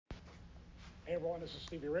Hey everyone, this is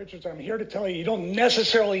Stevie Richards. I'm here to tell you don't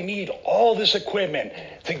necessarily need all this equipment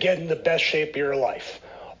to get in the best shape of your life.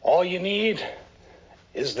 All you need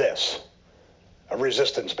is this, a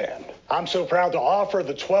resistance band. I'm so proud to offer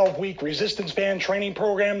the 12-week resistance band training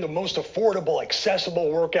program, the most affordable,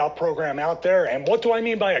 accessible workout program out there. And what do I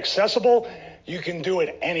mean by accessible? You can do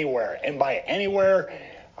it anywhere. And by anywhere,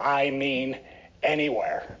 I mean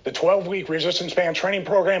anywhere. The 12-week resistance band training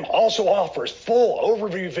program also offers full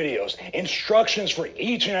overview videos, instructions for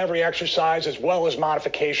each and every exercise, as well as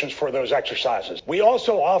modifications for those exercises. We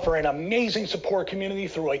also offer an amazing support community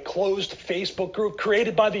through a closed Facebook group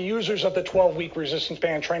created by the users of the 12-week resistance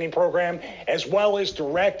band training program, as well as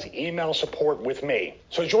direct email support with me.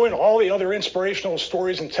 So join all the other inspirational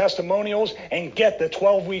stories and testimonials and get the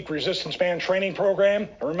 12-week resistance band training program.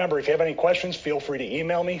 And remember, if you have any questions, feel free to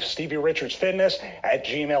email me, StevieRichardsFitness@gmail.com.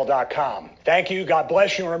 Thank you. God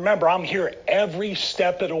bless you. And remember, I'm here every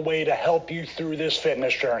step of the way to help you through this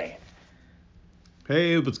fitness journey.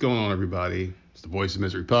 Hey, what's going on, everybody? It's the Voice of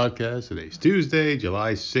Misery podcast. Today's Tuesday,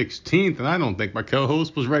 July 16th, and I don't think my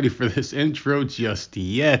co-host was ready for this intro just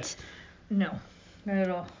yet. No, not at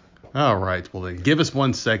all. All right, well then give us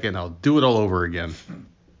 1 second. I'll do it all over again.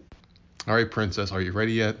 All right, Princess, are you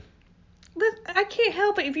ready yet? I can't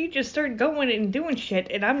help it if you just start going and doing shit,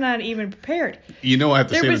 and I'm not even prepared. You know I have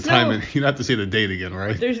to say the time, and you don't have to say the date again,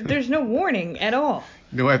 right? There's no warning at all.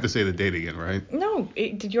 You know I have to say the date again, right? No,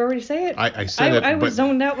 did you already say it? I said it. I was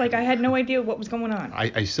zoned out, like I had no idea what was going on.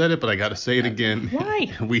 I said it, but I got to say it again.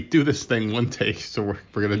 Why? We do this thing one take, so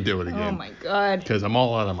we're gonna do it again. Oh my god. Because I'm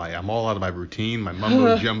all out of my routine. My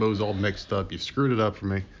mumbo jumbo's all mixed up. You screwed it up for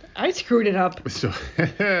me. I screwed it up. So,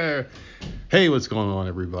 hey, what's going on,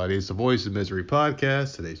 everybody? It's the Voice of Misery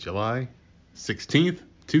podcast. Today's July 16th,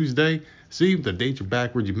 Tuesday. See, the dates are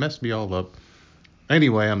backwards. You messed me all up.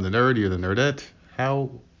 Anyway, I'm the nerd. You're the nerdette.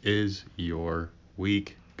 How is your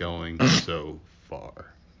week going so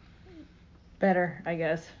far? Better, I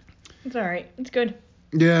guess. It's all right. It's good.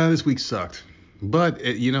 Yeah, this week sucked. But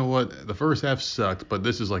you know what? The first half sucked, but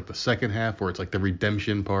this is like the second half where it's like the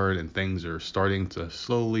redemption part and things are starting to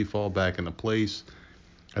slowly fall back into place.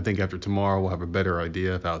 I think after tomorrow we'll have a better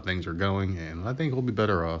idea of how things are going, and I think we'll be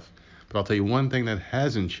better off. But I'll tell you one thing that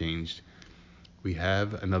hasn't changed. We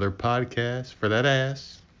have another podcast for that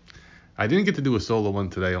ass. I didn't get to do a solo one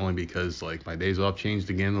today only because like my days off changed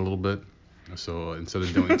again a little bit. So instead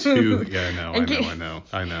of doing two, yeah,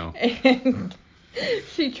 I know.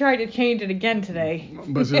 She tried to change it again today.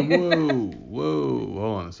 But I said, whoa, hold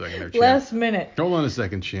on a second there, champ. Last minute. Hold on a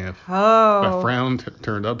second, champ. Oh. A frown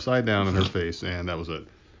turned upside down in her face, and that was it.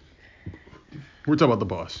 We're talking about the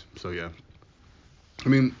boss, so yeah. I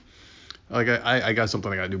mean, like I got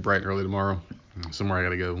something I got to do bright and early tomorrow. Somewhere I got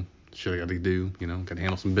to go. Shit I got to do, got to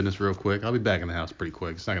handle some business real quick. I'll be back in the house pretty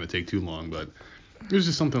quick. It's not going to take too long, but it was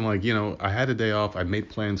just something like, I had a day off. I made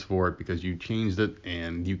plans for it because you changed it,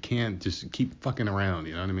 and you can't just keep fucking around,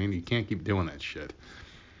 you know what I mean? You can't keep doing that shit.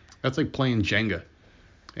 That's like playing Jenga.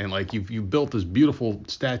 And like you built this beautiful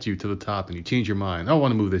statue to the top, and you change your mind. I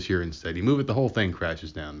want to move this here instead. You move it, the whole thing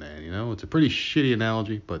crashes down, man. It's a pretty shitty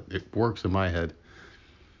analogy, but it works in my head.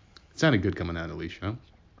 It sounded good coming out at least,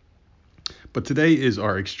 But today is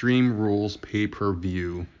our Extreme Rules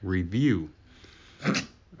pay-per-view review.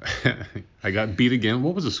 I got beat again.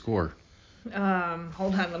 What was the score?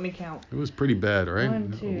 Hold on, let me count. It was pretty bad, right?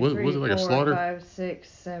 1, 2, was 3, it like 4, a slaughter? 5, 6,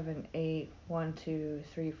 7, 8. 1, 2,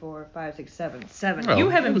 3, 4, 5, 6, 7. 7. Well, you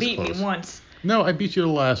haven't beat close. me once. No, I beat you the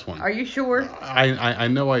last one. Are you sure? I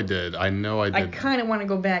know I did. I kind of want to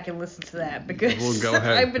go back and listen to that because go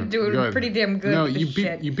ahead. I've been doing pretty damn good. No, with this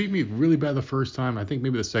shit. You beat me really bad the first time. I think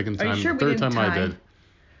maybe the second time. Are you sure the third time time? I did.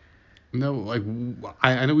 No, like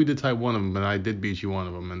I know we did tie one of them, but I did beat you one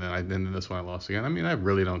of them, and then this one I lost again. I mean, I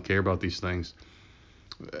really don't care about these things.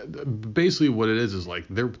 Basically, what it is like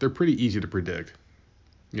they're pretty easy to predict.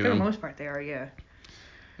 For the most part, they are, yeah.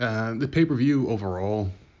 The pay-per-view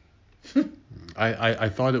overall, I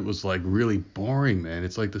thought it was like really boring, man.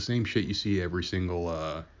 It's like the same shit you see every single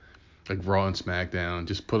like Raw and SmackDown.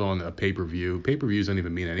 Just put on a pay-per-view. Pay-per-views don't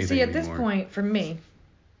even mean anything anymore. See, at anymore. this point, for me,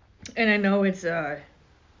 and I know it's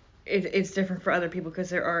different for other people because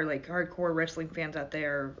there are like hardcore wrestling fans out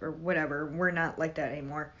there or whatever. We're not like that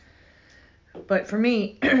anymore. But for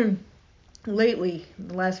me, lately,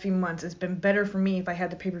 the last few months, it's been better for me if I had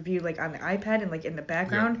the pay-per-view like on the iPad and like in the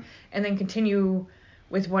background, and then continue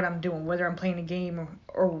with what I'm doing, whether I'm playing a game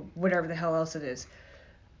or whatever the hell else it is.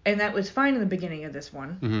 And that was fine in the beginning of this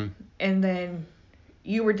one. Mm-hmm. And then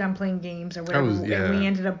you were done playing games or whatever, and we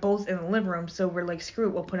ended up both in the living room, so we're like, screw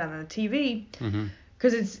it, we'll put it on the TV. Mm-hmm.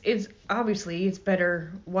 Because it's obviously it's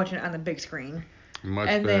better watching it on the big screen. Much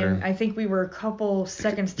and better. then I think we were a couple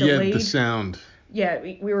seconds Yeah, delayed. the sound. Yeah,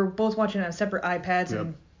 we were both watching on separate iPads,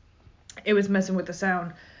 and it was messing with the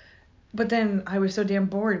sound. But then I was so damn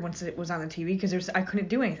bored once it was on the TV because I couldn't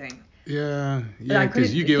do anything. Yeah, I because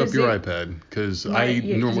couldn't- you gave up 'cause your it- iPad, because My- I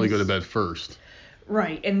yeah, 'cause normally it go to was- bed first.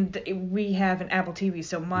 Right, and we have an Apple TV,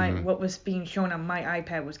 so Mhm. what was being shown on my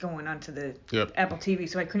iPad was going onto the Yep. Apple TV,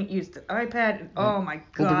 so I couldn't use the iPad. And, oh my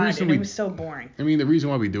Well, the god, reason and we- it was so boring. I mean, the reason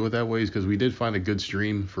why we do it that way is because we did find a good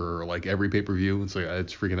stream for like every pay-per-view. It's like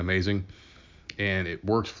it's freaking amazing, and it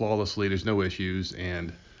works flawlessly. There's no issues,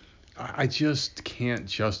 and I just can't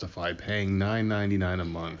justify paying $9.99 a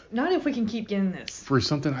month Not if we can keep getting this. for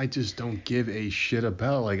something I just don't give a shit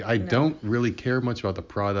about. Like, I don't really care much about the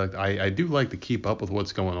product. I do like to keep up with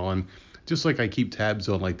what's going on. Just like I keep tabs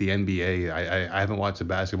on like the NBA. I haven't watched a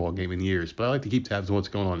basketball game in years, but I like to keep tabs on what's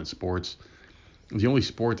going on in sports. The only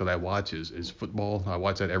sport that I watch is football. I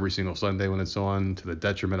watch that every single Sunday when it's on, to the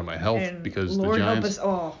detriment of my health, And because Lord the help Giants. us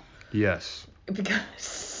all. Yes. Because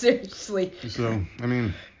seriously, So, I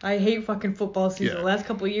mean, I hate fucking football season. Yeah. The last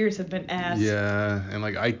couple of years have been ass. yeah, and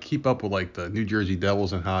like I keep up with like the New Jersey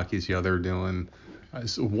Devils in hockey, see how they're doing.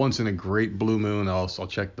 So once in a great blue moon, I'll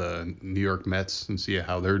check the New York Mets and see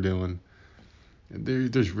how they're doing.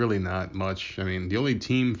 There's really not much. I mean, the only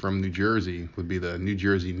team from New Jersey would be the New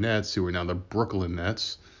Jersey Nets, who are now the Brooklyn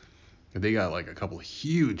Nets. They got like a couple of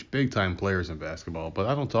huge, big-time players in basketball, but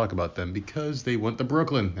I don't talk about them because they went to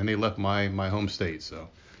Brooklyn and they left my home state. So,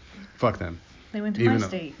 fuck them. They went to my though-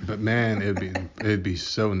 state. But man, it'd be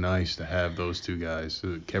so nice to have those two guys,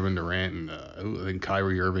 Kevin Durant and I think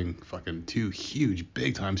Kyrie Irving, fucking two huge,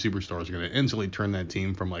 big-time superstars, are gonna instantly turn that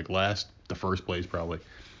team from like last to first place probably.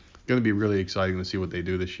 Gonna be really exciting to see what they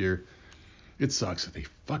do this year. It sucks that they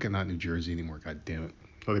fucking not New Jersey anymore. God damn it.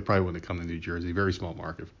 Well, they probably wouldn't have come to New Jersey. Very small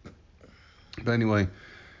market. But anyway,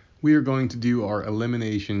 we are going to do our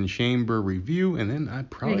Elimination Chamber review, and then I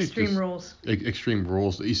probably Extreme Rules. Extreme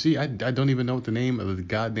Rules. You see, I don't even know what the name of the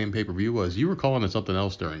goddamn pay-per-view was. You were calling it something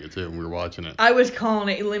else during it too when we were watching it. I was calling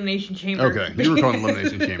it Elimination Chamber. Okay, you were calling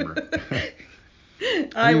Elimination Chamber.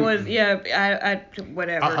 I mean, was, yeah, I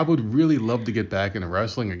whatever. I would really love to get back into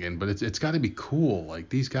wrestling again, but it's got to be cool. Like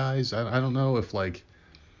these guys, I don't know if like,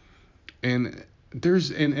 and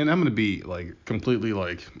there's and I'm gonna be like completely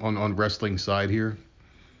like on wrestling side here,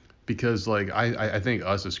 because like I think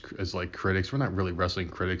us as like critics, we're not really wrestling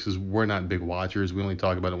critics, as we're not big watchers. We only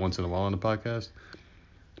talk about it once in a while on the podcast.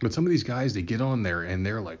 But some of these guys, they get on there and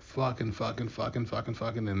they're like fucking,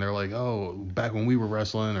 and they're like, oh, back when we were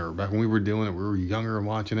wrestling or back when we were doing it, we were younger and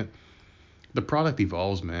watching it. The product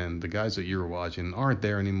evolves, man. The guys that you were watching aren't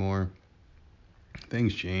there anymore.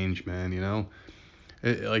 Things change, man, you know?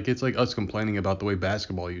 It's like us complaining about the way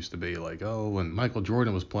basketball used to be. Like, oh, when Michael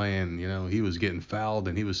Jordan was playing, you know, he was getting fouled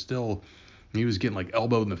and he was getting like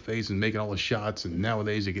elbowed in the face and making all the shots. And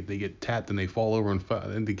nowadays they get tapped and they fall over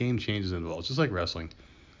and the game changes and evolves. Just like wrestling.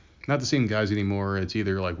 Not the same guys anymore. It's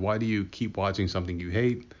either like, why do you keep watching something you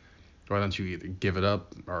hate? Why don't you either give it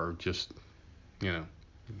up or just, you know,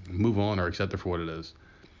 move on or accept it for what it is?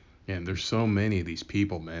 And there's so many of these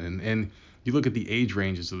people, man. And you look at the age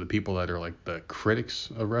ranges of the people that are like the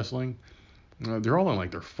critics of wrestling. They're all in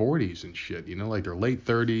like their 40s and shit, you know, like their late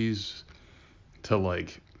 30s to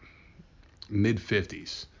like mid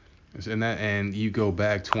 50s. And you go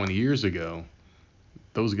back 20 years ago,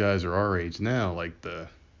 those guys are our age now, like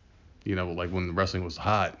like when wrestling was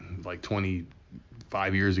hot, like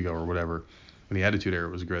 25 years ago or whatever, when the Attitude Era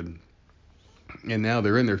was good. And now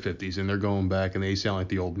they're in their 50s and they're going back and they sound like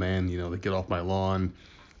the old man, you know, they get off my lawn.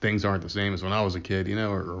 Things aren't the same as when I was a kid, you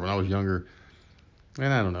know, or when I was younger.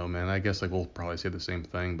 And I don't know, man. I guess like we'll probably say the same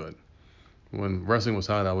thing, but when wrestling was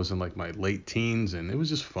hot, I was in like my late teens and it was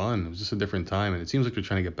just fun. It was just a different time. And it seems like they're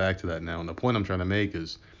trying to get back to that now. And the point I'm trying to make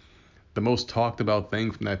is the most talked about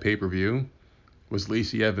thing from that pay-per-view was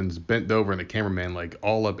Lacey Evans bent over and the cameraman like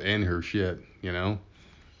all up in her shit, you know?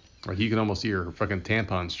 Like you can almost see her fucking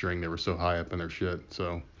tampon string. They were so high up in their shit.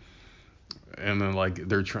 So, and then like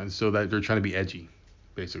they're trying to be edgy,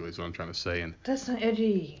 basically is what I'm trying to say. And That's not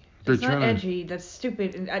edgy. They're That's not trying to- edgy. That's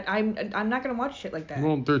stupid. And I'm not gonna watch shit like that.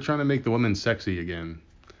 well, they're trying to make the women sexy again.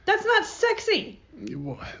 That's not sexy.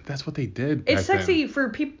 Well, that's what they did. Back It's sexy for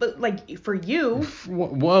people like for you. Then.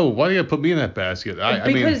 Whoa! Why do you put me in that basket?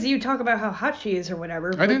 Because you talk about how hot she is or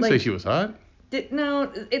whatever. I didn't say she was hot. No,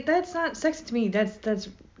 that's not sexy to me.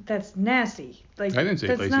 That's nasty. Like I didn't say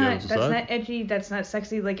that's Lacey not Evans was that's hot. not edgy. That's not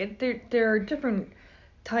sexy. Like there are different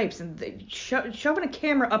types, and shoving a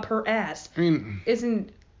camera up her ass I mean,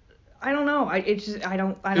 isn't. I don't know. I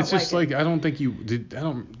don't It's just like like, I don't think you did. I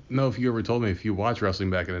don't know if you ever told me if you watch wrestling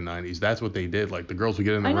back in the 90s, that's what they did. Like, the girls would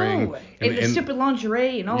get in the I ring. know. And the stupid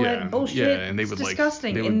lingerie and all Yeah, that bullshit. yeah, and they It's would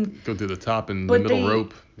disgusting. they would and go through the top and the but middle they-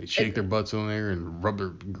 rope. They'd shake their butts on there and rub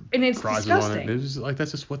their and it's crotches on it. disgusting. It was just like, that's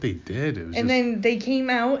just what they did. It was And just, then they came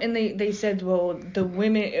out and they said, well, the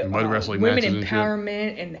women Mud wrestling women matches and shit.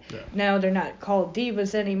 empowerment and Yeah. now they're not called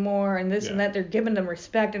divas anymore and this and Yeah. that. They're giving them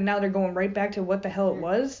respect and now they're going right back to what the hell it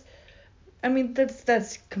was. I mean,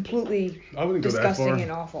 that's completely I wouldn't go that disgusting far.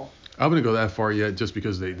 and awful. I wouldn't go that far yet, just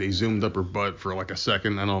because they zoomed up her butt for like a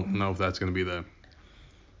second. I don't know if that's going to be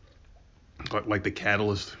like the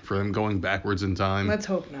catalyst for them going backwards in time. Let's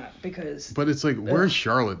hope not, because. But it's like, where's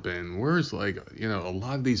Charlotte been? Where's, like, a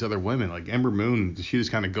lot of these other women, like Ember Moon? She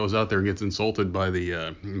just kind of goes out there and gets insulted by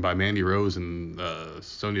by Mandy Rose and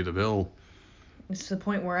Sonya Deville. It's to the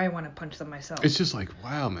point where I want to punch them myself. It's just like,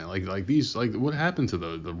 wow, man, like these, like, what happened to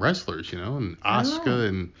the wrestlers, and I don't know. Asuka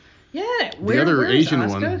and Yeah, the other where's Asian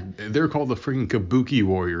Asuka? one? They're called the freaking Kabuki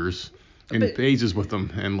Warriors, and But- Paige is with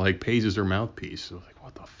them, and like Paige is their mouthpiece. So like,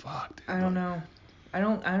 what the fuck, dude? I don't know. I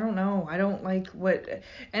don't know. I don't like what,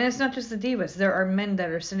 and it's not just the divas. There are men that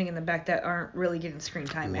are sitting in the back that aren't really getting screen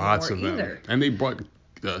time Lots anymore of them. either. And they brought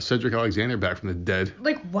Cedric Alexander back from the dead.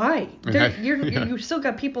 Like, why? Yeah. You still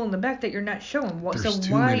got people in the back that you're not showing. So There's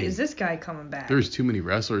too why many. is this guy coming back? There's too many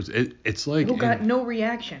wrestlers. It's like, Who got no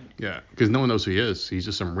reaction? yeah, because no one knows who he is. He's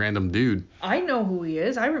just some random dude. I know who he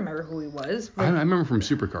is. I remember who he was. I But remember from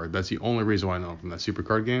Supercard. That's the only reason why I know him from that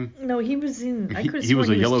Supercard game. no, he was in. I could have He was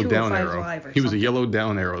a yellow 205 down arrow. Live or He was a something. yellow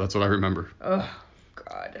down arrow. That's what I remember. Oh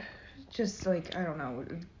God, just like I don't know,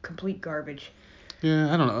 complete garbage.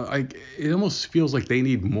 Yeah, I don't know. Like, it almost feels like they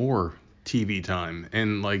need more TV time,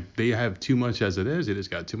 and like they have too much as it is. They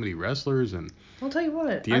just got too many wrestlers, and I'll tell you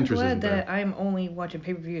what. The I'm interest glad isn't there. that I'm only watching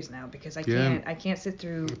pay-per-views now because Yeah. I can't sit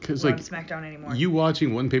through Raw 'Cause, and like, SmackDown anymore. you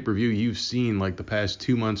watching one pay-per-view, you've seen like the past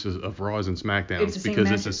 2 months of Raws and SmackDowns It's the same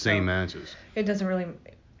because it's the matches, same so- matches. It doesn't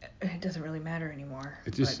really matter anymore.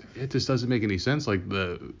 It just doesn't make any sense. Like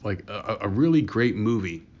a really great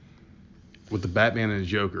movie with the Batman and the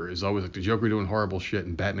Joker is always like the Joker doing horrible shit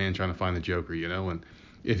and Batman trying to find the Joker, and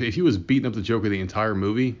if he was beating up the Joker the entire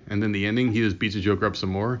movie and then the ending he just beats the Joker up some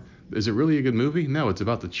more, is it really a good movie? No, it's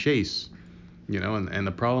about the chase, and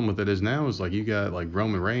the problem with it is now is like you got like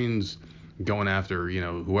Roman Reigns going after,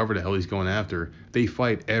 whoever the hell he's going after. They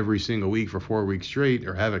fight every single week for 4 weeks straight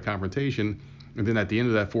or have a confrontation, and then at the end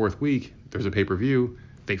of that fourth week there's a pay-per-view,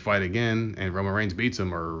 they fight again and Roman Reigns beats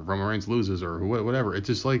him or Roman Reigns loses or whatever. It's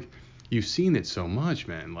just like you've seen it so much,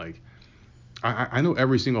 man. Like I know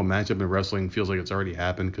every single matchup in wrestling feels like it's already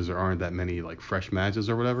happened because there aren't that many like fresh matches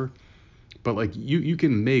or whatever. But like you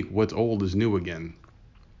can make what's old is new again.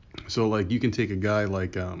 So like you can take a guy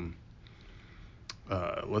like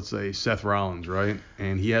let's say Seth Rollins, right?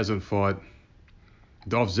 And he hasn't fought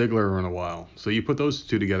Dolph Ziggler in a while. So you put those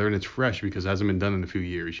two together and it's fresh because it hasn't been done in a few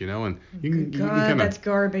years, and you can God, kind that's of.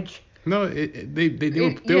 garbage. No, they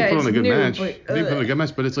will put yeah, on it's a good new, match. but, They put on a good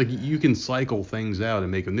match, but it's like you can cycle things out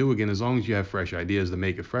and make them new again as long as you have fresh ideas to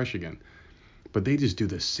make it fresh again. But they just do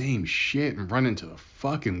the same shit and run into the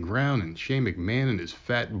fucking ground, and Shane McMahon and his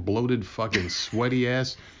fat, bloated, fucking sweaty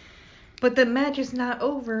ass. But the match is not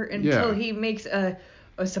over until Yeah. he makes a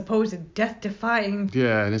supposed death-defying.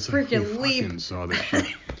 Yeah, and it's like, Freaking you leap. fucking saw this shit.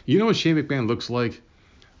 You know what Shane McMahon looks like?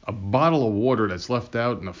 A bottle of water that's left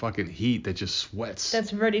out in the fucking heat that just sweats.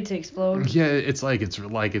 That's ready to explode. Yeah, it's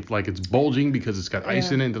bulging because it's got ice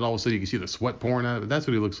Yeah. in it, and then all of a sudden you can see the sweat pouring out of it. That's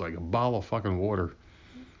what he looks like, a bottle of fucking water.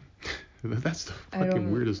 That's the I fucking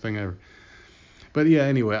don't- weirdest thing ever. But yeah,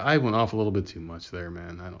 anyway, I went off a little bit too much there,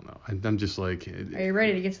 man. I don't know. I'm just like, Are you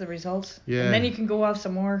ready to get to the results? Yeah. And then you can go off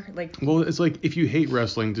some more. Like, well, it's like if you hate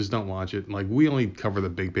wrestling, just don't watch it. Like we only cover the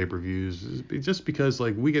big pay-per-views just because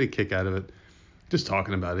like we get a kick out of it, just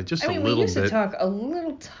talking about it, just I mean, a we little used bit. to talk a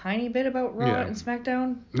little tiny bit about Raw Yeah. and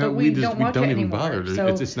SmackDown, No, but we just don't watch it even anymore. bother. So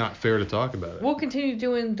It's not fair to talk about it. we'll continue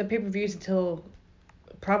doing the pay-per-views until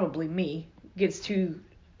probably me gets too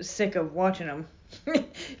sick of watching them.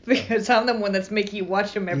 Because I'm the one that's making you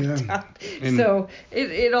watch them every Yeah. time. And- So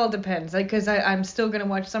it all depends. Like, because I'm still going to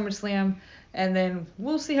watch SummerSlam, and then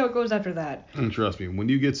we'll see how it goes after that. And trust me, when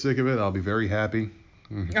you get sick of it, I'll be very happy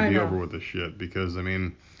to I be know. over with this shit. Because, I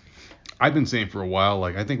mean, I've been saying for a while,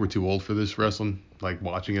 like, I think we're too old for this wrestling, like,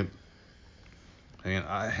 watching it. And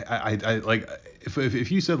I like,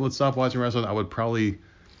 if you said, let's stop watching wrestling, I would probably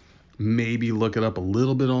maybe look it up a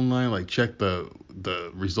little bit online, like, check the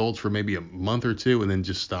results for maybe a month or two, and then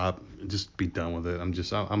just stop, just be done with it.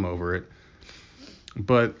 I'm over it.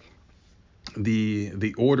 But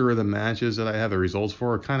the order of the matches that I have the results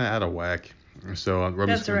for are kind of out of whack. So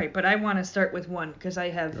That's all right, but I want to start with one because I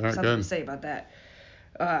have All right, something to good. say about that.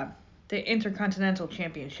 The Intercontinental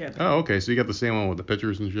Championship. Oh, okay. So you got the same one with the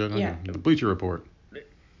pictures and shit. Yeah. Okay. The Bleacher Report.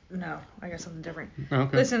 No, I got something different. Oh,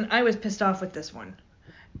 okay. Listen, I was pissed off with this one,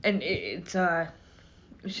 and it's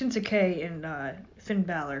Shinsuke and Finn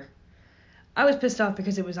Balor. I was pissed off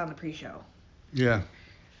because it was on the pre-show. Yeah.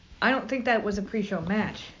 I don't think that was a pre-show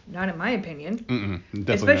match, not in my opinion.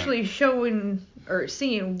 Definitely Especially not. showing or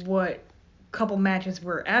seeing what couple matches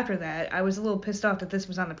were after that. I was a little pissed off that this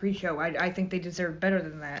was on the pre-show. I think they deserved better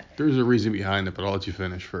than that. There's a reason behind it, but I'll let you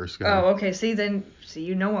finish first. Go ahead. Oh, okay. See,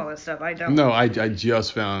 you know all this stuff. I don't. No, I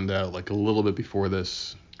just found out like a little bit before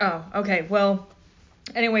this. Oh, okay. Well,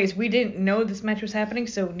 anyways, we didn't know this match was happening,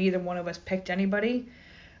 so neither one of us picked anybody.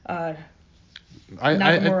 I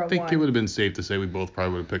Nakamura think won. it would have been safe to say we both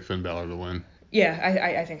probably would have picked Finn Balor to win.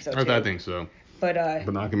 Yeah, I think so too. I think so. But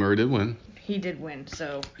Nakamura did win. he did win,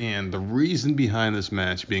 so. And the reason behind this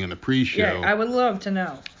match being in the pre-show Yeah, I would love to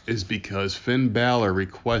know. is because Finn Balor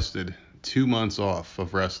requested 2 months off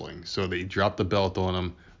of wrestling. So they dropped the belt on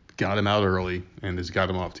him, got him out early, and just got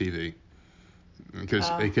him off TV.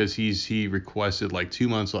 Because he requested like 2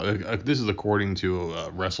 months off. This is according to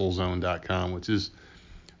WrestleZone.com, which is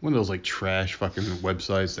one of those like trash fucking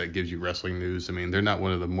websites that gives you wrestling news. I mean, they're not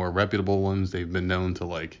one of the more reputable ones. They've been known to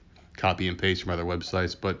like copy and paste from other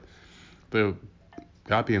websites, but the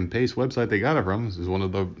copy and paste website they got it from is one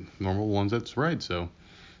of the normal ones that's right. So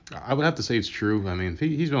I would have to say it's true. I mean,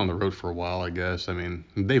 he's been on the road for a while, I guess. I mean,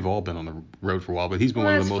 they've all been on the road for a while, but he's been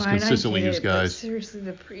one of the most consistently used guys. Seriously,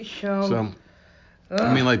 the pre-show. So,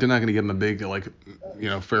 I mean, like, they're not going to give him a big, like,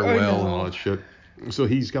 farewell and all that shit. So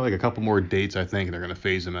he's got, like, a couple more dates, I think, and they're going to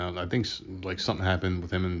phase him out. I think, like, something happened with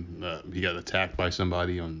him and he got attacked by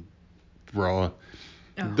somebody on Raw.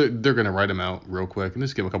 Oh. They're going to write him out real quick and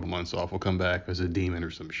just give him a couple months off. We'll come back as a demon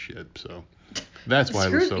or some shit. So that's why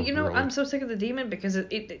it was so early. I'm so sick of the demon because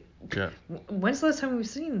yeah. When's the last time we've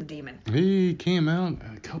seen the demon? He came out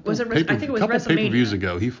a couple. I think it was WrestleMania. Pay-per-views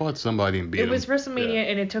ago. He fought somebody and beat him. It was WrestleMania,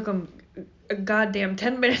 and it took him a goddamn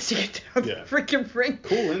 10 minutes to get down the freaking ring.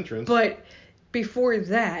 Cool entrance. But before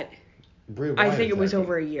that, I think it was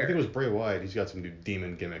over a year. I think it was Bray Wyatt. He's got some new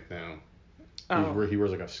demon gimmick now. Oh. He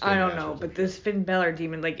wears like a skin I don't know, but this Finn Balor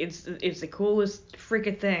demon, like, it's the coolest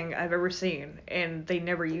freaking thing I've ever seen, and they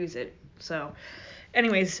never use it. So,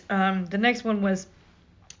 anyways, the next one was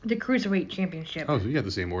the Cruiserweight Championship. Oh, so you got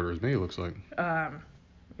the same order as me, it looks like.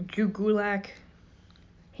 Drew Gulak,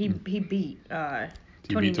 he beat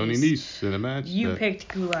Tony Nese in a match. You picked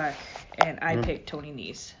Gulak, and I picked Tony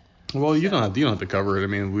Nese. Well, you don't have to cover it. I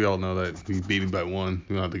mean, we all know that he beat me by one.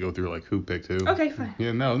 You don't have to go through like who picked who. Okay, fine.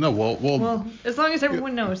 Yeah, no. Well, as long as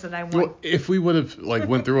everyone knows that I won. Well, if we would have like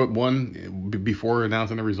went through it before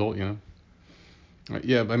announcing the result,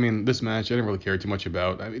 Yeah, I mean, this match I didn't really care too much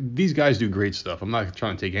about. I mean, these guys do great stuff. I'm not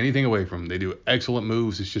trying to take anything away from them. They do excellent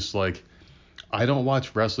moves. It's just like I don't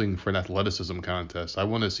watch wrestling for an athleticism contest. I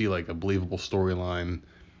want to see like a believable storyline.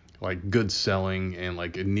 Like good selling and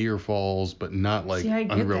like near falls, but not like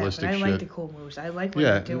unrealistic that, but shit. I like the cool moves. I like what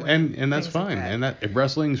they're doing. and that's fine. Like that. And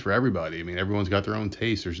wrestling's for everybody. I mean, everyone's got their own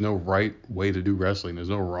taste. There's no right way to do wrestling. There's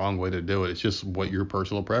no wrong way to do it. It's just what your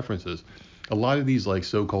personal preference is. A lot of these like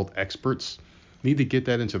so-called experts need to get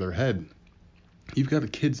that into their head. You've got the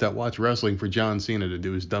kids that watch wrestling for John Cena to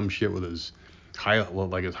do his dumb shit with his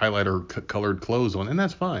highlighter colored clothes on, and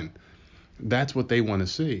that's fine. That's what they want to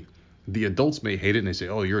see. The adults may hate it and they say,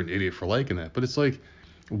 oh, you're an idiot for liking that. But it's like,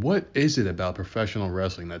 what is it about professional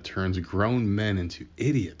wrestling that turns grown men into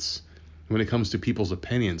idiots when it comes to people's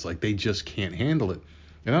opinions? Like, they just can't handle it.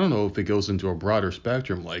 And I don't know if it goes into a broader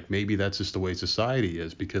spectrum. Like, maybe that's just the way society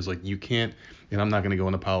is. Because, like, you can't, and I'm not going to go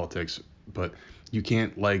into politics, but you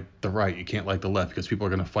can't like the right, you can't like the left because people are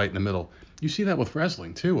going to fight in the middle. You see that with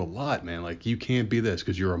wrestling, too, a lot, man. Like, you can't be this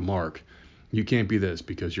because you're a mark. You can't be this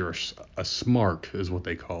because you're a smark is what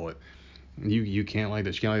they call it. You can't like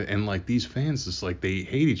this. You can't like that. And like these fans, just like they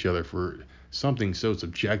hate each other for something so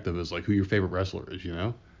subjective as like who your favorite wrestler is.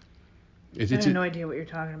 I have no idea what you're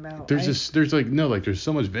talking about. There's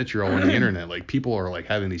so much vitriol on the internet. Like people are like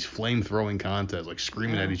having these flame throwing contests, like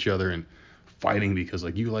screaming at each other and fighting because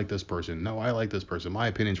like you like this person. No, I like this person. My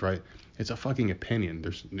opinion's right. It's a fucking opinion.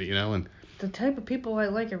 There's and the type of people I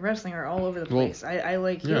like in wrestling are all over the place. I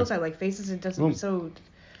like heels, I like faces. It doesn't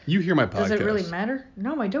You hear my podcast. Does it really matter?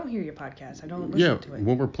 No, I don't hear your podcast. I don't listen to it.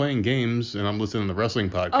 When we're playing games and I'm listening to the wrestling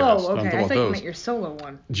podcast. Oh, okay. I thought you meant your solo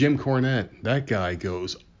one. Jim Cornette, that guy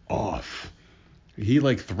goes off he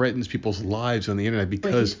like threatens people's lives on the internet But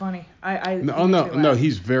because he's funny. no, He makes me laugh.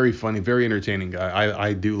 he's very funny, very entertaining guy.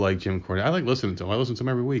 I do like Jim Cornette. I like listening to him. I listen to him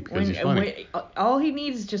every week because he's funny. All he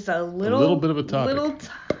needs is just a little bit of a topic. little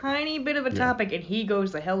tiny bit of a topic, and he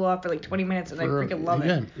goes the hell off for like 20 minutes, and I freaking love it.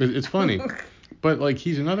 Yeah, it's funny. But like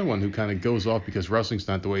he's another one who kind of goes off because wrestling's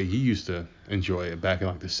not the way he used to enjoy it back in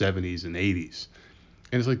like the 70s and 80s.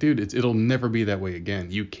 And it's like, dude, it'll never be that way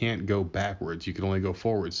again. You can't go backwards. You can only go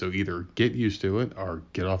forward. So either get used to it or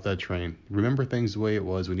get off that train. Remember things the way it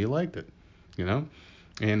was when you liked it, you know?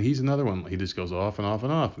 And he's another one. He just goes off and off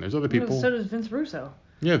and off. And there's other people. So does Vince Russo.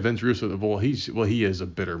 Yeah, Vince Russo. Well, he is a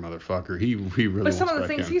bitter motherfucker. He really. But some wants of the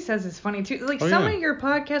back things in. he says is funny too. Like some of your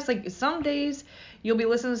podcasts, like some days you'll be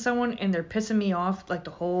listening to someone and they're pissing me off like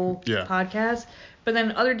the whole podcast. But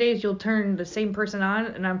then other days you'll turn the same person on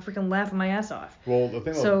and I'm freaking laughing my ass off. Well, the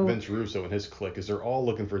thing about Vince Russo and his clique is they're all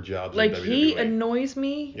looking for jobs in WWE. He annoys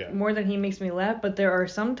me more than he makes me laugh. But there are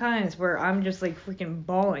some times where I'm just like freaking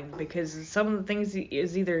bawling because some of the things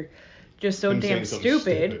is either just so damn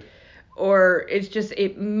stupid. Or it's just,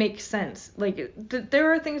 it makes sense. Like,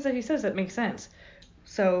 there are things that he says that make sense.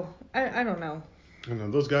 So, I don't know. I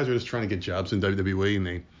know. Those guys are just trying to get jobs in WWE, and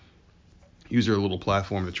they use their little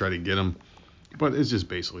platform to try to get them. But it's just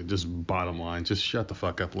basically, just bottom line, just shut the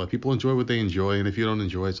fuck up. Let people enjoy what they enjoy, and if you don't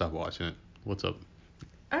enjoy it, stop watching it. What's up?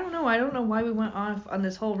 I don't know. I don't know why we went off on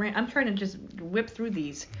this whole rant. I'm trying to just whip through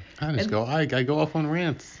these. I go off on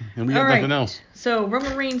rants, and we got nothing else. So,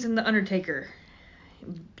 Roman Reigns and The Undertaker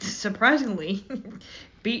surprisingly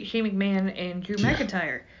beat Shane McMahon and Drew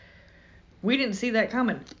McIntyre. We didn't see that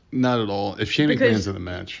coming. Not at all. If Shane McMahon's in the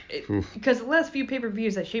match. Because the last few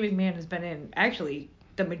pay-per-views that Shane McMahon has been in, actually,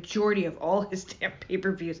 the majority of all his damn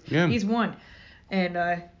pay-per-views, he's won. And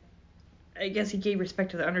I guess he gave respect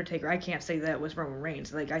to The Undertaker. I can't say that was Roman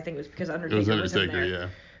Reigns. Like, I think it was because Undertaker was in there.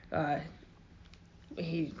 I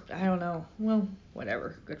don't know. Well,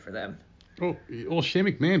 whatever. Good for them. Well, Shane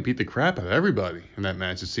McMahon beat the crap out of everybody in that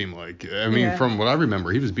match, it seemed like. I mean, from what I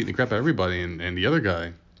remember, he was beating the crap out of everybody, and the other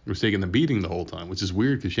guy was taking the beating the whole time, which is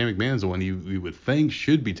weird because Shane McMahon's the one you would think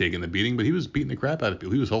should be taking the beating, but he was beating the crap out of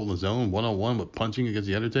people. He was holding his own one-on-one with punching against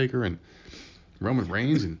The Undertaker and Roman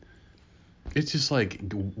Reigns, and it's just like,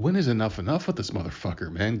 when is enough with this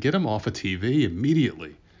motherfucker, man? Get him off of TV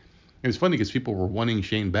immediately. And it's funny because people were wanting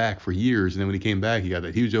Shane back for years, and then when he came back, he got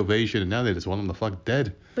that huge ovation, and now they just want him the fuck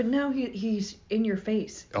dead. But now he's in your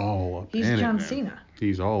face. Oh, he's John Cena.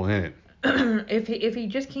 He's all in it. If he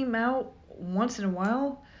just came out once in a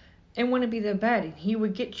while, it wouldn't be that bad. He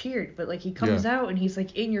would get cheered, but like he comes out and he's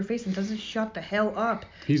like in your face and doesn't shut the hell up.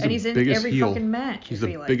 He's in every fucking match. He's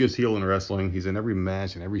the biggest heel in wrestling. He's in every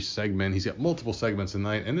match and every segment. He's got multiple segments a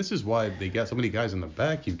night, and this is why they got so many guys in the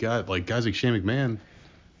back. You've got like guys like Shane McMahon.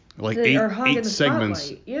 Like eight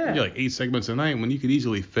segments. Yeah, like 8 segments a night when you could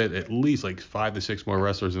easily fit at least like 5 to 6 more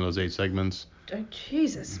wrestlers in those 8 segments.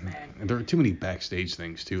 Jesus, man. And there are too many backstage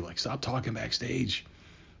things too. Like, stop talking backstage.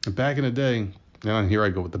 And back in the day, and here I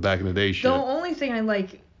go with the back in the day shit. The only thing I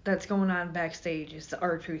like that's going on backstage is the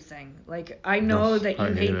R-Truth thing. Like, I know that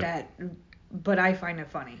you hate that, but I find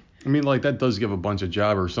it funny. I mean, like, that does give a bunch of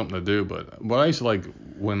jobbers something to do, but what I used to like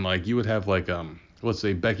when like you would have like let's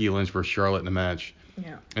say Becky Lynch versus Charlotte in a match.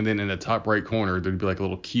 Yeah. And then in the top right corner, there'd be like a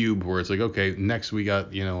little cube where it's like, okay, next we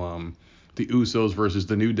got, the Usos versus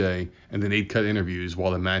the New Day, and then they'd cut interviews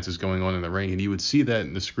while the match is going on in the ring, and you would see that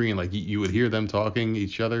in the screen, like you would hear them talking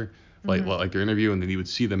each other, like their interview, and then you would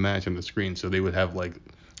see the match on the screen, so they would have like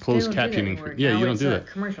closed captioning. Yeah, you don't do that.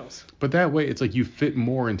 Commercials. But that way, it's like you fit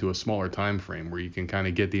more into a smaller time frame where you can kind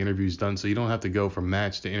of get the interviews done, so you don't have to go from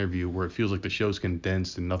match to interview where it feels like the show's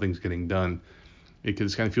condensed and nothing's getting done. It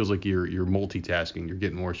just kind of feels like you're multitasking. You're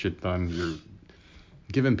getting more shit done. You're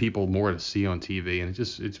giving people more to see on TV, and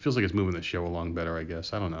it feels like it's moving the show along better, I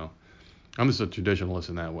guess. I don't know. I'm just a traditionalist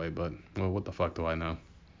in that way, but well, what the fuck do I know?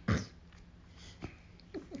 What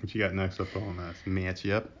you got next up on that match?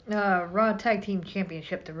 Yep. Raw Tag Team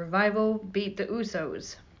Championship. The Revival beat the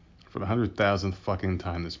Usos. For the 100,000th fucking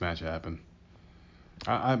time this match happened.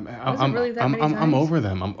 I'm over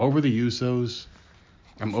them. I'm over the Usos.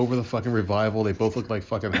 I'm over the fucking Revival. They both look like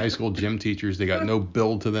fucking high school gym teachers. They got no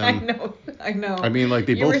build to them. I know. I mean, like,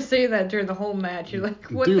 you were saying that during the whole match. You're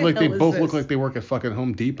like, what the hell is this? Dude, like, they both look like they work at fucking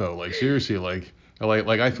Home Depot. Like, seriously, like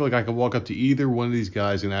I feel like I could walk up to either one of these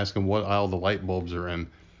guys and ask them what aisle the light bulbs are in,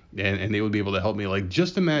 and they would be able to help me. Like,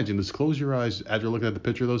 just imagine, just close your eyes after looking at the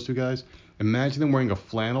picture of those two guys. Imagine them wearing a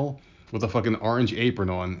flannel with a fucking orange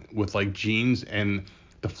apron on with, like, jeans, and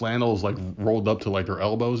the flannel is, like, rolled up to, like, their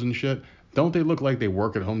elbows and shit. Don't they look like they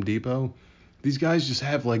work at Home Depot? These guys just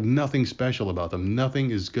have, like, nothing special about them.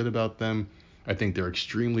 Nothing is good about them. I think they're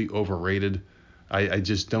extremely overrated. I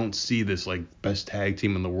just don't see this like best tag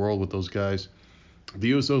team in the world with those guys.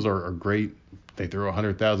 The Usos are great. They throw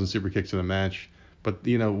 100,000 super kicks in a match, but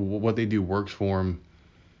you know what they do works for them.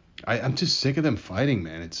 I'm just sick of them fighting,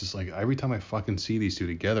 man. It's just like every time I fucking see these two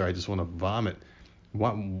together, I just want to vomit.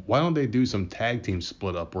 Why don't they do some tag team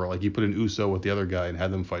split up where like you put an Uso with the other guy and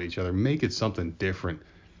have them fight each other? Make it something different.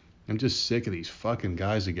 I'm just sick of these fucking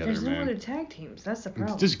guys together, There's man. no other tag teams. That's the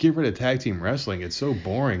problem. Just get rid of tag team wrestling. It's so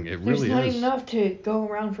boring. It There's really not is. enough to go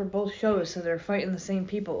around for both shows, so they're fighting the same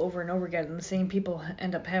people over and over again, and the same people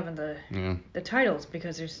end up having the titles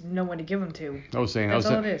because there's no one to give them to. That's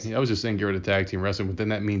all it is. I was just saying get rid of tag team wrestling, but then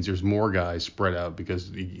that means there's more guys spread out because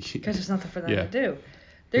there's nothing for them to do.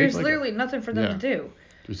 There's literally nothing for them to do.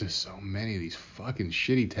 There's just so many of these fucking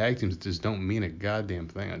shitty tag teams that just don't mean a goddamn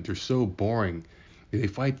thing. They're so boring. They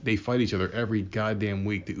fight each other every goddamn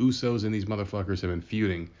week. The Usos and these motherfuckers have been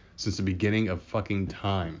feuding since the beginning of fucking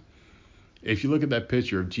time. If you look at that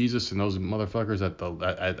picture of Jesus and those motherfuckers at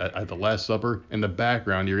the Last Supper, in the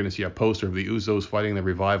background you're gonna see a poster of the Usos fighting the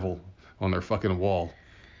Revival on their fucking wall,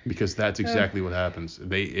 because that's exactly what happens.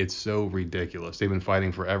 It's so ridiculous. They've been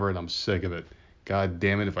fighting forever, and I'm sick of it. God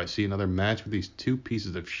damn it! If I see another match with these two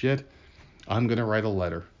pieces of shit, I'm gonna write a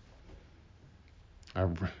letter.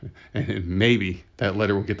 And maybe that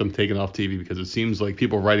letter will get them taken off TV, because it seems like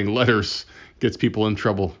people writing letters gets people in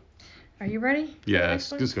trouble. Are you ready? Yeah, let's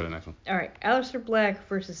just go to the next one. All right, Aleister Black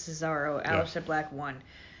versus Cesaro. Aleister Black won.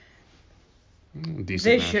 Decent This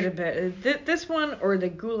match. should have been this one, or the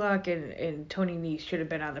Gulak and Tony Nese should have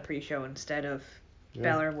been on the pre-show instead of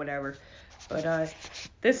Balor and whatever. But I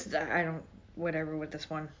don't whatever with this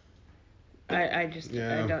one. I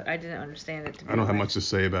didn't understand it. I don't have much to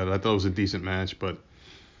say about it. I thought it was a decent match, but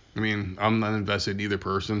I mean, I'm not invested in either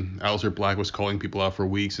person. Aleister Black was calling people out for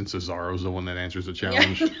weeks, and Cesaro's the one that answers the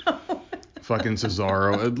challenge. Yeah, Fucking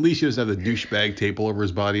Cesaro. At least he doesn't have the douchebag tape all over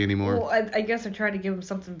his body anymore. Well, I guess I tried to give him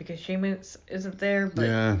something because Sheamus isn't there, but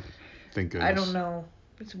yeah, thank goodness. I don't know.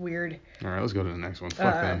 It's weird. All right, let's go to the next one.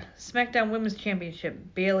 Fuck them. SmackDown Women's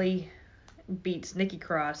Championship. Bayley beats Nikki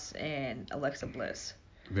Cross and Alexa Bliss.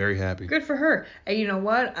 Very happy. Good for her. And you know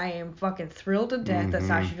what? I am fucking thrilled to death that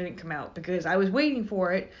Sasha didn't come out, because I was waiting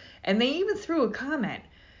for it, and they even threw a comment.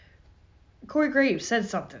 Corey Graves said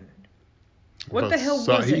something. What the hell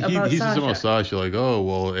was it about He said Sasha? something about Sasha, like, oh,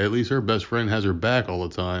 well, at least her best friend has her back all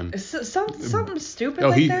the time. Something stupid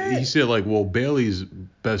like that? He said, like, well, Bailey's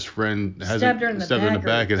best friend hasn't stabbed her in the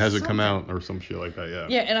back and hasn't come something. out, or some shit like that, yeah.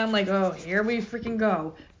 Yeah, and I'm like, oh, here we freaking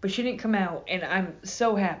go. But she didn't come out, and I'm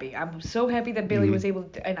so happy. I'm so happy that Bayley was able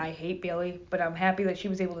to, and I hate Bayley, but I'm happy that she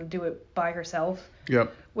was able to do it by herself.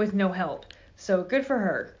 Yep. With no help. So good for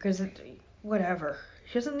her, because whatever.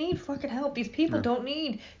 She doesn't need fucking help. These people don't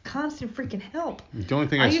need constant freaking help. The only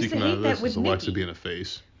thing I see coming out of this is Alexa Nikki, being a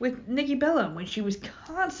face. With Nikki Bella, when she was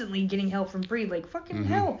constantly getting help from Brie, like fucking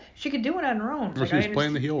hell, she could do it on her own. Well, she was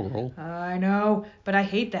playing the heel role. I know, but I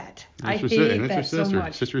hate that. I hate that so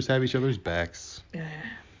much. Sisters have each other's backs.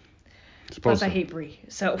 Plus, I hate Brie,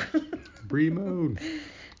 so. Brie mode.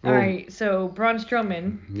 All right, so Braun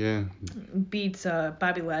Strowman beats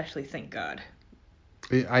Bobby Lashley, thank God.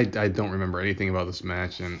 I don't remember anything about this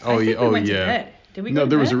match, and we went to bed. Did we no, go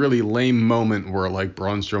there to was bed? a really lame moment where like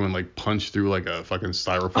Braun Strowman like punched through like a fucking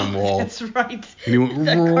styrofoam wall. That's right. And he went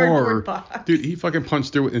roar. Box. Dude, he fucking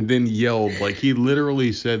punched through it and then yelled, like he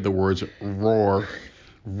literally said the words roar,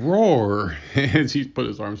 roar, and he put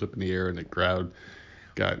his arms up in the air, and the crowd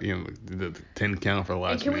got the 10 count for the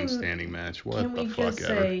last man standing match. What the fuck ever? Can we just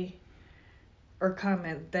say or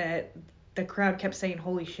comment that the crowd kept saying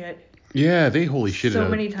 "Holy shit"? Yeah, they holy shit so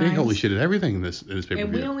many times. They holy shit at everything in this pay-per-view.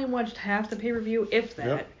 And we only watched half the pay-per-view, if that.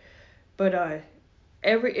 Yep. But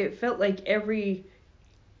it felt like every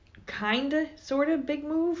kinda sorta big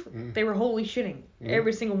move, they were holy shitting.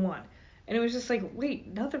 Every single one. And it was just like,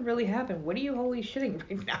 wait, nothing really happened. What are you holy shitting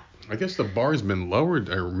right now? I guess the bar's been lowered,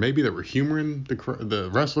 or maybe they were humoring the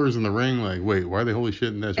wrestlers in the ring. Like, wait, why are they holy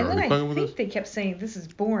shitting this? And are then they I think they kept saying this is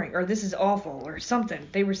boring or this is awful or something.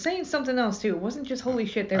 They were saying something else too. It wasn't just holy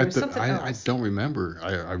shit. There was something else. I don't remember.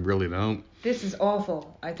 I really don't. This is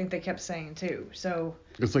awful. I think they kept saying too. So.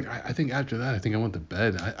 It's like I think after that, I think I went to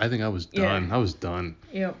bed. I think I was done. Yeah. I was done.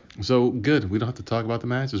 Yep. So good. We don't have to talk about the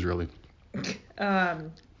matches really.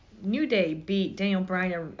 New Day beat Daniel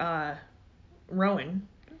Bryan and Rowan.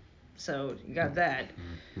 So you got that.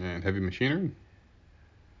 And Heavy Machinery?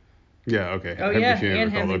 Yeah, okay. Oh, Heavy yeah, Machinery.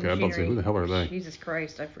 and Heavy okay, I was about to say, who the hell are they? Jesus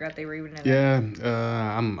Christ, I forgot they were even in it. Yeah,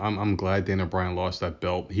 I'm glad Daniel Bryan lost that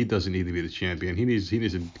belt. He doesn't need to be the champion. He needs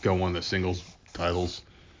to go on the singles titles.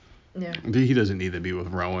 Yeah. He doesn't need to be with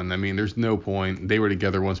Rowan. I mean, there's no point. They were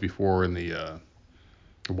together once before in the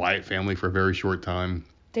Wyatt family for a very short time.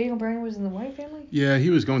 Daniel Bryan was in the Wyatt family? Yeah, he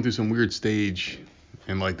was going through some weird stage,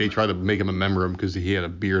 and like they tried to make him a member of him because he had a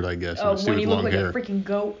beard, I guess, and Oh, a suit when with he long looked like hair. a freaking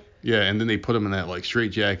goat. Yeah, and then they put him in that like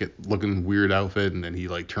straight jacket looking weird outfit, and then he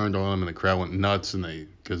like turned on him, and the crowd went nuts, and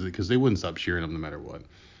because they wouldn't stop cheering him no matter what.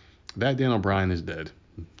 That Daniel Bryan is dead.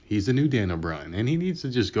 He's the new Daniel Bryan, and he needs to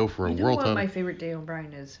just go for a You know world what title. my favorite Daniel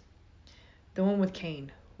Bryan is? The one with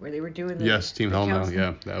Kane, where they were doing the Yes, Team the Hell No. counts.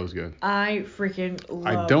 Yeah, that was good. I freaking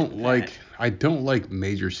I loved don't that. like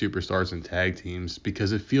major superstars in tag teams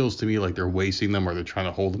because it feels to me like they're wasting them or they're trying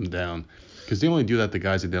to hold them down. Because they only do that to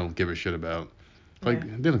guys that they don't give a shit about. Like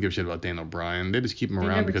Yeah. they don't give a shit about Daniel Bryan. They just keep him They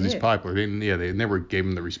around never because he's did. popular. They never gave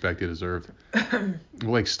him the respect he deserved.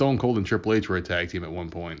 Like Stone Cold and Triple H were a tag team at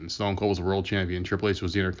one point, and Stone Cold was a world champion, Triple H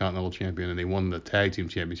was the Intercontinental champion, and they won the tag team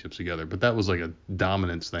championships together. But that was like a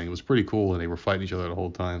dominance thing. It was pretty cool, and they were fighting each other the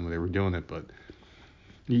whole time when they were doing it. But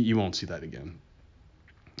you won't see that again.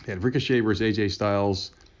 They had Ricochet versus AJ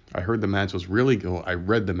Styles. I heard the match was really good. I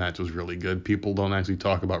read the match was really good. People don't actually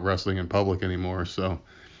talk about wrestling in public anymore, so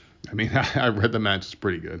I mean, I read the match was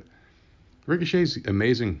pretty good. Ricochet's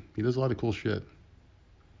amazing. He does a lot of cool shit.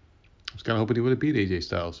 I was kind of hoping he would have beat AJ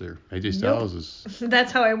Styles here. AJ Styles is.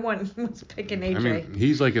 That's how I was picking AJ. I mean,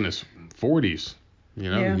 he's like in his 40s.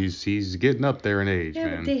 You know, Yeah. he's getting up there in age, Yeah,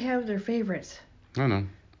 man. but they have their favorites. I know.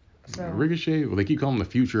 So Ricochet, well, they keep calling him the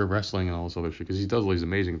future of wrestling and all this other shit because he does all these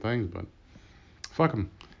amazing things, but fuck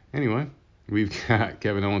him. Anyway, we've got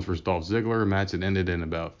Kevin Owens versus Dolph Ziggler. A match that ended in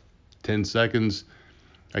about 10 seconds.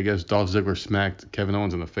 I guess Dolph Ziggler smacked Kevin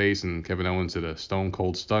Owens in the face, and Kevin Owens did a stone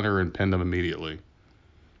cold stunner and pinned him immediately.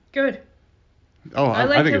 good. Oh, I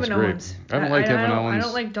like think Kevin it's great. Owens. I don't like Kevin Owens. I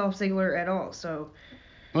don't like Dolph Ziggler at all. So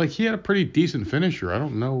Like, he had a pretty decent finisher. I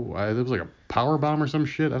don't know. It was like a power bomb or some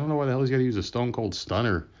shit. I don't know why the hell he's got to use a stone cold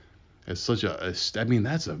stunner. It's such I mean,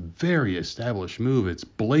 that's a very established move. It's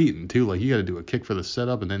blatant, too. Like, you got to do a kick for the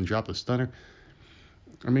setup and then drop the stunner.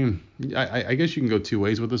 I mean, I guess you can go two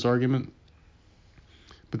ways with this argument.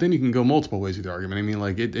 But then you can go multiple ways with the argument. I mean,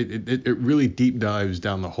 like, it really deep dives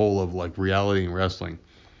down the whole of, like, reality and wrestling.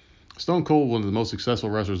 Stone Cold, one of the most successful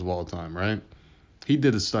wrestlers of all time, right? He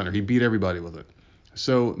did a stunner. He beat everybody with it.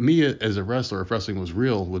 So me as a wrestler, if wrestling was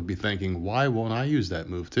real, would be thinking, why won't I use that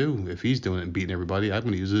move too? If he's doing it and beating everybody, I'm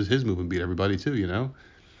going to use his move and beat everybody too, you know?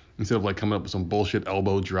 Instead of like coming up with some bullshit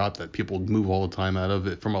elbow drop that people move all the time out of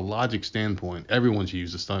it. From a logic standpoint, everyone should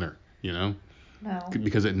use a stunner, you know? no.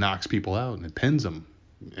 Because it knocks people out and it pins them.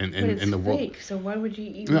 And But it's in the world, fake. So why would you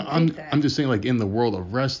even no, pick that? I'm just saying, like, in the world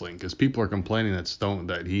of wrestling, because people are complaining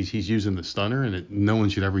that he's using the stunner and no one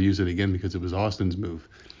should ever use it again because it was Austin's move.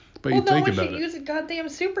 But well, you no think one about should it. use a goddamn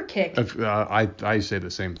super kick. I say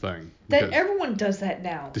the same thing. That because everyone does that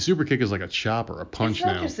now. the super kick is like a chop or a punch It's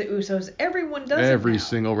not now. just the Usos. Everyone does it Every now.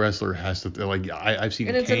 single wrestler has to, like, I've seen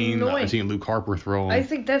And it's Kane, annoying. I've seen Luke Harper throw him. I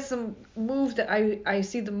think that's the move that I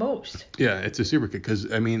see the most. Yeah, it's a super kick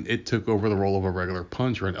because, I mean, it took over the role of a regular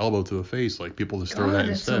punch or an elbow to the face. Like, people just throw that that's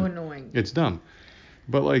instead. so annoying. It's dumb.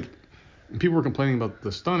 But, like, people were complaining about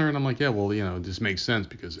the stunner, and I'm like, yeah, well, you know, it just makes sense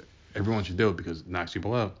because everyone should do it because it knocks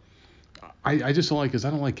people out. I just don't like, because I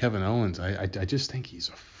don't like Kevin Owens. I just think he's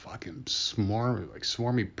a fucking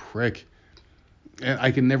smarmy prick. And I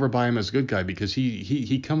can never buy him as a good guy because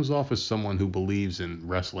he comes off as someone who believes in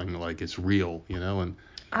wrestling like it's real, you know, and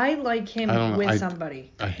I like him I don't know, with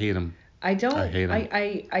somebody. I hate him. I don't. I hate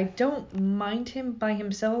him. I don't mind him by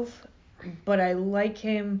himself, but I like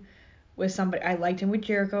him with somebody. I liked him with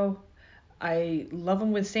Jericho. I love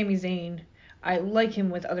him with Sami Zayn. I like him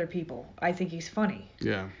with other people. I think he's funny.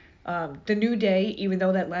 Yeah. The New Day, even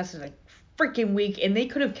though that lasted a freaking week, and they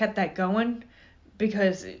could have kept that going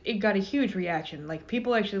because it got a huge reaction. Like,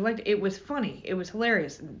 people actually liked it. It was funny. It was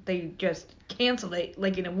hilarious. And they just canceled it,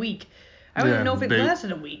 like, in a week. I don't even know if it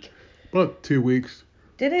lasted a week. Well, 2 weeks.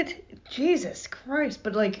 Did it? Jesus Christ.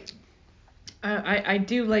 But, like, I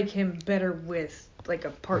do like him better with, like,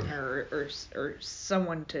 a partner or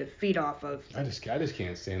someone to feed off of. I just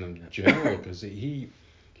can't stand him in general because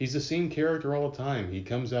he's the same character all the time. He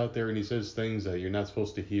comes out there and he says things that you're not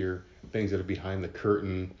supposed to hear, things that are behind the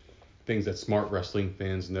curtain, things that smart wrestling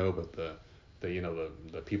fans know, but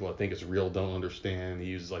the people that think it's real don't understand. He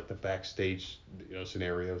uses like the backstage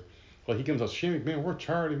scenarios. Like, he comes out, Shane McMahon, we're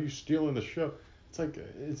tired of you stealing the show.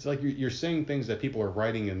 It's like you're saying things that people are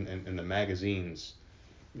writing in the magazines.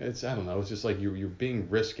 I don't know. It's just like you're being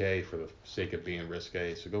risque for the sake of being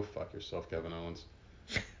risque. So go fuck yourself, Kevin Owens.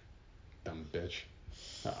 Dumb bitch.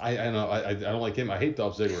 I don't know. I don't like him. I hate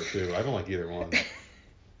Dolph Ziggler too. I don't like either one.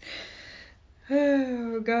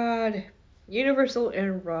 Oh, God. Universal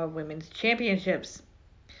and Raw Women's Championships.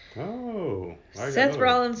 Oh. Seth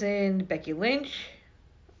Rollins and Becky Lynch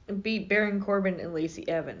beat Baron Corbin and Lacey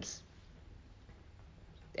Evans.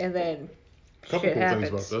 And then A couple shit cool happens.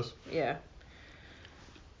 things about this. Yeah.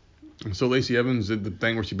 So Lacey Evans did the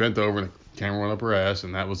thing where she bent over and the camera went up her ass,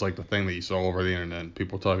 and that was like the thing that you saw over the internet. And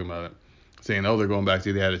people talking about it, saying, "Oh, they're going back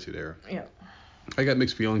to the Attitude Era." Yeah. I got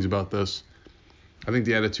mixed feelings about this. I think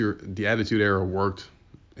the Attitude Era worked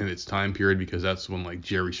in its time period because that's when like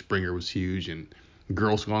Jerry Springer was huge and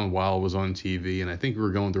Girls Gone Wild was on TV, and I think we were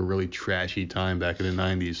going through a really trashy time back in the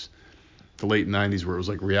 90s, the late 90s, where it was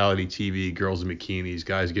like reality TV, girls in bikinis,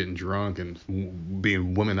 guys getting drunk and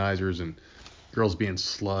being womanizers and girls being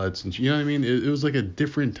sluts, and you know what I mean? It was like a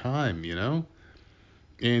different time, you know?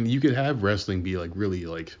 And you could have wrestling be like really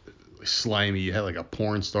like slimy. You had like a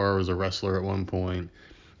porn star was a wrestler at one point.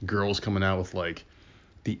 Girls coming out with like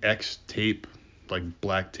the X tape, like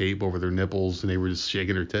black tape over their nipples, and they were just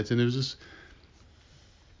shaking their tits, and it was just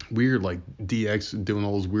weird, like DX doing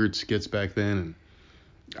all those weird skits back then. And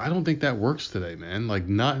I don't think that works today, man. Like,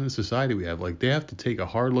 not in the society we have. Like, they have to take a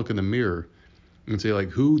hard look in the mirror and say, like,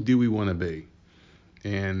 who do we want to be?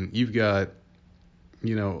 And you've got,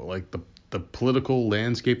 you know, like the political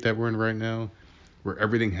landscape that we're in right now, where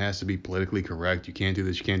everything has to be politically correct. You can't do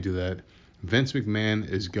this, you can't do that. Vince McMahon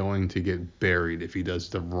is going to get buried if he does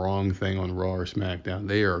the wrong thing on Raw or SmackDown.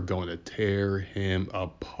 They are going to tear him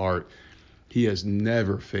apart. He has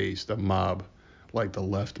never faced a mob like the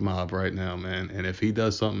left mob right now, man. And if he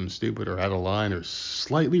does something stupid or out of line or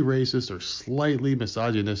slightly racist or slightly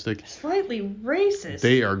misogynistic, Slightly racist.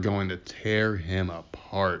 they are going to tear him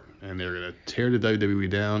apart. And they're going to tear the WWE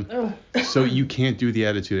down. Ugh. So you can't do the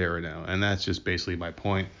Attitude Era now. And that's just basically my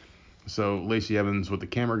point. So Lacey Evans with the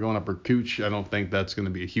camera going up her cooch, I don't think that's going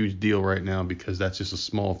to be a huge deal right now because that's just a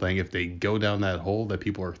small thing. If they go down that hole that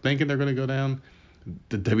people are thinking they're going to go down,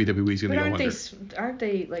 the WWE's going to go under. Aren't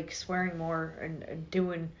they like swearing more and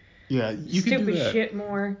doing You can do stupid that. shit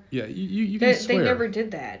more? Yeah, you can swear. They never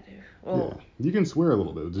did that. Well, yeah, you can swear a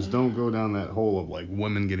little bit. Just don't go down that hole of like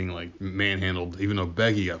women getting like manhandled. Even though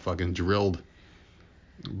Becky got fucking drilled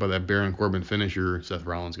by that Baron Corbin finisher, Seth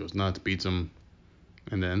Rollins goes nuts, beats him,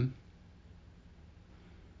 and then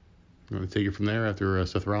I'm going to take it from there after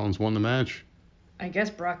Seth Rollins won the match. I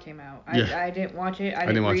guess Brock came out. Yeah. I didn't watch it. I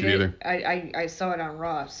didn't watch read it either. I saw it on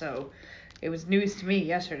Raw, so it was news to me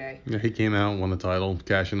yesterday. Yeah, he came out, won the title,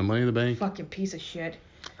 cashing the Money in the Bank. Fucking piece of shit.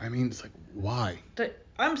 I mean, it's like, why?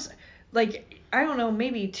 I don't know,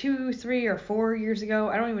 maybe 2, 3, or 4 years ago.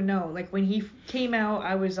 I don't even know. Like when he came out,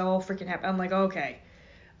 I was all freaking happy. I'm like, okay,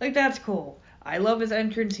 like that's cool. I love his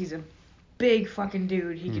entrance. He's a big fucking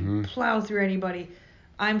dude. He can plow through anybody.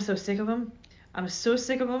 I'm so sick of him. I'm so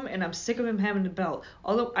sick of him, and I'm sick of him having the belt.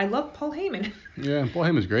 Although, I love Paul Heyman. Yeah, Paul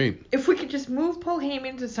Heyman's great. If we could just move Paul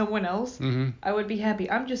Heyman to someone else, I would be happy.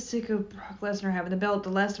 I'm just sick of Brock Lesnar having the belt. The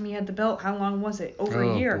last time he had the belt, how long was it? Over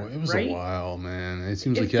a year, boy, it was right? a while, man. It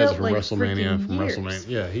seems It like he has it felt from like WrestleMania. freaking years.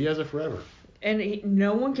 Yeah, he has it forever. And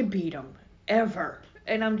no one can beat him, ever.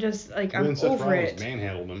 And I'm just, like, I'm Seth over Rollins it.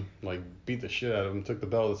 manhandled him, like, beat the shit out of him, took the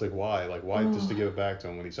belt. It's like, why? Like, why just to give it back to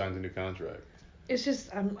him when he signs a new contract? It's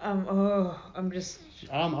just, I'm just...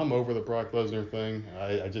 I'm over the Brock Lesnar thing.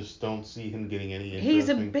 I just don't see him getting any interesting. He's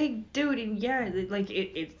a big dude, and yeah, like,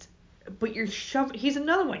 it's... But you're shoved... He's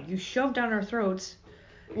another one. You shove down our throats.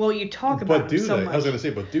 Well, you talk about him so much. I was going to say,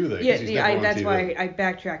 but do they? Yeah, that's why I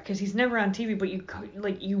backtrack, because he's never on TV, but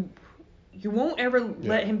you won't ever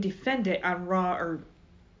let him defend it on Raw or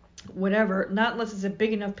whatever, not unless it's a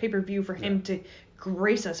big enough pay-per-view for him to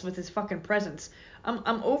grace us with his fucking presence.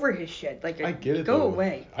 I'm over his shit. Like, I get it. Go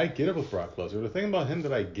away. I get it with Brock Lesnar. The thing about him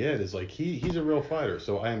that I get is like he's a real fighter,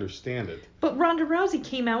 so I understand it. But Ronda Rousey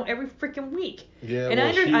came out every freaking week. Yeah, and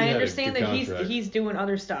I understand that contract. he's doing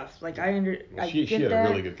other stuff. Like I she get had that. a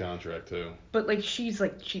really good contract too. But like she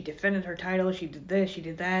defended her title. She did this. She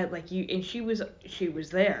did that. Like and she was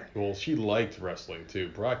there. Well, she liked wrestling too.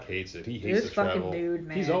 Brock hates it. He hates to travel. This fucking dude,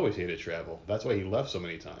 man. He's always hated travel. That's why he left so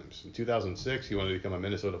many times. In 2006, he wanted to become a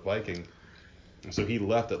Minnesota Viking. So he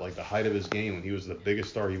left at like the height of his game when he was the biggest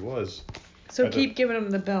star he was. So keep giving him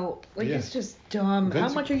the belt. Like it's just dumb.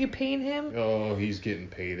 How much are you paying him? Oh, he's getting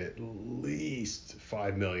paid at least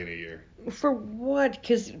 $5 million a year. For what?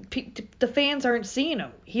 Because the fans aren't seeing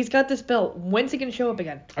him. He's got this belt. When's he gonna show up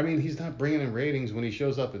again? I mean, he's not bringing in ratings when he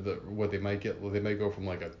shows up at they might go from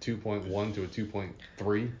like a 2.1 to a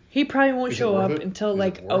 2.3. He probably won't show up until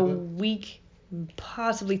like a week.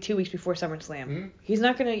 Possibly 2 weeks before SummerSlam. Mm-hmm. He's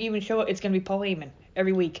not going to even show up. It's going to be Paul Heyman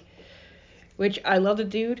every week. Which, I love the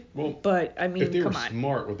dude, but, I mean, if they were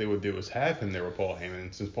smart, what they would do is have him there with Paul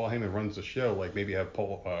Heyman. Since Paul Heyman runs the show, like maybe have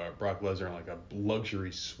Brock Lesnar in like a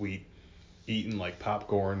luxury suite eating like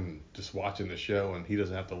popcorn, just watching the show, and he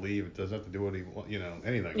doesn't have to leave. It doesn't have to do what he wants,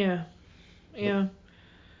 anything. Yeah. Yeah.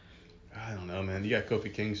 I don't know, man. You got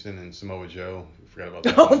Kofi Kingston and Samoa Joe. Forgot about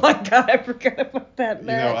that. Oh my God, I forgot about that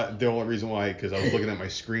match. The only reason why, because I was looking at my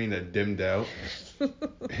screen that dimmed out.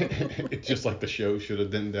 It's just like the show should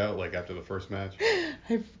have dimmed out, like after the first match.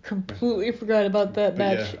 I completely forgot about that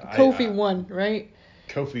But match. yeah, Kofi won, right?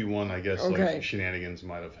 Kofi won, I guess. Okay. Like shenanigans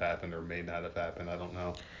might have happened or may not have happened. I don't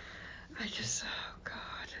know. Oh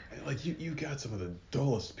God. Like you got some of the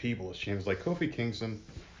dullest people as champions. Like Kofi Kingston,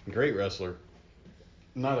 great wrestler,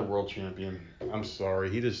 not a world champion. I'm sorry,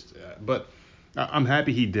 he just. But I'm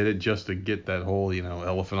happy he did it just to get that whole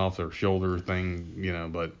elephant off their shoulder thing.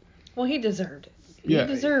 But. Well, he deserved it. Yeah,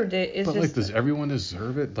 he deserved it. It's but just, like, does everyone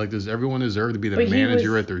deserve it? Like, does everyone deserve to be the But he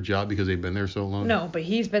manager was- at their job because they've been there so long? No, but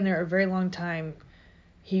he's been there a very long time.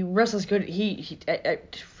 He wrestles good. He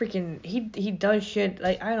does shit.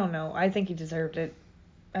 Like, I don't know. I think he deserved it.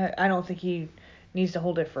 I don't think he needs to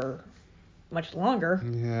hold it for much longer.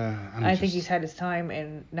 Yeah, I think he's had his time,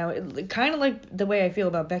 and now kind of like the way I feel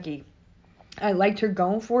about Becky. I liked her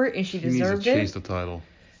going for it, and she deserved needs to chase it. the title.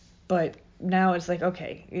 But now it's like,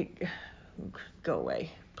 okay, go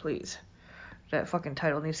away, please. That fucking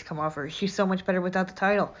title needs to come off her. She's so much better without the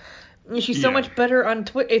title. She's so much better on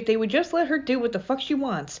Twitter. If they would just let her do what the fuck she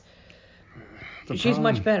wants, she's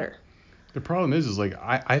much better. The problem is like,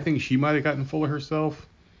 I think she might have gotten full of herself,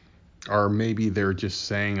 or maybe they're just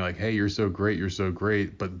saying like, hey, you're so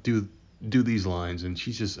great, but do these lines, and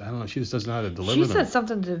she's just, I don't know, she just doesn't know how to deliver them. She said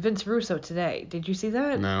something to Vince Russo today. Did you see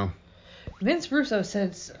that? No. Vince Russo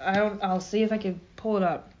said, I'll see if I can pull it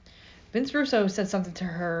up. Vince Russo said something to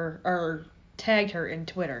her, or tagged her in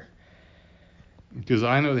Twitter. Because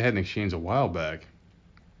I know they had an exchange a while back.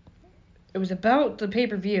 It was about the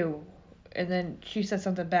pay-per-view, and then she said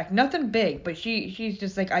something back. Nothing big, but she's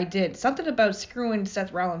just like, I did. Something about screwing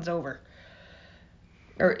Seth Rollins over.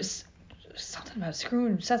 Or something about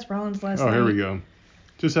screwing Seth Rollins last night. Oh, here we go.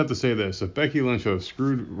 Just have to say this. If Becky Lynch would have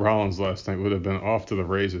screwed Rollins last night, would have been off to the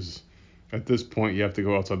races. At this point, you have to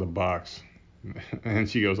go outside the box. And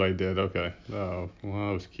she goes, I did. Okay. Oh, well,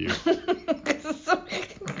 that was cute.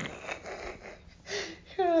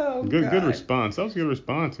 Oh, good God. response. That was a good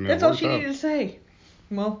response, man. That's all she needed to say.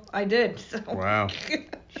 Well, I did. So. Wow.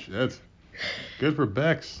 Shit. Good for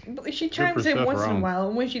Bex. She chimes in Seth once in a Rollins. while,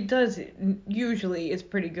 and when she does, usually it's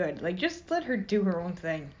pretty good. Like, just let her do her own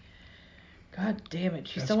thing. God damn it,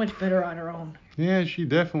 she's so much better on her own. Yeah, she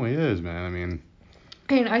definitely is, man. I mean.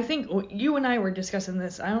 And I think you and I were discussing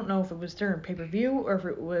this. I don't know if it was during pay-per-view or if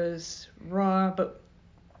it was Raw, but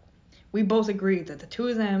we both agreed that the two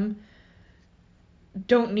of them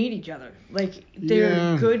don't need each other. Like,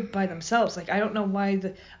 they're good by themselves. Like, I don't know why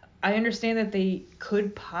I understand that they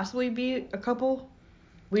could possibly be a couple.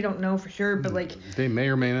 We don't know for sure, but like, they may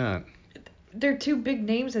or may not. They're two big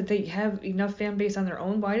names that they have enough fan base on their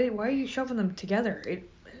own. Why are you shoving them together?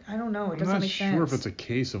 I don't know. It doesn't make sense. I'm not sure if it's a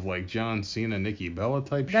case of like John Cena, Nikki Bella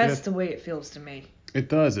type shit. That's the way it feels to me. It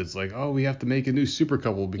does. It's like, oh, we have to make a new super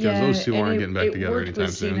couple because those two aren't getting back together anytime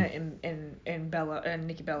soon. It worked with Cena and Bella and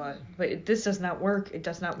Nikki Bella, but this does not work. It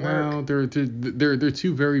does not No, work. they're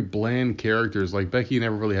two very bland characters. Like Becky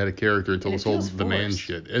never really had a character until this whole the man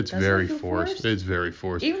shit. It's very forced. It's very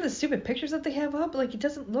forced. Even the stupid pictures that they have up, like, it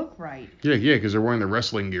doesn't look right. Yeah, because they're wearing the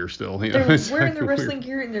wrestling gear still. They're wearing the wrestling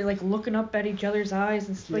gear and they're like looking up at each other's eyes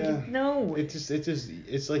and stuff. Like, no.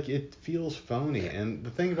 It's like it feels phony. And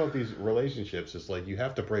the thing about these relationships is like you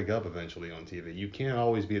have to break up eventually on TV. You can't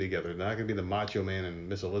always be together. They're not gonna be the Macho Man and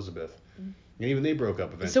Miss Elizabeth. And even they broke up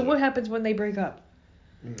eventually. So what happens when they break up?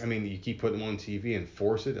 I mean, you keep putting them on TV and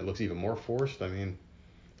force it. It looks even more forced. I mean,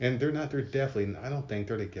 and they're definitely. I don't think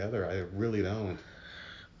they're together. I really don't.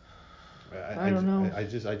 I don't know. I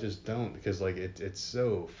just don't, because like it's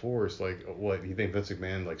so forced. Like, what you think Vince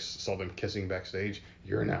McMahon like saw them kissing backstage?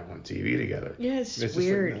 You're now on TV together. Yeah, it's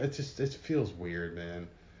weird. Just like, it feels weird, man.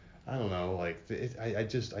 I don't know. Like I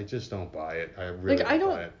just don't buy it. I really don't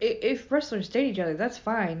buy it. If wrestlers date each other, that's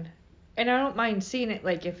fine. And I don't mind seeing it,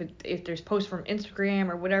 like, if there's posts from Instagram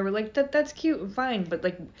or whatever, like, that's cute and fine, but,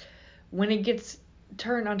 like, when it gets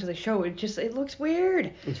turned onto the show, it looks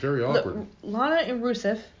weird. It's very awkward. Lana and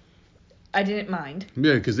Rusev, I didn't mind.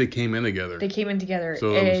 Yeah, because they came in together.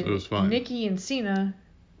 So it was fine. Nikki and Cena,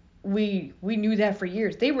 we knew that for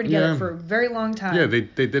years. They were together for a very long time. Yeah, they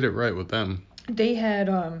did it right with them. They had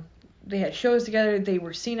they had shows together. They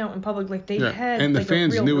were seen out in public. Like they had. And the like,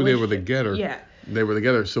 fans a real knew they were relationship. together. Yeah. They were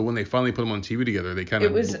together. So when they finally put them on TV together, they kind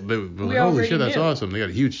of they were like, holy shit, that's awesome. They got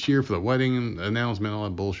a huge cheer for the wedding announcement, all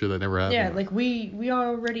that bullshit that never happened. Yeah, like we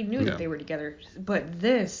already knew that they were together. But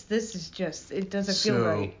this is just, it doesn't feel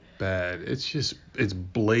right. Bad. It's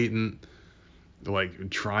blatant. Like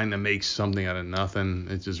trying to make something out of nothing.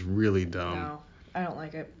 It's just really dumb. No, I don't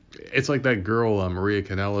like it. It's like that girl, Maria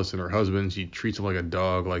Kanellis, and her husband. She treats him like a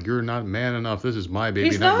dog. Like, you're not man enough. This is my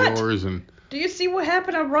baby, not yours. And do you see what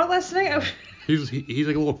happened on Raw last night? he's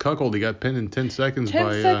like a little cuckold. He got pinned in 10 seconds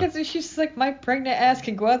 10 seconds, and she's like, my pregnant ass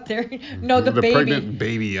can go out there. No, the baby. Pregnant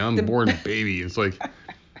baby, unborn baby. It's like,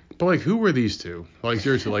 but like, who were these two? Like,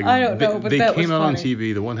 seriously, like, I don't know, but they that came was out funny. on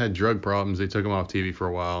TV. The one had drug problems. They took him off TV for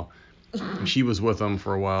a while. She was with him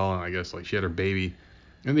for a while, and I guess like she had her baby.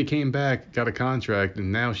 And they came back, got a contract,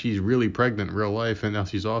 and now she's really pregnant in real life, and now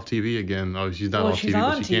she's off TV again. Oh, she's not off she's TV,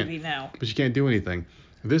 on but she TV can't. now. But she can't do anything.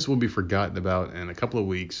 This will be forgotten about in a couple of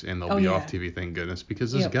weeks, and they'll be off TV, thank goodness,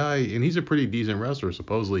 because this guy, and he's a pretty decent wrestler.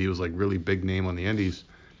 Supposedly, he was like really big name on the Indies,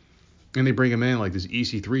 and they bring him in like this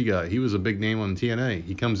EC3 guy. He was a big name on TNA.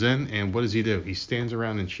 He comes in, and what does he do? He stands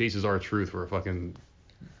around and chases R-Truth for a fucking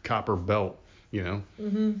copper belt. You know?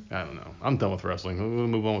 Mm-hmm. I don't know. I'm done with wrestling. We'll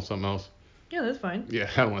move on with something else. Yeah, that's fine. Yeah,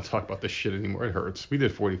 I don't want to talk about this shit anymore. It hurts. We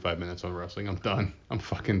did 45 minutes on wrestling. I'm done. I'm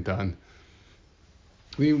fucking done.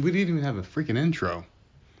 I mean, we didn't even have a freaking intro.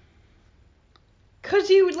 Cause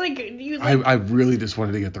you like. I really just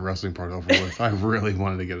wanted to get the wrestling part over with. I really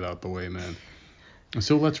wanted to get it out the way, man.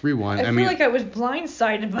 So let's rewind. I feel like I was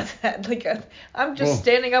blindsided by that. Like I'm just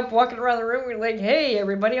standing up, walking around the room, and like, hey,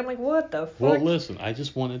 everybody. I'm like, what the fuck? Well, listen. I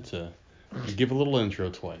just wanted to give a little intro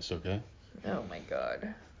twice, okay? Oh my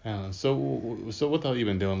god. So what the hell you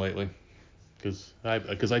been doing lately? Because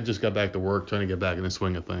I just got back to work, trying to get back in the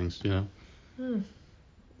swing of things, you know.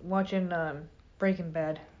 Watching Breaking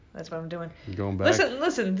Bad. That's what I'm doing. Going back.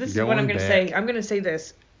 Listen. This is what I'm gonna say. I'm gonna say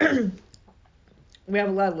this. We have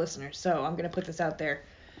a lot of listeners, so I'm gonna put this out there.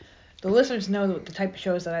 The listeners know the type of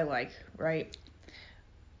shows that I like, right?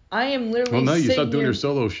 I am literally. Well, no, you stopped doing your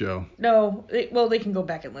solo show. No, they can go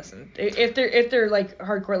back and listen. If they're like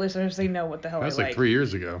hardcore listeners, they know what the hell I like. That's like 3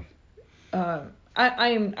 years ago.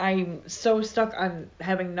 I'm so stuck on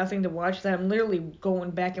having nothing to watch that I'm literally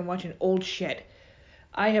going back and watching old shit.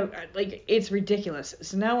 I have it's ridiculous.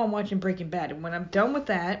 So now I'm watching Breaking Bad, and when I'm done with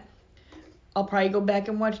that, I'll probably go back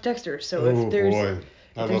and watch Dexter. So if there's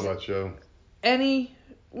I love that show. Any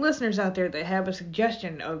listeners out there that have a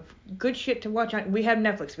suggestion of good shit to watch on, we have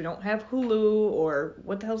Netflix. We don't have Hulu or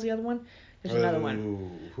what the hell's the other one? There's another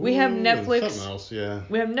one. Hulu we have Netflix. Something else, yeah.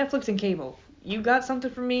 We have Netflix and cable. You got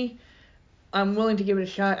something for me? I'm willing to give it a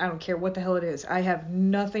shot. I don't care what the hell it is. I have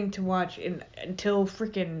nothing to watch until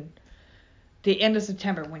freaking the end of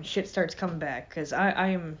September when shit starts coming back. Cause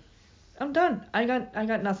I'm done. I got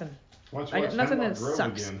nothing. I got nothing that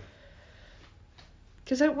sucks. Again.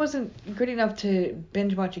 Because that wasn't good enough to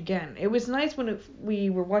binge watch again. It was nice when we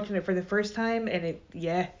were watching it for the first time, and it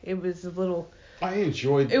was a little.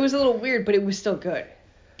 It was a little weird, but it was still good.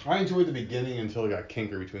 I enjoyed the beginning until it got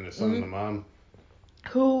kinker between the son and the mom.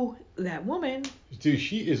 Who, that woman. Dude,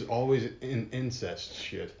 she is always in incest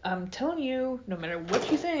shit. I'm telling you, no matter what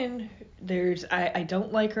she's in, I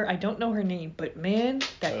don't like her. I don't know her name, but man,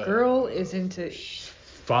 that girl is into.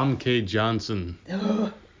 Famke Johnson.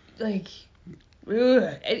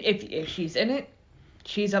 If she's in it,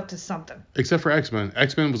 she's up to something. Except for X-Men.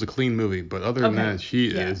 X-Men was a clean movie, but other than that, she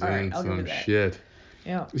is in some shit.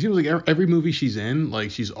 Yeah. It seems like every movie she's in, like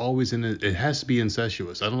she's always in it. It has to be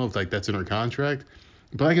incestuous. I don't know if that's in her contract,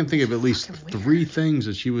 but I can think of at least 3 things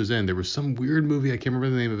that she was in. There was some weird movie, I can't remember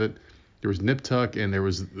the name of it. There was Nip Tuck, and there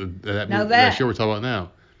was that show we're talking about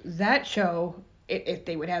now. That show, if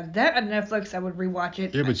they would have that on Netflix, I would rewatch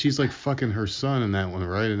it. Yeah, but she's like fucking her son in that one,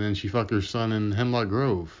 right? And then she fucked her son in Hemlock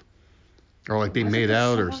Grove, or like they made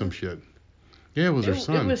out or some shit. Yeah, it was her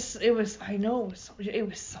son. It was. I know. It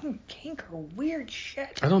was some kinker, weird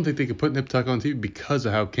shit. I don't think they could put Nip Tuck on TV because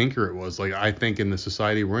of how kinker it was. Like, I think in the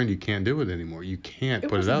society we're in, you can't do it anymore. You can't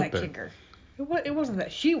put it out there. Kinker. It wasn't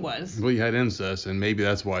that she was. Well, you had incest, and maybe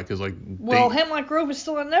that's why. Because Hemlock Grove is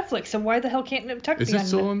still on Netflix, so why the hell can't Nip Tuck be on Is it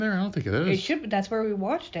still on there? I don't think it is. It should, but that's where we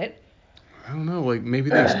watched it. I don't know. Like, maybe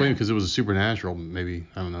they explained because it was a supernatural. Maybe,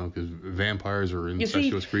 I don't know, because vampires are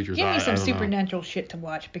incestuous creatures. Give me some supernatural shit to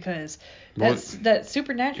watch, because that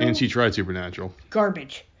supernatural. And she tried supernatural.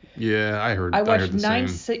 Garbage. Yeah, I heard. I watched nine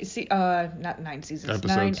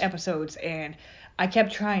episodes, and I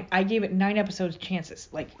kept trying. I gave it 9 episodes chances,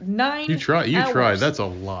 like 9. You tried. That's a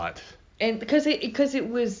lot. And because it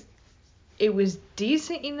it was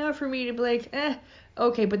decent enough for me to be like,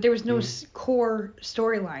 okay, but there was no core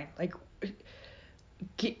storyline. Like,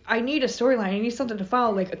 I need a storyline. I need something to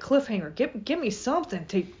follow, like a cliffhanger. Give me something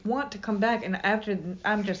to want to come back. And after,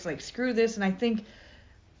 I'm just like, screw this. And I think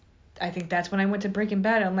that's when I went to Breaking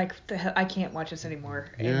Bad. I'm like, the hell, I can't watch this anymore.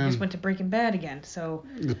 And just went to Breaking Bad again. So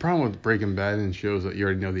the problem with Breaking Bad and shows that you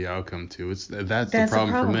already know the outcome to. That's the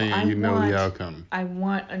problem for me. The outcome. I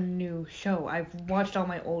want a new show. I've watched all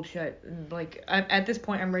my old shit. And like, at this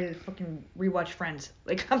point, I'm ready to fucking rewatch Friends.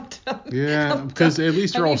 Like, I'm done. Yeah, because at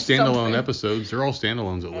least they're all standalone episodes. They're all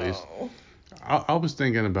standalones at least. I was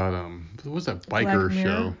thinking about what was that biker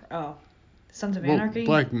show? Oh. Sons of Anarchy?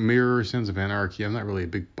 Black Mirror, Sons of Anarchy. I'm not really a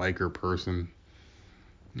big biker person.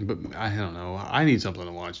 But I don't know. I need something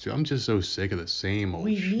to watch too. I'm just so sick of the same old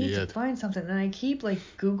shit. We need to find something. And I keep like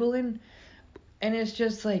Googling, and it's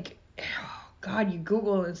just like, oh, God, you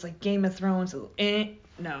Google, and it's like Game of Thrones. No,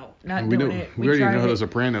 not doing it. We already know how The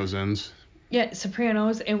Sopranos ends. Yeah,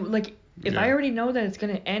 Sopranos. And like, if I already know that it's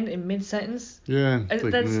going to end in mid-sentence, you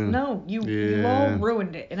all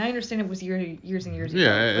ruined it. And I understand it was years and years ago.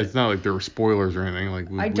 Yeah, it's not like there were spoilers or anything. Like,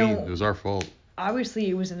 it was our fault. Obviously,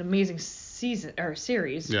 it was an amazing season or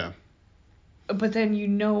series. Yeah. But then you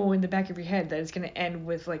know in the back of your head that it's going to end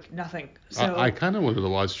with, like, nothing. So I kind of wanted to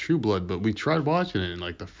watch True Blood, but we tried watching it, and,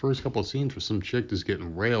 like, the first couple of scenes was some chick just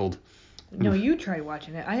getting railed. No, you tried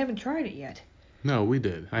watching it. I haven't tried it yet. No, we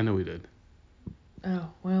did. I know we did. Oh,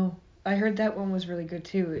 well, I heard that one was really good,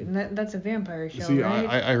 too. And that's a vampire show, See, right?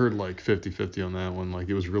 I heard, like, 50-50 on that one. Like,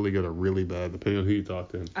 it was really good or really bad, depending on who you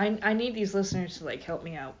talk to. I need these listeners to, like, help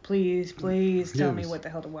me out. Please tell me what the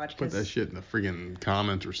hell to watch. Put that shit in the friggin'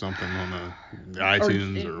 comments or something on the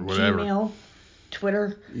iTunes or whatever. Gmail,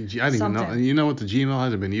 Twitter, I didn't even know. You know what the Gmail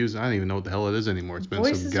hasn't been used? I don't even know what the hell it is anymore. It's been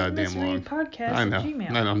so goddamn long. Podcast I know.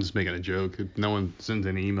 Gmail. I know. I'm just making a joke. No one sends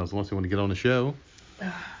any emails unless they want to get on the show.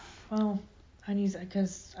 Well, I need that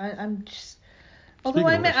because I'm just. Although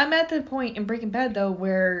I'm at the point in Breaking Bad though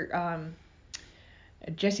where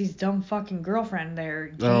Jesse's dumb fucking girlfriend there,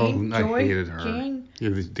 Jane, I hated her. Jane, she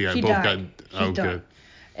died. She's done. Good.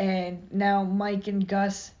 And now Mike and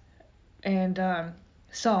Gus and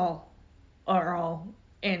Saul are all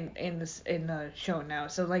in the show now.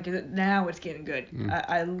 So like now it's getting good.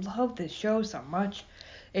 I love this show so much.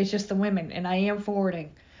 It's just the women, and I am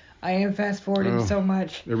fast forwarding so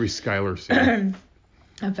much. Every Skylar scene.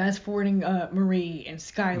 I'm fast forwarding Marie and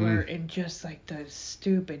Skylar and just like the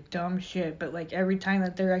stupid dumb shit. But like every time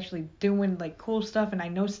that they're actually doing like cool stuff and I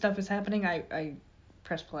know stuff is happening, I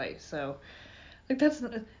press play. So like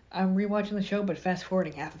I'm rewatching the show but fast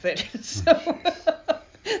forwarding half of it. So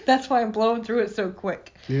that's why I'm blowing through it so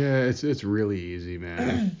quick. Yeah, it's really easy,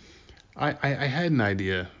 man. I had an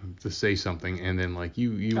idea to say something and then like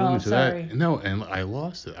you went into that. No, and I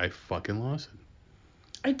lost it. I fucking lost it.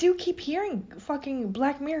 I do keep hearing fucking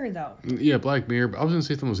Black Mirror, though. Yeah, Black Mirror. But I was going to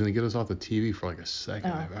say something was going to get us off the TV for like a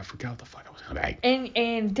second. I forgot what the fuck I was going to say.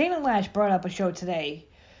 And Dana Lash brought up a show today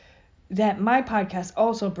that my podcast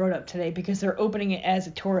also brought up today because they're opening it as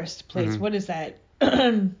a tourist place. What is that?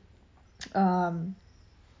 Chernobyl?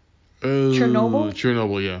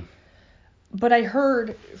 Chernobyl, yeah. But I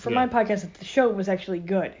heard from my podcast that the show was actually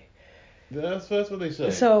good. That's what they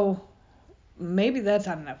say. So maybe that's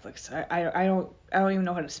on Netflix. I don't even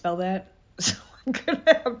know how to spell that, so I'm gonna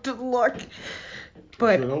have to look.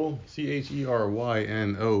 But Chernobyl,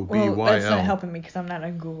 Chernobyl. Well, that's not helping me because I'm not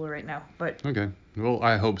on Google right now. But okay, well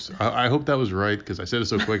I hope so. I hope that was right because I said it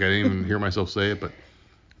so quick I didn't even hear myself say it. But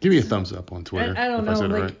give me a thumbs up on Twitter. I don't know. I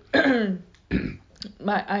said it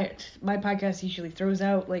right. My podcast usually throws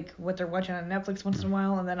out like what they're watching on Netflix once in a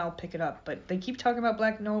while, and then I'll pick it up. But they keep talking about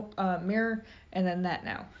Black Mirror and then that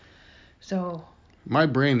now. So my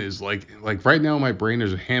brain is like right now my brain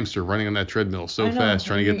is a hamster running on that treadmill so fast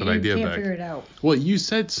trying to get that idea back. You can't figure it out. Well, you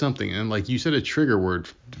said something and like you said a trigger word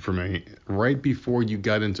for me right before you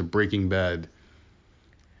got into Breaking Bad.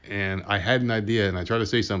 And I had an idea and I tried to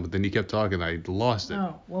say something, but then you kept talking. I lost it.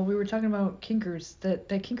 Oh, well, we were talking about kinkers, that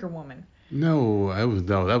kinker woman. No,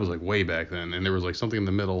 that was like way back then, and there was like something in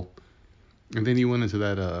the middle. And then you went into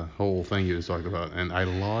that whole thing you just talked about, and I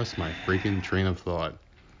lost my freaking train of thought.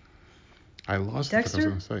 I lost Dexter? what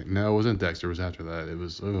I was going to say. No, it wasn't Dexter. It was after that. It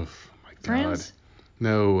was, oh, my God. Friends?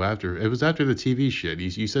 No, it was after the TV shit.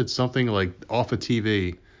 You said something like off of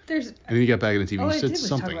TV. And then you got back into TV. All you said I did was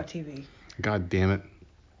something. talk about TV. God damn it.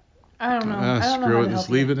 I don't know. I don't know screw how it. to Just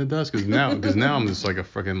help leave you. it in the dust. Because now I'm just like a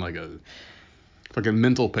fucking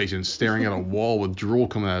mental patient staring at a wall with drool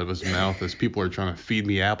coming out of his mouth as people are trying to feed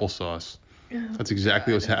me applesauce. That's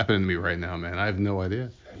exactly what's happening to me right now, man. I have no idea.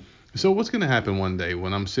 So what's gonna happen one day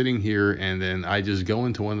when I'm sitting here and then I just go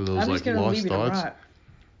into one of those I'm like just gonna lost leave you to thoughts? rot.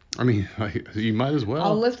 I mean, like, you might as well.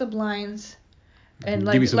 I'll lift the blinds, and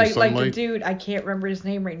Give me some like the sunlight. dude, I can't remember his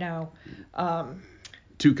name right now.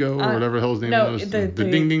 Tuco or whatever the hell his name No, was. the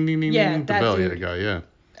Ding ding ding ding yeah, ding. The that bell, dude. yeah, guy,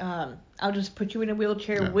 yeah. I'll just put you in a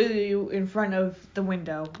wheelchair Yeah. with you in front of the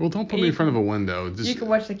window. Well, don't put me in front of a window. Just, You can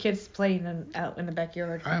watch the kids playing out in the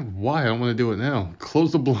backyard. Why? I don't want to do it now.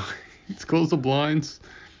 Close the blinds. Close the blinds,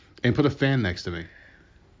 and put a fan next to me.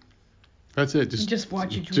 That's it. Just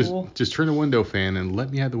watch it drool. Just turn a window fan and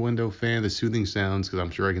let me have the window fan, the soothing sounds, because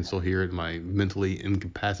I'm sure I can still hear it in my mentally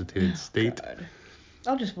incapacitated state. God.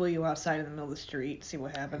 I'll just wheel you outside in the middle of the street, see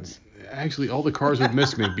what happens. Actually, all the cars would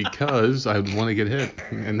miss me because I would want to get hit,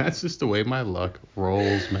 and that's just the way my luck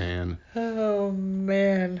rolls, man. Oh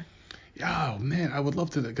man. Oh man, I would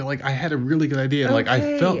love to. Like, I had a really good idea, and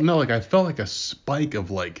Okay. I felt like a spike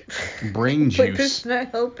of like brain But juice. it's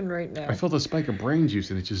not helping right now. I felt a spike of brain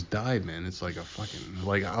juice and it just died, man. It's like a fucking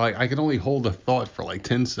I can only hold a thought for like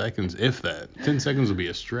 10 seconds, if that. 10 seconds would be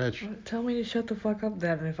a stretch. Tell me to shut the fuck up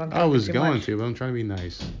then if I'm talking I was too going much. to, but I'm trying to be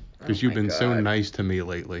nice. Because Oh you've my been so God. nice to me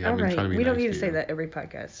lately. All I've been right, trying to be we nice don't need to to say you. that every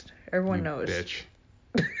podcast. Everyone You knows. bitch.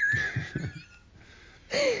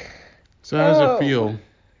 So how does it feel?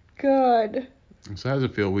 God. So how does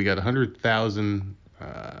it feel? We got 100,000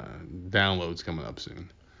 downloads coming up soon.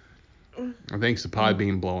 Thanks to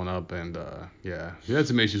Podbean blowing up, and yeah, we had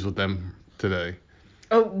some issues with them today.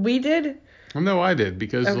 Oh, we did? Well, no, I did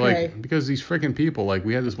because Okay. because these freaking people, like,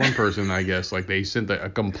 we had this one person, I guess, like, they sent a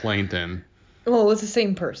complaint in. Well, it's the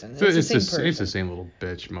same person. It's the same person. It's the same little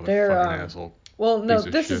bitch, motherfucking They're, asshole. Well, no,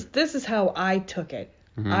 piece of shit. this is how I took it.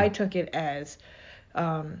 Mhm. I took it as,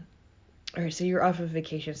 all right, so you're off of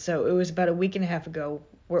vacation. So it was about a week and a half ago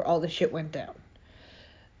where all the shit went down.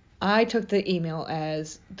 I took the email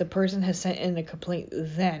as the person has sent in a complaint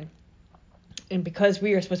then. And because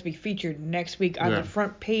we are supposed to be featured next week on the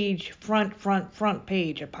front page, front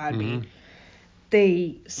page of Podbean,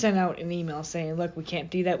 they sent out an email saying, look, we can't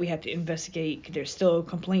do that. We have to investigate. There's still a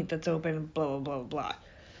complaint that's open, blah, blah, blah, blah.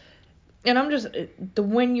 And I'm just,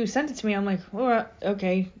 when you sent it to me, I'm like, well,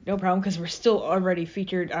 okay, no problem, because we're still already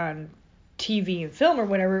featured on TV and film or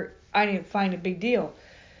whatever. I didn't find it a big deal.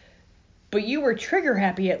 But you were trigger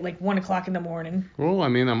happy at like 1 o'clock in the morning. Well, I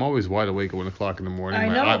mean, I'm always wide awake at 1 o'clock in the morning. I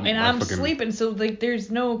know, and I'm sleeping, so like there's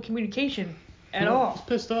no communication at all. I was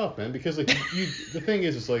pissed off, man, because like the thing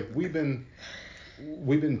is, it's like we've been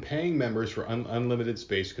paying members for unlimited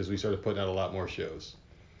space because we started putting out a lot more shows.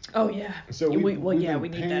 Oh yeah. So we need need that.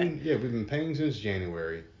 that. Yeah, we've been paying since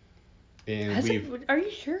January. And are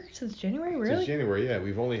you sure? Since January, really? Since January, yeah.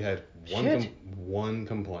 We've only had one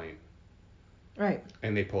complaint. Right.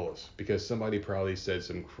 And they pull us because somebody probably said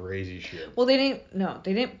some crazy shit. Well, they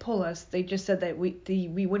didn't pull us. They just said that we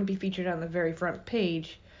wouldn't be featured on the very front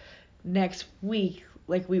page next week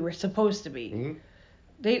like we were supposed to be. Mm-hmm.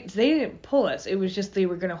 They didn't pull us. It was just they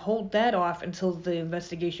were gonna hold that off until the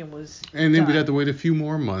investigation was And then done. we'd have to wait a few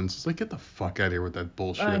more months. It's like, get the fuck out of here with that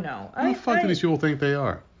bullshit. I know. Who the fuck do these people think they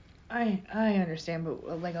are? I understand,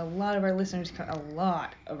 but like a lot of our listeners come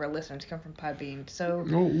from Podbean. So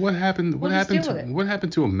well, what happened? What happened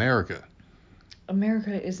to America?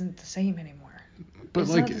 America isn't the same anymore. But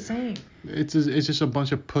it's like, not the same. It's just a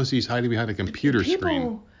bunch of pussies hiding behind a computer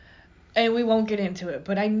screen. And we won't get into it,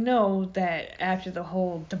 but I know that after the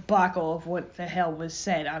whole debacle of what the hell was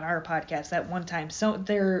said on our podcast that one time, so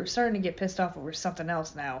they're starting to get pissed off over something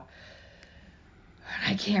else now.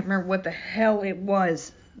 I can't remember what the hell it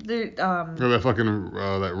was. That fucking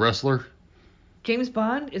that wrestler. James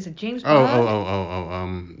Bond? Is it James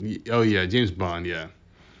Bond? Oh yeah, James Bond, yeah.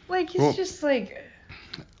 Like it's just like.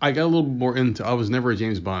 I got a little more into. I was never a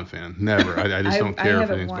James Bond fan. Never. I just don't care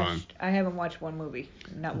for James Bond. I haven't watched one movie.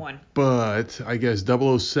 Not one. But I guess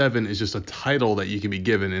 007 is just a title that you can be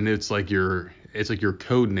given, and it's like your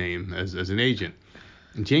code name as an agent.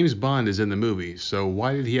 And James Bond is in the movie, so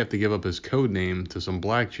why did he have to give up his code name to some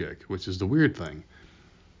black chick? Which is the weird thing.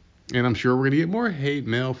 And I'm sure we're gonna get more hate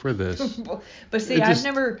mail for this. But see, I've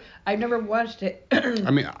never watched it.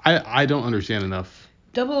 I mean, I don't understand enough.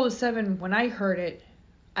 007. When I heard it,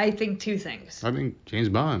 I think two things. I think James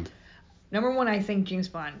Bond. Number one, I think James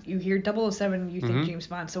Bond. You hear 007, you think James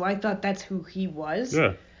Bond. So I thought that's who he was.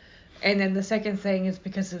 Yeah. And then the second thing is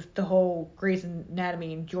because of the whole Grey's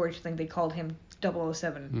Anatomy and George thing, they called him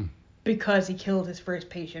 007 because he killed his first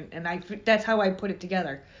patient. And that's how I put it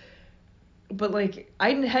together. But, like,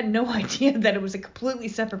 I had no idea that it was a completely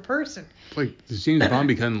separate person. Like, does James Bond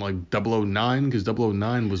become, like, 009? Because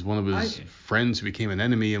 009 was one of his friends who became an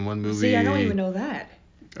enemy in one movie. See, I don't even know that.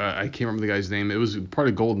 I can't remember the guy's name. It was part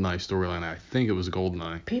of GoldenEye storyline. I think it was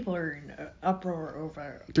GoldenEye. People are in uproar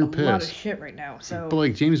over They're a lot of pissed. shit right now. So, But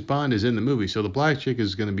like James Bond is in the movie, so the black chick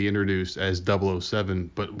is going to be introduced as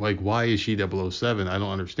 007. But like, why is she 007? I don't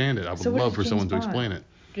understand it. I would So what love is for James someone to Bond? explain it.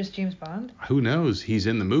 Just James Bond? Who knows? He's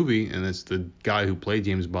in the movie, and it's the guy who played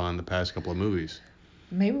James Bond the past couple of movies.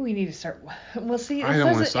 Maybe we need to start. Well, see, I this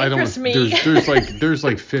don't doesn't want. I don't interest want. me. There's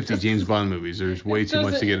like 50 James Bond movies. There's way too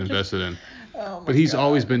much to get invested in. Oh my But he's God.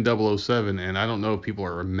 always been 007, and I don't know if people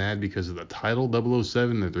are mad because of the title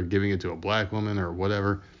 007 that they're giving it to a black woman or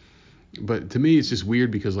whatever. But to me, it's just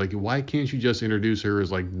weird because like, why can't you just introduce her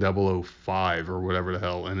as like 005 or whatever the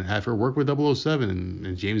hell, and have her work with 007,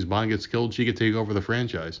 and James Bond gets killed, she could take over the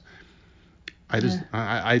franchise. I just,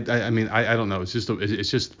 I mean, I don't know. It's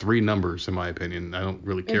just three numbers in my opinion. I don't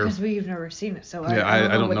really care. Because we've never seen it, so Yeah, I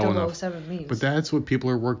don't know what enough. 007 means. But that's what people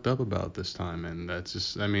are worked up about this time, and that's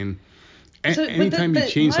just, I mean, So, anytime you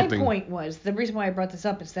change something. My point was, the reason why I brought this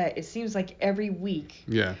up is that it seems like every week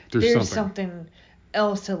Yeah, there's something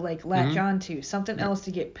else to like latch onto, something else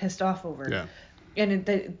to get pissed off over. Yeah. And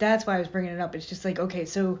that's why I was bringing it up. It's just like, okay,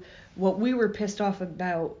 so what we were pissed off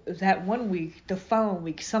about that one week, the following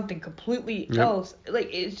week, something completely else. Like,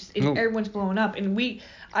 it's just, everyone's blowing up. And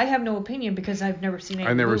I have no opinion because I've never seen it.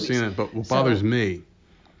 I've never seen it, but what bothers me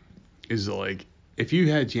is like, if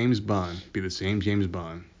you had James Bond be the same James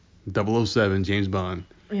Bond, 007 James Bond,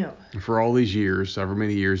 for all these years, however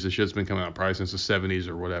many years the shit's been coming out, probably since the 70s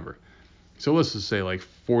or whatever. So let's just say like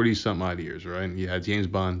 40-something odd years, right? You had James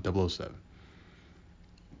Bond 007.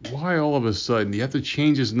 Why all of a sudden you have to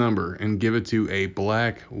change his number and give it to a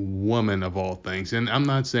black woman of all things? And I'm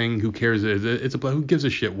not saying who cares, it's a black, who gives a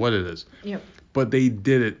shit what it is. Yep. But they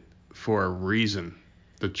did it for a reason,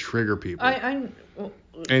 to trigger people. Well,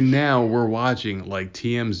 and now we're watching like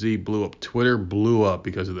TMZ blew up, Twitter blew up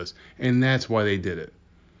because of this, and that's why they did it.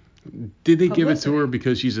 Did they give it to her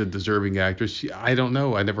because she's a deserving actress? I don't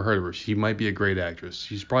know. I never heard of her. She might be a great actress.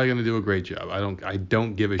 She's probably gonna do a great job. I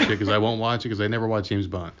don't give a shit because I won't watch it because I never watch James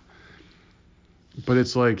Bond. But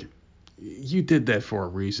it's like, you did that for a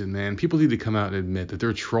reason, man. People need to come out and admit that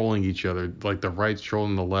they're trolling each other, like the right's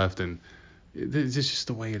trolling the left, and it's just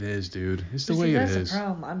the way it is, dude. It's the way it is. That's the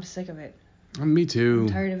problem. I'm sick of it. Me too. I'm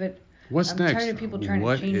tired of it. What's next? I'm tired of people trying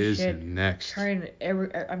to change shit. shit. What is next?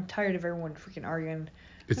 I'm tired of everyone freaking arguing.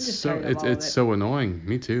 It's so annoying.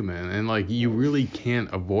 Me too, man. And like, you really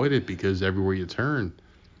can't avoid it because everywhere you turn,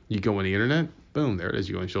 you go on the internet, boom, there it is.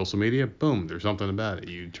 You go on social media, boom, there's something about it.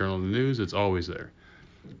 You turn on the news, it's always there.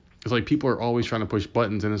 It's like people are always trying to push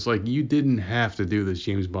buttons, and it's like, you didn't have to do this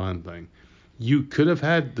James Bond thing. You could have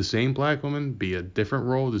had the same black woman be a different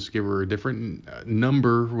role, just give her a different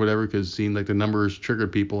number or whatever, because it seemed like the numbers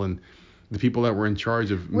triggered people, and the people that were in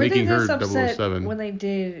charge of making her 007. When they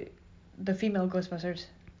did the female Ghostbusters?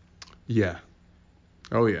 Yeah.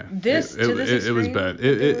 Oh yeah. It was bad.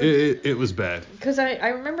 It was bad. Because I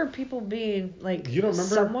remember people being like, you don't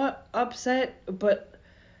remember? Somewhat upset, but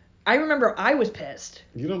I remember I was pissed.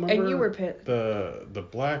 You don't remember? And you were pissed. The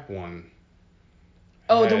black one.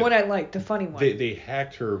 Oh, the one I liked, the funny one. They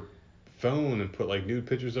hacked her phone and put like nude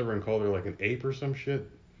pictures of her and called her like an ape or some shit.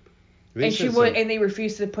 And they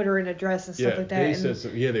refused to put her in a dress and stuff like that.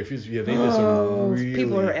 They refused. They did some really.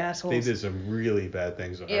 People are assholes. They did some really bad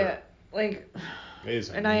things to her. Yeah, like.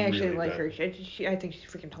 And I actually really like her. I think she's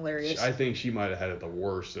freaking hilarious. I think she might have had it the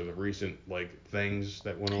worst of the recent like things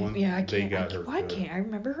that went on. Yeah, why can't I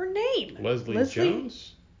remember her name? Leslie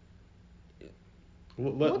Jones.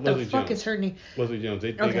 What the fuck is her name? Leslie Jones.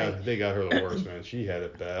 They got her the worst, man. She had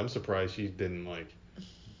it bad. I'm surprised she didn't like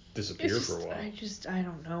disappear for a while. I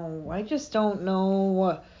don't know. I just don't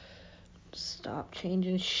know. Stop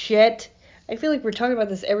changing shit. I feel like we're talking about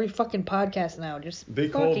this every fucking podcast now. They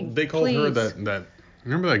called her that.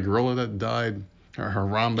 Remember that gorilla that died, or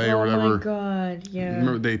Harambe or whatever. Oh my god, yeah.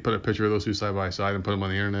 Remember they put a picture of those two side by side and put them on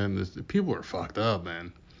the internet. And people are fucked up,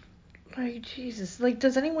 man. Like, Jesus. Like,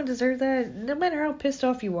 does anyone deserve that? No matter how pissed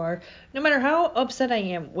off you are, no matter how upset I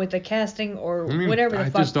am with the casting or whatever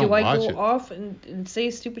the fuck, do I go off and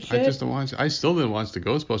say stupid shit? I just don't watch it. I still didn't watch the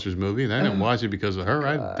Ghostbusters movie, and I didn't watch it because of her.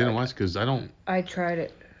 God. I didn't watch it because I don't. I tried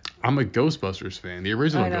it. I'm a Ghostbusters fan, the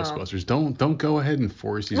original Ghostbusters. Don't go ahead and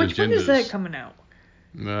force these agendas. Which one is that coming out?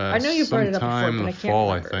 I know you brought it up before, but I can't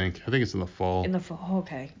fall, remember. I think it's in the fall. In the fall,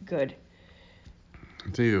 okay, good.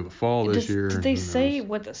 It's either the fall this year. Did they say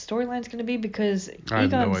what the storyline's going to be? Because I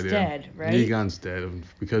have no Egon's idea. dead, right? Egon's dead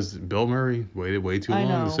because Bill Murray waited way too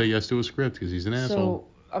long to say yes to a script because he's an asshole.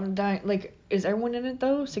 So I'm dying. Like, is everyone in it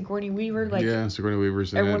though? Sigourney Weaver, like yeah, Sigourney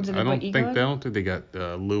Weaver's in everyone's it. in it. I don't think they got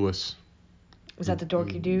Lewis. Was that the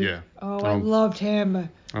dorky dude? Yeah. Oh, I loved him. I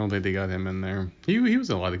don't think they got him in there. He was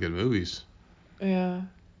in a lot of good movies. Yeah.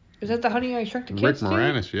 Is that the Honey I Shrunk the Rick Kids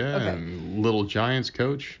Moranis, yeah, Okay. and Little Giants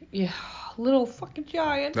coach. Yeah, Little fucking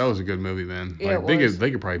Giants. That was a good movie, man. Yeah, Like, they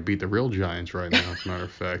could probably beat the real Giants right now, as a matter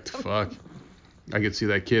of fact. Fuck. I could see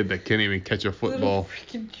that kid that can't even catch a football. Little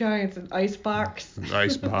freaking Giants and Icebox.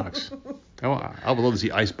 Icebox. I would love to see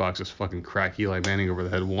Icebox just fucking crack Eli Manning over the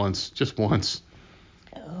head once. Just once.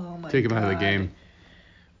 Oh my god. Take him out of the game.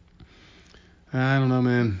 I don't know,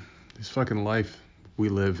 man. This fucking life we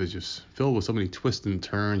live is just filled with so many twists and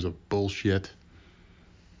turns of bullshit.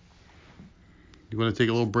 You want to take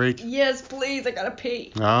a little break? Yes, please. I gotta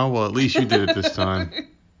pee. Oh, well, at least you did it this time.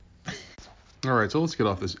 All right, so let's get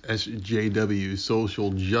off this SJW,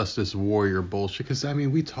 social justice warrior bullshit, because, I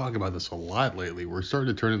mean, we talk about this a lot lately. We're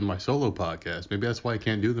starting to turn into my solo podcast. Maybe that's why I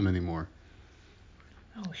can't do them anymore.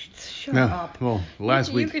 Oh, shut up. Well,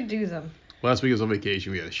 last week... You could do them. Last week I was on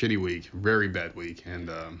vacation. We had a shitty week, very bad week, and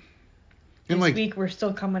this week we're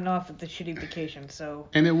still coming off of the shitty vacation, so.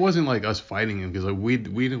 And it wasn't like us fighting him, because like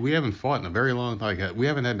we haven't fought in a very long time. Like, we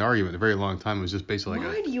haven't had an argument in a very long time. It was just basically like.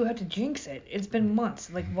 Why do you have to jinx it? It's been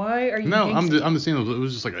months. Like, why are you? No, jinxing I'm just saying it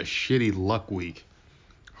was just like a shitty luck week.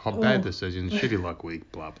 Bad decision, shitty luck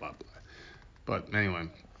week, blah blah blah. But anyway,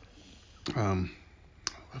 where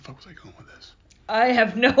the fuck was I going with this? I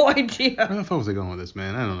have no idea. Where the fuck was I going with this,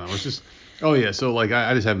 man? I don't know. It's just. Oh, yeah, so, like,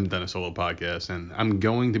 I just haven't done a solo podcast, and I'm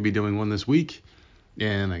going to be doing one this week,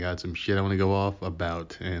 and I got some shit I want to go off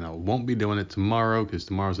about, and I won't be doing it tomorrow, because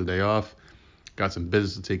tomorrow's the day off. Got some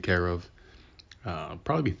business to take care of.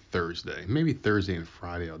 Probably be Thursday. Maybe Thursday and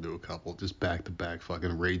Friday I'll do a couple, just back-to-back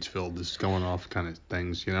fucking rage-filled, just going off kind of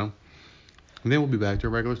things, you know? And then we'll be back to a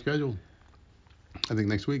regular schedule, I think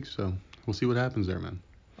next week, so we'll see what happens there, man.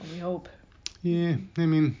 Well, we hope. Yeah, I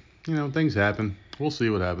mean, you know, things happen. We'll see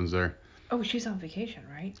what happens there. Oh, she's on vacation,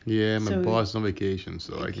 right? Yeah, my boss is on vacation,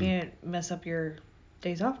 so I can't mess up your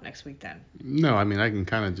days off next week then. No, I mean, I can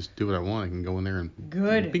kind of just do what I want. I can go in there and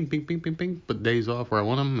ping, ping, ping, ping, ping, put days off where I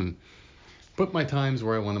want them and put my times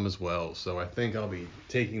where I want them as well. So I think I'll be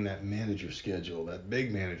taking that manager schedule, that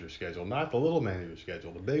big manager schedule, not the little manager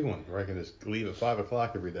schedule, the big one, where I can just leave at 5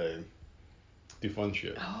 o'clock every day and do fun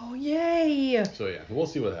shit. Oh, yay! So yeah, we'll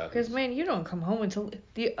see what happens. Because, man, you don't come home until...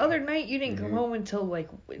 The other night, you didn't come home until, like...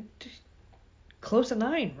 Close to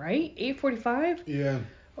 9, right? 8:45? Yeah.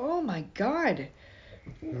 Oh my god.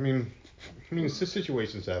 I mean,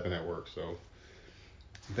 situations happen at work, so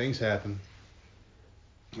things happen.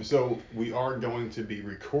 So we are going to be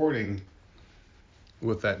recording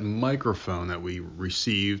with that microphone that we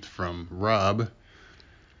received from Rob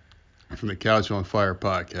from the Couch on Fire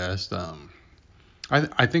podcast.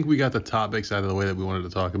 I think we got the topics out of the way that we wanted to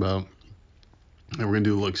talk about, and we're gonna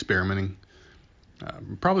do a little experimenting.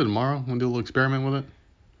 Probably tomorrow, we'll do a little experiment with it.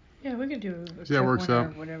 Yeah, we can do a see how it works out. Or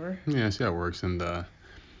whatever. Yeah, see how it works, and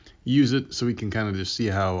use it so we can kind of just see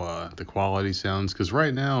how the quality sounds. Because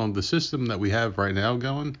right now, the system that we have right now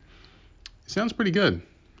going, it sounds pretty good,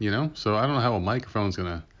 you know? So I don't know how a microphone's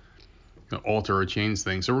going to alter or change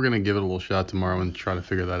things. So we're going to give it a little shot tomorrow and try to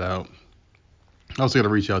figure that out. I also got to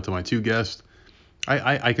reach out to my 2 guests.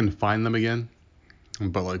 I can find them again,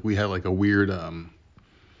 but like we had like a weird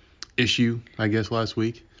issue, I guess, last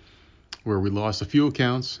week where we lost a few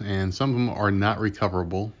accounts and some of them are not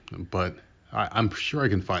recoverable, but I'm sure I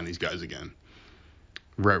can find these guys again.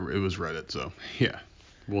 It was Reddit, so yeah,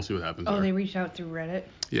 we'll see what happens. Oh, they reached out through Reddit?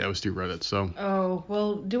 Yeah, it was through Reddit, so. Oh,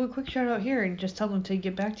 well, do a quick shout out here and just tell them to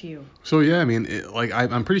get back to you. So yeah, I mean,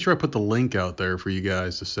 I'm pretty sure I put the link out there for you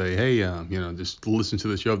guys to say, hey, just listen to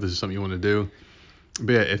the show if this is something you want to do.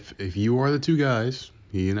 But yeah, if you are the 2 guys,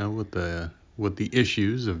 with the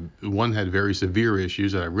issues of one had very severe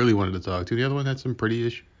issues that I really wanted to talk to, the other one had some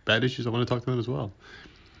pretty bad issues, I want to talk to them as well.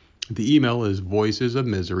 The email is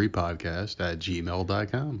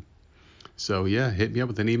voicesofmiserypodcast@gmail.com. So yeah, hit me up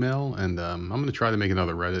with an email, and I'm going to try to make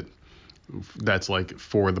another Reddit that's like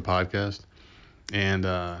for the podcast. And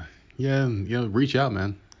reach out,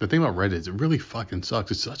 man. The thing about Reddit is it really fucking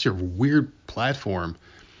sucks. It's such a weird platform.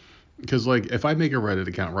 Because like if I make a Reddit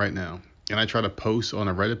account right now and I try to post on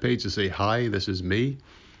a Reddit page to say, hi, this is me,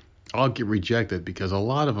 I'll get rejected because a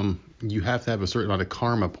lot of them, you have to have a certain amount of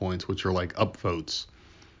karma points, which are like upvotes.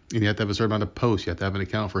 And you have to have a certain amount of posts. You have to have an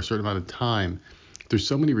account for a certain amount of time. There's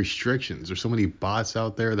so many restrictions. There's so many bots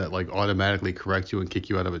out there that like automatically correct you and kick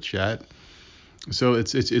you out of a chat. So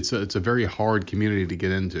it's a very hard community to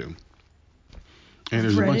get into. And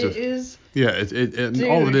there's Reddit a bunch of is? Yeah,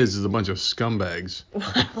 all it is a bunch of scumbags.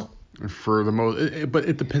 Wow. For the most, but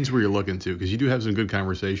it depends where you're looking to, because you do have some good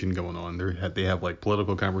conversation going on. They have like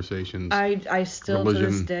political conversations. I still religion.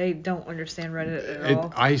 To this day don't understand Reddit at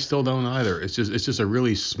all. I still don't either. It's just a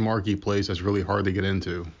really smarky place that's really hard to get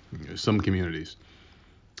into. Some communities,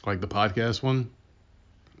 like the podcast one,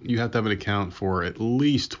 you have to have an account for at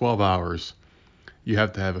least 12 hours. You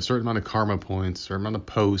have to have a certain amount of karma points, a certain amount of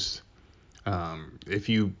posts. If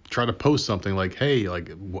you try to post something like, hey,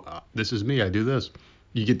 like, this is me, I do this,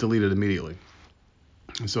 you get deleted immediately.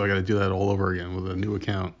 So I got to do that all over again with a new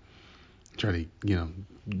account. Try to,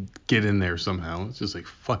 get in there somehow. It's just like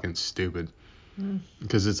fucking stupid.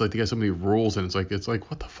 Because it's like they got so many rules, and it's like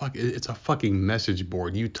what the fuck? It's a fucking message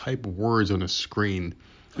board. You type words on a screen.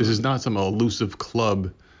 This is not some elusive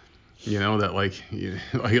club, that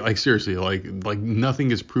like seriously, like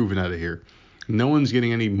nothing is proven out of here. No one's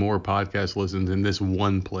getting any more podcast listens in this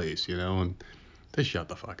one place, and they shut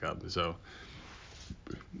the fuck up. So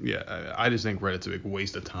yeah, I just think Reddit's a big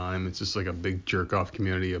waste of time. It's just like a big jerk off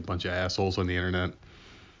community, a bunch of assholes on the internet.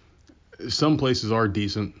 Some places are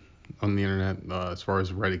decent on the internet as far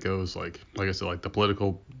as Reddit goes. Like I said, like the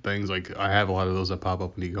political things. Like I have a lot of those that pop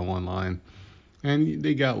up when you go online, and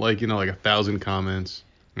they got like 1,000 comments,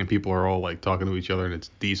 and people are all like talking to each other, and it's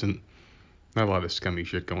decent. Not a lot of scummy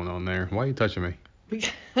shit going on there. Why are you touching me?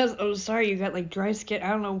 Because I'm sorry, you got like dry skin. I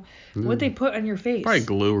don't know what they put on your face. Probably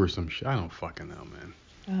glue or some shit. I don't fucking know, man.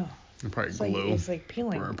 Oh. Probably It's glue. Like, it's like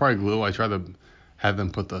peeling. Probably glue. I try to have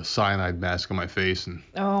them put the cyanide mask on my face and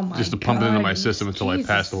just to God, pump it into my system until I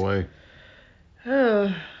passed away.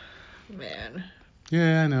 Oh, man.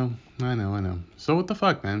 Yeah, I know. So what the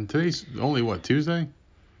fuck, man? Today's only what, Tuesday?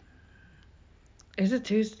 Is it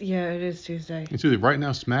Tuesday? Yeah, it is Tuesday. It's Tuesday. Right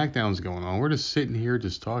now, SmackDown's going on. We're just sitting here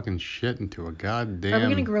just talking shit into a goddamn Are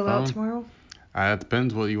we gonna grill phone. out tomorrow? It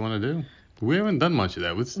depends what you want to do. We haven't done much of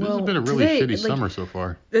that. This has been a really shitty summer so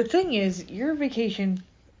far. The thing is, your vacation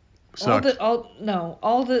sucked. All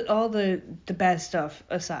the bad stuff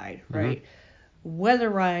aside, right?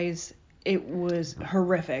 Weather-wise, it was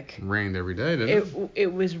horrific. Rained every day, didn't it?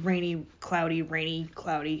 It was rainy,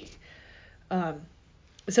 cloudy.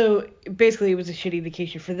 So basically, it was a shitty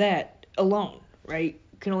vacation for that alone, right?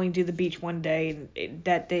 Could only do the beach one day, and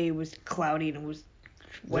that day was cloudy and it was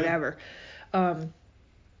whatever. Yeah.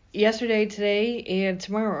 Yesterday, today, and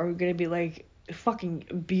tomorrow are gonna be like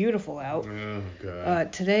fucking beautiful out. Oh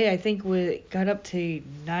god. Today I think we got up to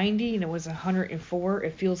 90 and it was 104.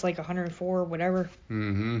 It feels like 104 or whatever.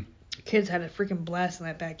 Kids had a freaking blast in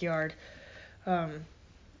that backyard.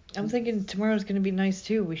 I'm thinking tomorrow's gonna be nice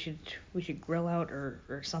too. We should grill out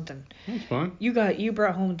or something. That's fun. You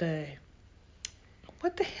brought home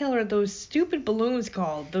what the hell are those stupid balloons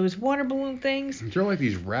called? Those water balloon things? They're like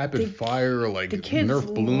these rapid fire like Nerf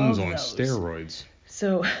balloons on steroids.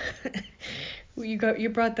 So you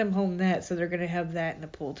brought them home so they're gonna have that in the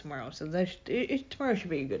pool tomorrow. So tomorrow should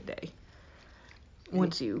be a good day.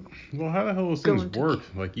 Once you. Well, how the hell those things work?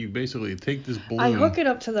 Like you basically take this balloon. I hook it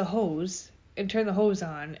up to the hose and turn the hose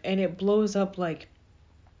on, and it blows up like,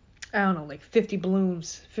 I don't know, like 50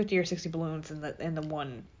 or 60 balloons in the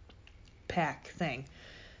one pack thing.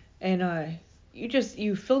 And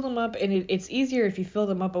you fill them up, and it's easier if you fill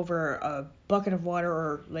them up over a bucket of water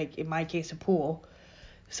or, like in my case, a pool,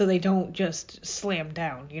 so they don't just slam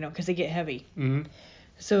down, because they get heavy.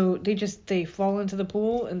 So they fall into the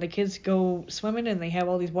pool, and the kids go swimming, and they have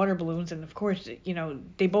all these water balloons, and of course,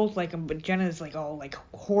 they both like them, but Jenna's like all like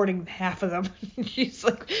hoarding half of them. She's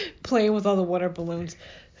like playing with all the water balloons.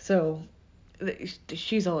 So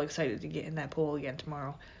she's all excited to get in that pool again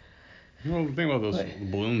tomorrow. Well, the thing about those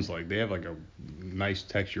balloons, like they have like a nice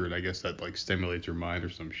texture, and I guess that like stimulates your mind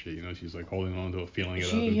or some shit. She's like holding on to a feeling.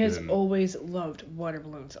 She has always loved water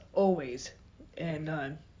balloons, always,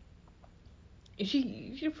 and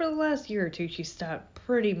she for the last year or two she stopped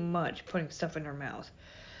pretty much putting stuff in her mouth.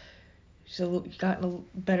 She's gotten a little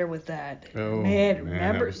better with that. Oh man,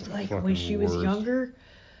 remember like when she was younger?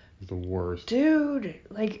 The worst. Dude,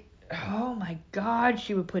 like. Oh my God,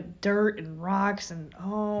 she would put dirt and rocks and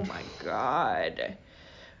oh my God.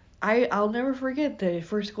 I'll never forget the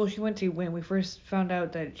first school she went to when we first found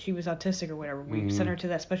out that she was autistic or whatever. We sent her to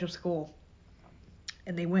that special school,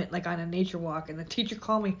 and they went like on a nature walk, and the teacher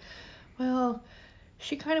called me, well,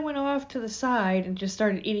 she kind of went off to the side and just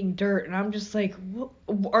started eating dirt, and I'm just like,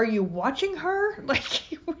 are you watching her? Like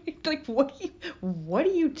what are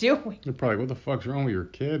you doing? They're probably, what the fuck's wrong with your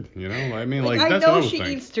kid? I mean, like that's I know what I she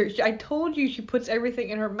think. Eats dirt. I told you she puts everything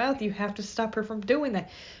in her mouth. You have to stop her from doing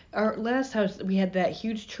that. Our last house, we had that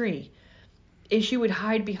huge tree, and she would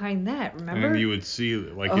hide behind that. Remember? And you would see,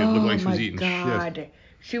 like, it looked like she was eating shit.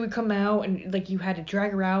 she would come out and like you had to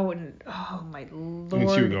drag her out and oh my lord. And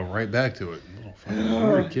she would go right back to it. Little fucking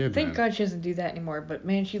horrid kid, Thank man. God she doesn't do that anymore. But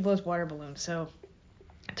man, she loves water balloons. So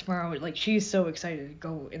tomorrow, like she's so excited to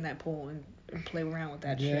go in that pool and play around with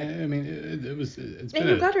that shit. Yeah, I mean, it's And been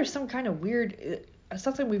you got her some kind of weird,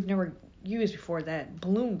 something we've never used before, that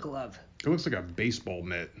balloon glove. It looks like a baseball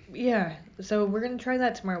mitt. Yeah, so we're going to try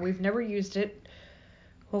that tomorrow. We've never used it.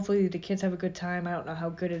 Hopefully the kids have a good time. I don't know how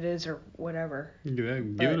good it is or whatever. Give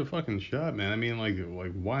it a fucking shot, man. I mean, like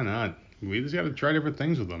why not? We just got to try different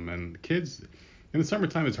things with them. And kids, in the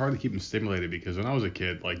summertime, it's hard to keep them stimulated because when I was a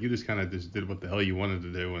kid, like you just kind of just did what the hell you wanted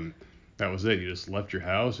to do, and that was it. You just left your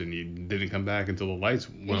house and you didn't come back until the lights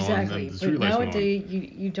went on and the street But lights went on. nowadays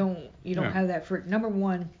you don't have that for number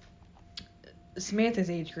one. Samantha's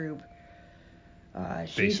age group. They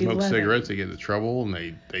She's smoke 11. cigarettes, they get into trouble,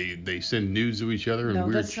 and they send nudes to each other and No,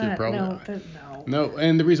 weird that's shit. not. Probably. No. No,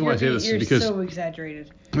 and the reason why I say this is because you're so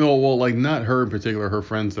exaggerated. well, like not her in particular, her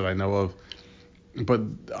friends that I know of, but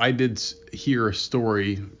I did hear a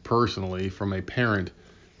story personally from a parent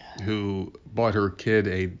who bought her kid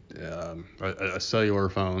a cellular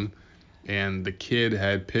phone, and the kid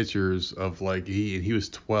had pictures of like he was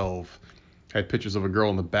 12, had pictures of a girl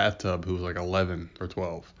in the bathtub who was like 11 or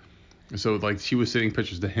 12. So like she was sending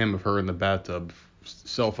pictures to him of her in the bathtub,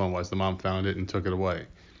 cell phone wise. The mom found it and took it away.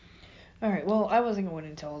 All right. Well, I wasn't going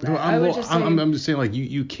into all that. No, I'm just saying like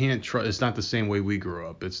you can't trust. It's not the same way we grew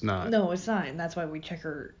up. It's not. No, it's not, and that's why we check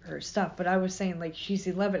her stuff. But I was saying like she's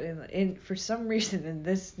 11, and for some reason in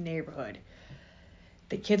this neighborhood,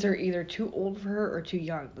 the kids are either too old for her or too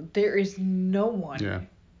young. There is no one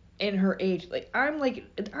in her age. I'm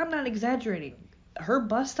not exaggerating. Her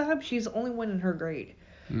bus stop, she's the only one in her grade.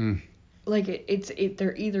 Mm. Like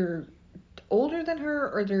they're either older than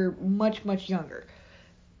her or they're much younger.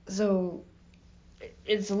 So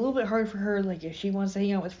it's a little bit hard for her. Like if she wants to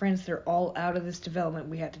hang out with friends, they're all out of this development.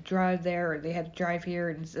 We have to drive there, or they have to drive here,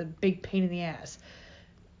 and it's a big pain in the ass.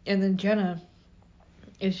 And then Jenna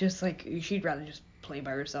is just like she'd rather just play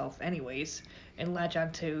by herself, anyways, and latch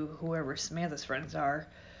on to whoever Samantha's friends are.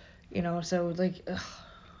 So like,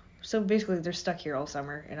 so basically they're stuck here all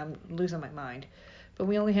summer, and I'm losing my mind. But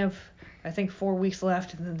we only have, I think, 4 weeks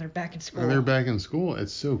left, and then they're back in school. And they're back in school.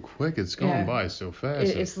 It's so quick. It's going by so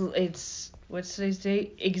fast. It's what's today's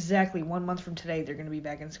date? Exactly 1 month from today, they're going to be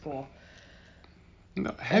back in school.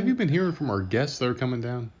 No, have you been hearing from our guests that are coming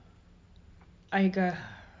down? I got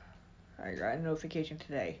a notification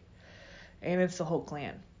today, and it's the whole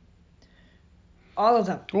clan. All of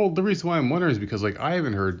them. Well, the reason why I'm wondering is because like I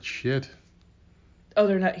haven't heard shit. Oh,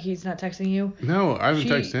 he's not texting you? No, I haven't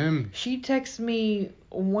texted him. She texts me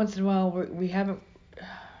once in a while. We haven't.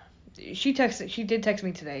 She did text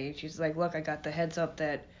me today. She's like, look, I got the heads up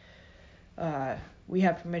that we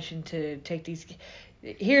have permission to take these.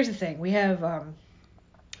 Here's the thing. We have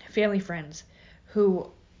family friends who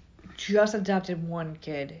just adopted one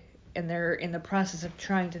kid, and they're in the process of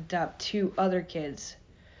trying to adopt 2 other kids.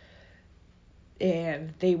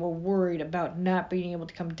 And they were worried about not being able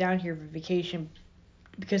to come down here for vacation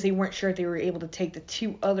because they weren't sure if they were able to take the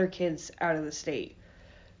 2 other kids out of the state.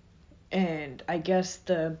 And I guess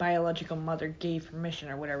the biological mother gave permission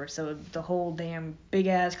or whatever, so the whole damn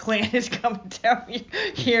big-ass clan is coming down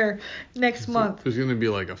here next month. There's going to be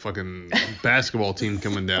like a fucking basketball team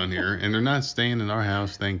coming down here, and they're not staying in our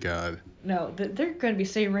house, thank God. No, they're going to be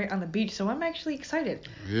staying right on the beach, so I'm actually excited.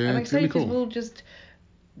 Yeah, I'm excited because cool. we'll just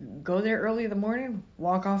go there early in the morning,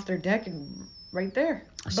 walk off their deck, and right there.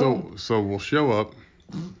 Boom. So we'll show up.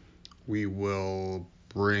 We will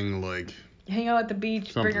bring like hang out at the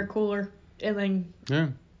beach, something. Bring our cooler, and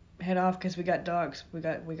then head off because we got dogs. We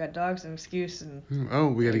got dogs, an excuse, and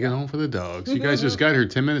we got to get home for the dogs. You guys just got here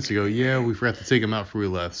 10 minutes ago. Yeah, we forgot to take them out before we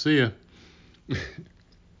left. See ya.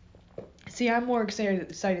 See, I'm more excited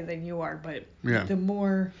than you are, but the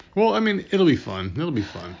more. Well, I mean, it'll be fun.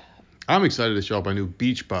 I'm excited to show up my new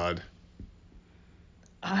beach pod.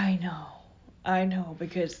 I know,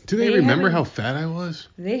 because. Do they remember how fat I was?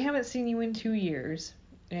 They haven't seen you in 2 years,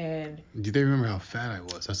 and. Do they remember how fat I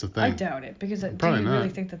was? That's the thing. I doubt it, because Probably do you not. really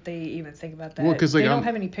think that they even think about that? Well, because like they don't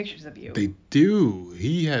have any pictures of you. They do.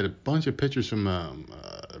 He had a bunch of pictures from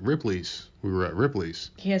Ripley's. We were at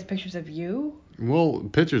Ripley's. He has pictures of you? Well,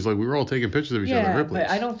 pictures, like we were all taking pictures of each other at Ripley's. Yeah,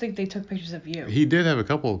 but I don't think they took pictures of you. He did have a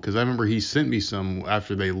couple, because I remember he sent me some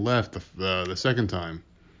after they left the second time.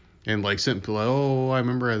 And like sent like, I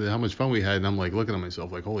remember how much fun we had, and I'm like looking at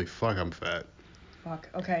myself like, holy fuck, I'm fat. Fuck.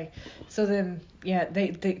 Okay. So then,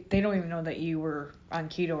 they don't even know that you were on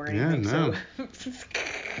keto or anything. Yeah, no. So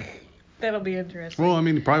that'll be interesting. Well, I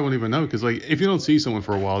mean, you probably won't even know, because like if you don't see someone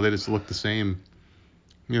for a while, they just look the same.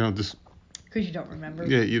 Just Because you don't remember.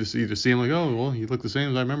 Yeah, you just see him like, oh, well, you look the same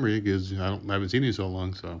as I remember you because I haven't seen you so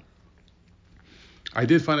long. So I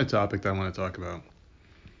did find a topic that I want to talk about,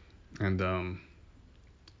 and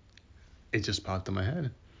it just popped in my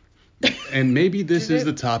head. And maybe this is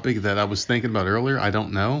the topic that I was thinking about earlier. I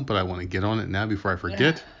don't know, but I want to get on it now before I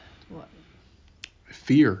forget. What?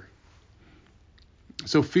 Fear.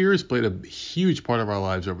 So fear has played a huge part of our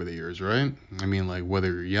lives over the years, right? I mean, like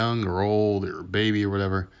whether you're young or old or a baby or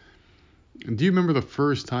whatever. Do you remember the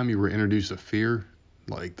first time you were introduced to fear?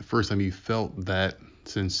 Like the first time you felt that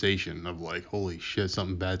sensation of like, holy shit,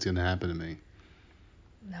 something bad's gonna happen to me?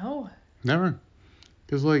 No. Never.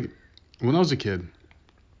 Because like when I was a kid,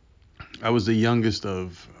 I was the youngest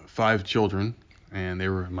of 5 children, and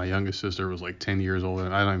my youngest sister was like 10 years older,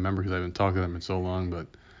 and I don't remember because I haven't talked to them in so long, but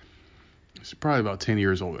she's probably about 10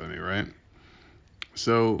 years older than me, right?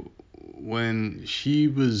 So when she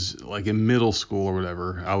was like in middle school or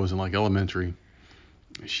whatever, I was in like elementary,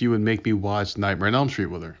 she would make me watch Nightmare on Elm Street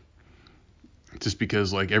with her. Just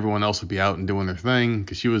because like everyone else would be out and doing their thing,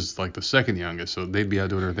 because she was like the second youngest, so they'd be out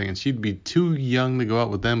doing their thing, and she'd be too young to go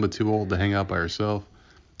out with them, but too old to hang out by herself,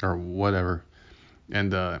 or whatever.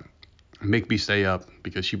 And make me stay up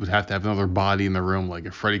because she would have to have another body in the room. Like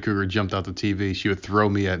if Freddy Krueger jumped out the TV, she would throw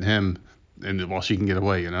me at him, and while she can get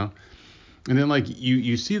away, you know. And then like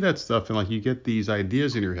you see that stuff, and like you get these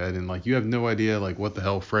ideas in your head, and like you have no idea like what the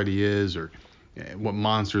hell Freddy is, or what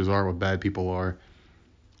monsters are, what bad people are.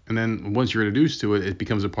 And then once you're introduced to it, it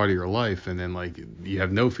becomes a part of your life, and then like you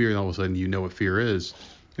have no fear, and all of a sudden you know what fear is,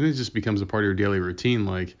 and it just becomes a part of your daily routine.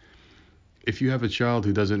 Like if you have a child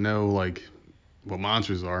who doesn't know like what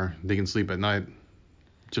monsters are, they can sleep at night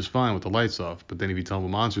just fine with the lights off. But then if you tell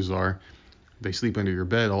them what monsters are, they sleep under your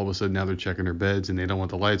bed. All of a sudden now they're checking their beds and they don't want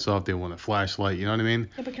the lights off. They want a flashlight. You know what I mean?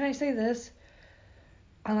 Yeah, but can I say this?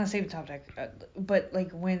 I'm not saying the topic, but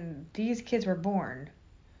like when these kids were born,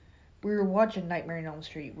 we were watching Nightmare on Elm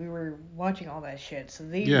Street. We were watching all that shit, so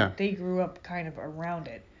they grew up kind of around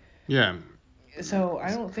it. Yeah. So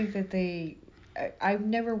I don't think that I've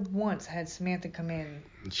never once had Samantha come in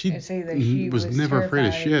and say that she was never afraid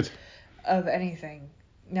of shit. Of anything.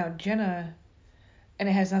 Now Jenna, and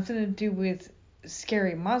it has nothing to do with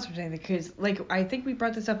scary monsters or anything, because like I think we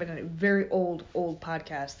brought this up in a very old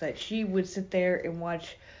podcast that she would sit there and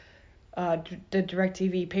watch the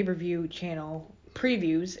DirecTV pay-per-view channel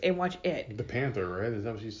previews and watch it. The Panther, right? Is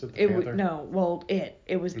that what she said? The Panther?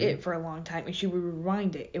 It was it for a long time, and she would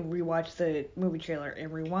rewind it and rewatch the movie trailer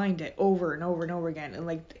and rewind it over and over and over again, and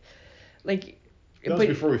like. That was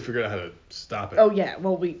before we figured out how to stop it. Oh yeah,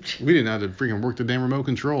 well we didn't know how to freaking work the damn remote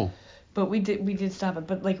control. But we did stop it.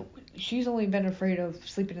 But like she's only been afraid of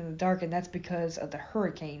sleeping in the dark, and that's because of the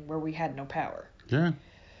hurricane where we had no power. Yeah.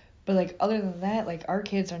 But like other than that, like our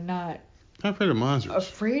kids are not afraid of monsters.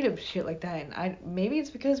 Afraid of shit like that, and maybe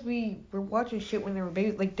it's because we were watching shit when they were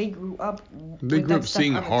babies. Like they grew up. They grew up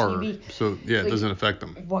seeing horror, TV. So yeah, it doesn't affect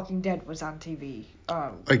them. Walking Dead was on TV.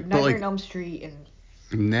 Nightmare on Elm Street and.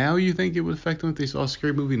 Now you think it would affect them if they saw a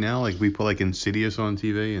scary movie now? Like we put like Insidious on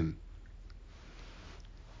TV and.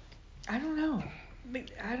 I don't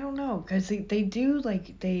know, because they do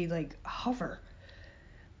they hover.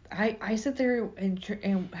 I sit there and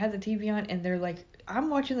have the TV on, and they're like, I'm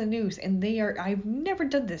watching the news, and I've never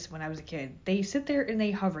done this when I was a kid. They sit there and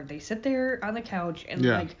they hover. They sit there on the couch and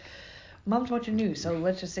like, Mom's watching news, so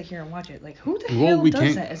let's just sit here and watch it. Like, who the hell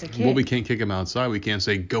does that as a kid? Well, we can't kick them outside. We can't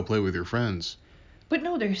say, go play with your friends. But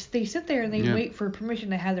no, they sit there and they wait for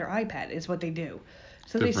permission to have their iPad, is what they do.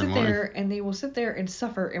 So they sit there and they will sit there and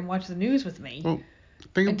suffer and watch the news with me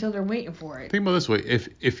until they're waiting for it. Think about it this way.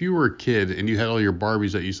 If you were a kid and you had all your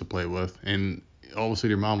Barbies that you used to play with, and all of a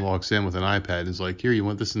sudden your mom walks in with an iPad and is like, here, you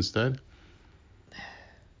want this instead?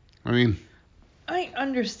 I mean... I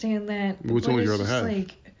understand that. Which one would you rather have?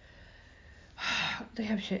 Like, they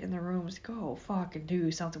have shit in their rooms. Go fucking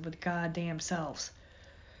do something with goddamn selves.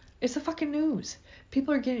 It's the fucking news.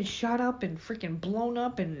 People are getting shot up and freaking blown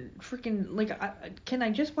up and freaking like. Can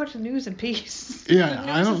I just watch the news in peace? Yeah,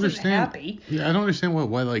 I don't understand. Yeah, I don't understand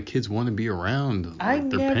why like kids want to be around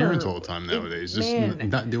their parents all the time nowadays, just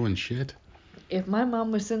not doing shit. If my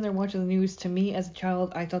mom was sitting there watching the news, to me as a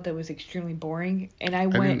child, I thought that was extremely boring, and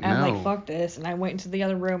I'm like, fuck this, and I went into the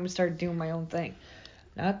other room and started doing my own thing.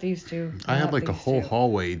 Not these two. I had like a whole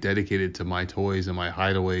hallway dedicated to my toys and my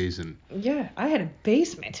hideaways and. Yeah, I had a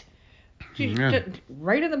basement.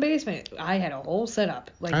 Right in the basement, I had a whole setup.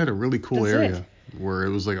 Like, I had a really cool area where it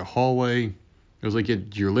was like a hallway. It was like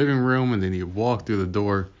your living room, and then you walk through the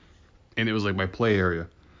door, and it was like my play area.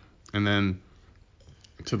 And then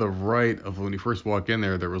to the right of when you first walk in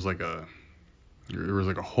there was like a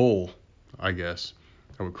hole, I guess.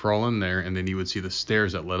 I would crawl in there, and then you would see the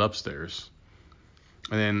stairs that led upstairs.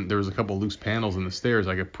 And then there was a couple loose panels in the stairs.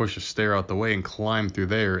 I could push a stair out the way and climb through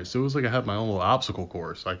there. So it was like I had my own little obstacle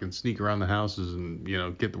course. I can sneak around the houses and,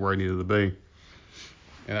 get to where I needed to be.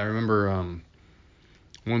 And I remember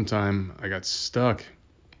one time I got stuck.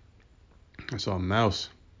 I saw a mouse.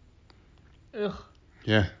 Ugh.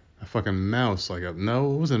 Yeah, a fucking mouse.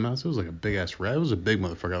 No, it wasn't a mouse. It was like a big ass rat. It was a big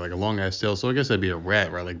motherfucker, like a long ass tail. So I guess that'd be a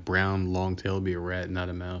rat, right? Like brown, long tail would be a rat, not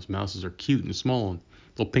a mouse. Mouses are cute and small and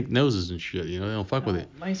little pink noses and shit. They don't fuck with it.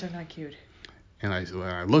 Mice are not cute. And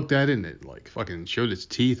I looked at it and it like fucking showed its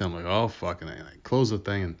teeth. I'm like, oh fuck, and I closed the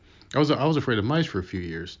thing. And I was afraid of mice for a few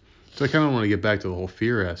years. So I kind of want to get back to the whole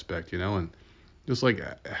fear aspect, and just like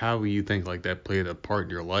how you think like that played a part in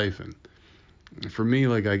your life. And for me,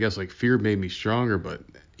 like I guess like fear made me stronger. But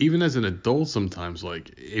even as an adult, sometimes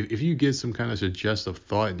like if you get some kind of suggestive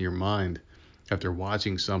thought in your mind after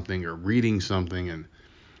watching something or reading something, and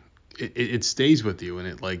it stays with you, and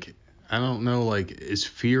it like. I don't know, like, is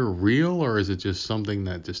fear real, or is it just something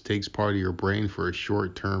that just takes part of your brain for a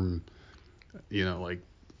short term,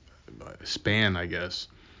 span, I guess,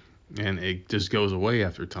 and it just goes away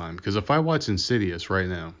after time? Because if I watch Insidious right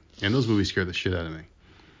now, and those movies scare the shit out of me,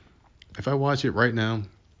 if I watch it right now,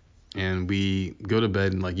 and we go to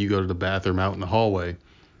bed, and like you go to the bathroom out in the hallway,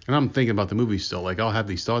 and I'm thinking about the movie still, like I'll have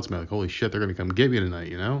these thoughts, man, like, holy shit, they're gonna come get me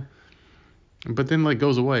tonight. But then like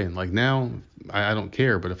goes away, and like now I don't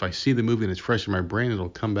care. But if I see the movie and it's fresh in my brain, it'll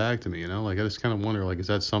come back to me. Like I just kind of wonder, like, is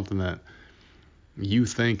that something that you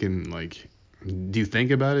think, and like, do you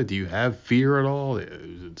think about it? Do you have fear at all?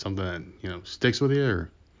 Is it something that sticks with you?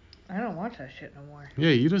 Or I don't watch that shit no more.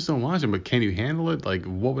 yeah, you just don't watch it. But can you handle it? Like,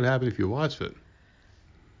 what would happen if you watched it?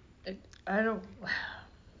 I don't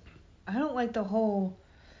like the whole.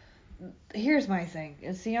 Here's my thing.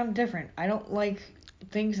 See, I'm different. I don't like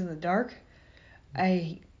things in the dark.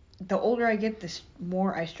 The older I get, the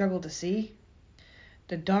more I struggle to see.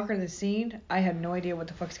 The darker the scene, I have no idea what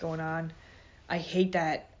the fuck's going on. I hate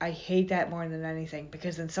that. I hate that more than anything,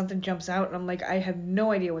 because then something jumps out and I'm like, I have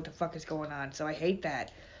no idea what the fuck is going on. So I hate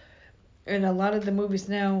that. And a lot of the movies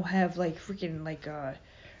now have like freaking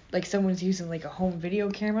like someone's using like a home video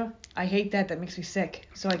camera. I hate that. That makes me sick.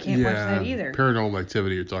 So I can't watch that either. Paranormal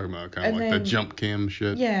Activity you're talking about, kind of like the jump cam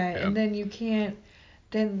shit. Yeah, and then you can't.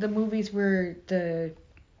 Then the movies where the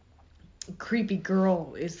creepy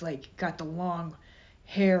girl is like got the long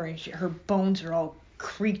hair and her bones are all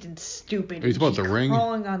creaked and stupid. Are you talking about The Ring?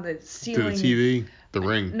 Crawling on the ceiling. To the TV? The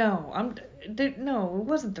Ring. No, no, it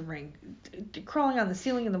wasn't The Ring. Crawling on the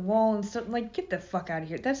ceiling and the wall and stuff. Like, get the fuck out of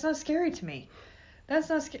here. That's not scary to me. That's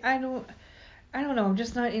not scary. I don't know. I'm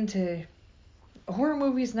just not into horror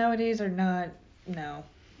movies nowadays. Are not. No,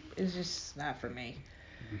 it's just not for me.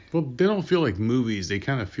 Well, they don't feel like movies. They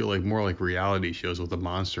kind of feel like more like reality shows with a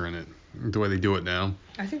monster in it. The way they do it now.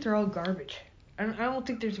 I think they're all garbage. I don't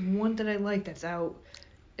think there's one that I like that's out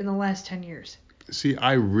in the last 10 years. See,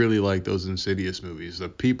 I really like those Insidious movies. The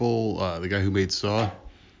people, the guy who made Saw,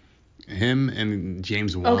 him and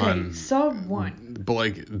James Wan. Okay, Saw 1. But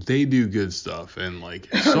like, they do good stuff, and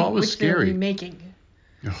like, Saw was Which scary. they're remaking.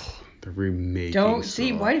 Oh, the remaking. Don't Saw.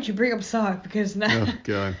 see. Why did you bring up Saw? Because now. Oh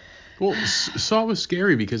God. Well, Saw was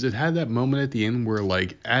scary because it had that moment at the end where,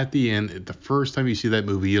 like, at the end, the first time you see that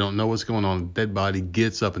movie, you don't know what's going on. Dead body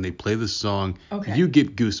gets up and they play the song. Okay. You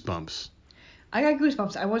get goosebumps. I got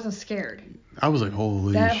goosebumps. I wasn't scared. I was like,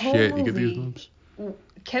 holy that shit, whole you get movie goosebumps?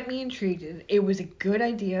 Kept me intrigued. It was a good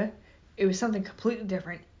idea. It was something completely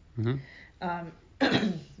different. Mm-hmm.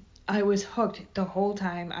 I was hooked the whole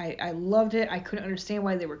time. I loved it. I couldn't understand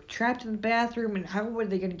why they were trapped in the bathroom and how were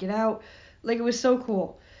they going to get out. Like, it was so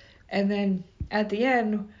cool. And then at the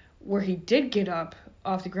end, where he did get up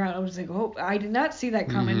off the ground, I was like, oh, I did not see that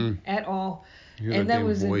coming at all. And that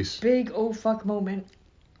was a big oh fuck moment.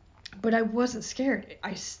 But I wasn't scared.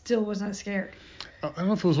 I still was not scared. I don't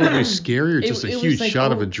know if it was really scary or just a huge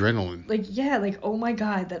shot of adrenaline. Like, yeah, like, oh my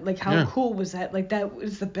God, that, like, how cool was that? Like, that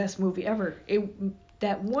was the best movie ever.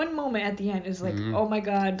 That one moment at the end is like, oh my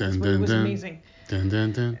God, this movie was amazing. Dun,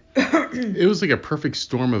 dun, dun. It was like a perfect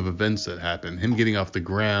storm of events that happened. Him getting off the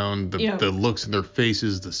ground, the looks in their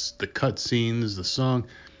faces, the cut scenes, the song.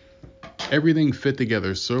 Everything fit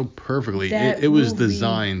together so perfectly. It was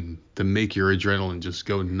designed to make your adrenaline just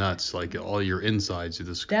go nuts. Like, all your insides.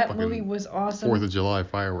 That movie was awesome. 4th of July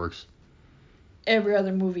fireworks. Every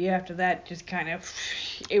other movie after that just kind of,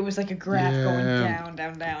 it was like a graph going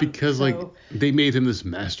down. Because like they made him this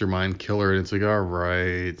mastermind killer, and it's like, all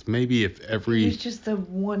right, maybe if every. It was just the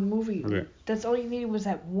one movie. Okay. That's all you needed was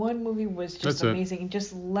that one movie was just amazing, and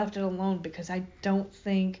just left it alone because I don't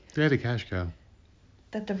think. They had a cash cow.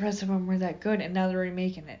 that the rest of them were that good, and now they're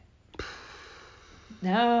remaking it.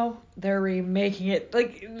 Now they're remaking it.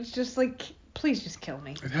 Like, it's just like, please just kill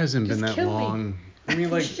me. It hasn't Just been that kill me. long. I mean,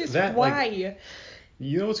 like, Just that, why? like,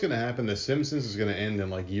 you know what's going to happen? The Simpsons is going to end in,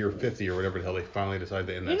 like, year 50 or whatever the hell they finally decide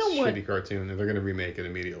to end that shitty cartoon, and they're going to remake it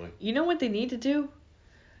immediately. You know what they need to do?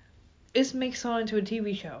 Is make Saw into a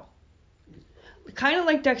TV show. Kind of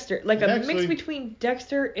like Dexter. Like a mix between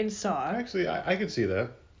Dexter and Saw. Actually, I could see that.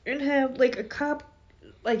 And have, like, a cop,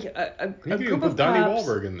 like, a group of Donnie cops.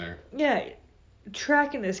 Wahlberg in there. Yeah.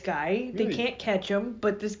 Tracking this guy. Yeah, They can't catch him,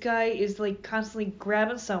 but this guy is, like, constantly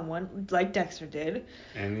grabbing someone, like Dexter did,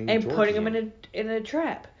 and putting him in a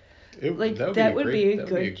trap. That would be a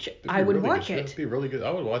good I would watch it. It'd be really good. I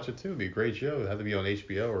would watch it too. It'd be a great show. It'd have to be on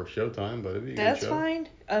HBO or Showtime, but it'd be a good show. That's fine.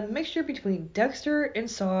 A mixture between Dexter and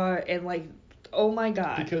Saw and, like, oh my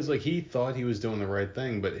god. Because, like, he thought he was doing the right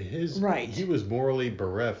thing, but he was morally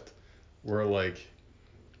bereft, where, like,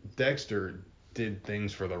 Dexter did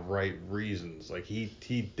things for the right reasons. Like, he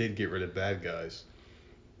did get rid of bad guys.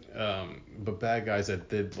 But bad guys that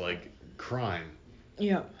did, like, crime.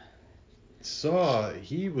 Yeah. Saw,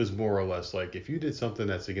 he was more or less like, if you did something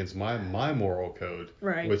that's against my moral code,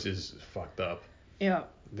 which is fucked up, yeah,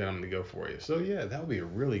 then I'm gonna go for you. So yeah, that would be a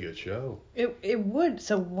really good show. It would.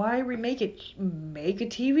 So why remake it? Make a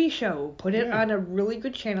TV show. Put it on a really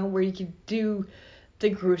good channel where you can do the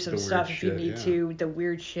gruesome stuff if you need to, the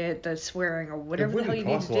weird shit, the swearing, or whatever the hell you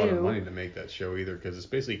need to do. It wouldn't cost a lot of money to make that show either, because it's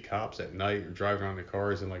basically cops at night driving around in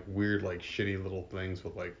cars and, like, weird, like, shitty little things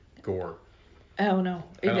with, like, gore. I don't know.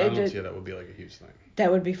 I don't see how that would be, like, a huge thing.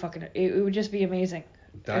 That would be fucking. It would just be amazing.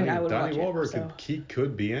 Donnie Wahlberg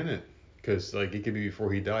could be in it, because, like, it could be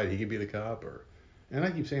before he died. He could be the cop, and I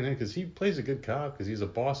keep saying that because he plays a good cop, because he's a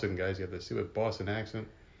Boston guy. He's got this stupid Boston accent.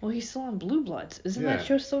 Well, he's still on Blue Bloods. Isn't that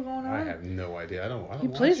show still going on? I have no idea. I don't. He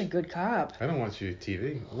plays a good cop. I don't watch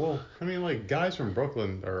TV. Well, I mean, like, guys from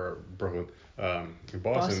Boston,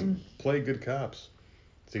 play good cops.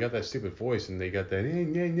 They got that stupid voice, and they got that,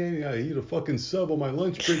 I eat a fucking sub on my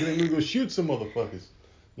lunch break, and I'm gonna go shoot some motherfuckers.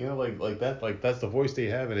 You know, like that, like, that's the voice they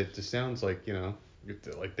have, and it just sounds like, you know,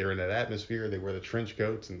 like they're in that atmosphere. They wear the trench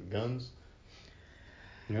coats and the guns.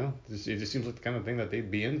 You know, it just seems like the kind of thing that they'd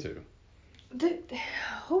be into.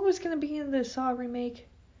 Who was gonna be in the Saw remake?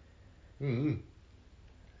 Mm-hmm.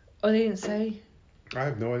 Oh, they didn't say? I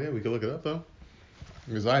have no idea. We could look it up, though.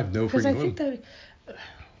 Because I have no freaking clue. Because I think that...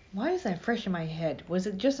 Why is that fresh in my head? Was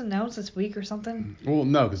it just announced this week or something? Well,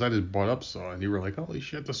 no, because I just brought up Saw, and you were like, holy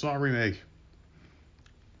shit, the Saw remake.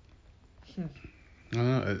 I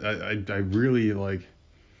don't know. I really, like...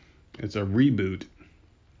 It's a reboot.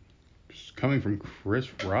 It's coming from Chris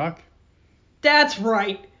Rock? That's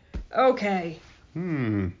right. Okay.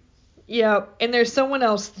 Yep. And there's someone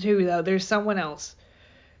else, too, though. There's someone else.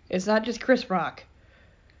 It's not just Chris Rock.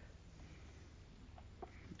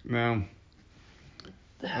 No.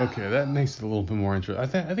 Okay, that makes it a little bit more interesting.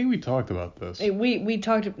 I think we talked about this. We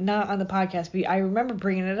talked, not on the podcast, but I remember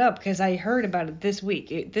bringing it up because I heard about it this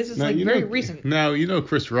week. This is very recent. Now, you know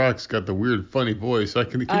Chris Rock's got the weird, funny voice.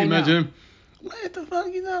 Can you imagine him? What the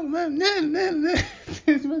fuck you know, man?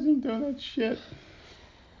 Imagine doing that shit.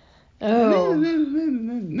 Oh.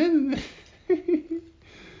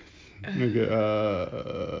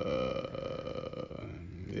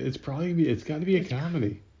 It's got to be a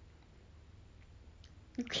comedy.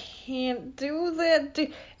 You can't do that.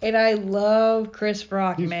 And I love Chris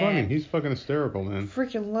Rock, He's man. Funny. He's fucking hysterical, man.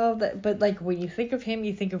 Freaking love that. But, like, when you think of him,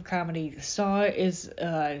 you think of comedy. Saw is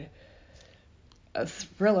a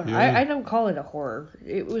thriller. Yeah. I don't call it a horror.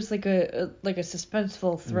 It was like a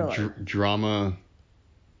suspenseful thriller. Drama.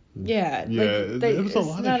 Yeah. Yeah. It was a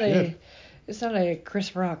lot of shit. It's not a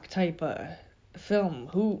Chris Rock type film.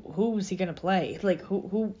 Who's he gonna play? Like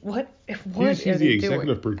what he's the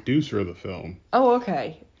executive producer of the film. Oh,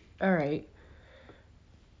 okay. All right.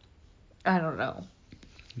 I don't know.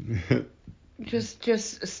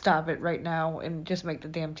 just stop it right now and just make the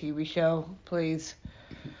damn TV show, please.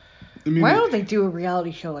 I mean, why don't they do a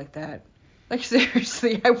reality show like that? Like,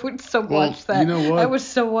 seriously, I would so watch that. You know what? I would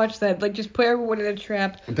so watch that. Like, just put everyone in a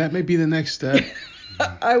trap. That may be the next step.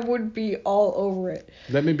 I would be all over it.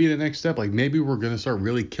 That may be the next step. Like, maybe we're going to start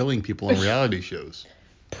really killing people on reality shows.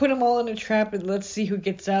 Put them all in a trap and let's see who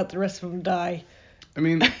gets out. The rest of them die. I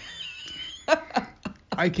mean,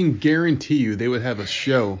 I can guarantee you they would have a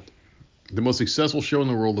show. The most successful show in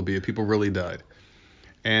the world would be if people really died.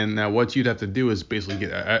 And now what you'd have to do is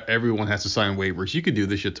basically everyone has to sign waivers. You could do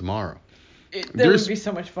this shit tomorrow. That would be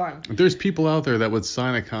so much fun. There's people out there that would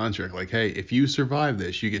sign a contract like, hey, if you survive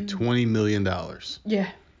this, you get $20 million. Yeah.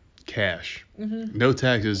 cash. Mm-hmm. No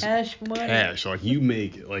taxes. Cash money. Cash. Like you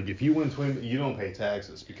make, like if you win 20, you don't pay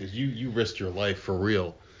taxes because you risked your life for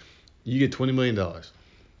real. You get $20 million,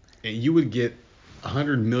 and you would get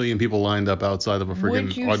 100 million people lined up outside of a Would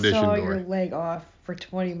freaking you audition saw door. your leg off for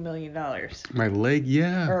 $20 million? My leg,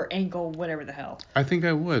 yeah. Or ankle, whatever the hell. I think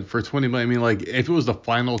I would for 20 million. I mean, like if it was the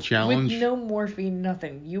final challenge. With no morphine,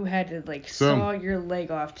 nothing. You had to saw your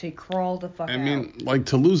leg off to crawl the fuck out. I mean, like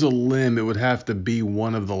to lose a limb, it would have to be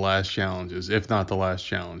one of the last challenges, if not the last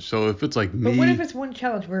challenge. So if it's like me. But what if it's one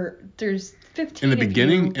challenge where there's 15 in the of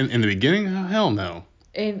beginning? you, In the beginning, hell no.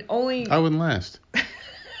 And only. I wouldn't last.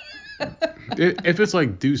 If it's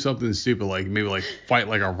like do something stupid, like maybe like fight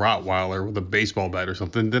like a Rottweiler with a baseball bat or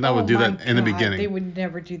something, then I would do that in the beginning. They would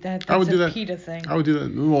never do that. That's I would do a that. PETA thing. I would do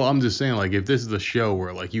that. Well, I'm just saying, like if this is the show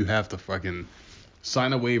where like you have to fucking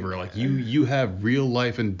sign a waiver, like you have real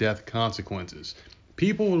life and death consequences.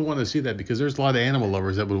 People would want to see that because there's a lot of animal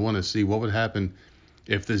lovers that would want to see what would happen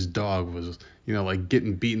if this dog was, like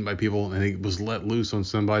getting beaten by people and it was let loose on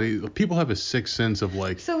somebody. People have a sixth sense of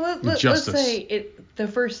like justice. Let's say the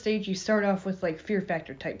first stage you start off with like Fear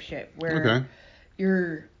Factor type shit where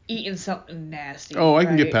you're eating something nasty. Oh, I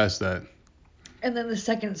can get past that. And then the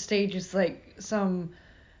second stage is like some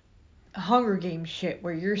Hunger Games shit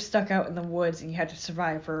where you're stuck out in the woods and you have to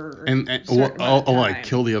survive for like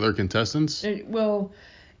kill the other contestants. Well,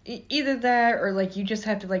 either that or like you just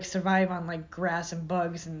have to like survive on like grass and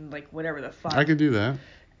bugs and like whatever the fuck. I could do that.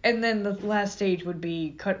 And then the last stage would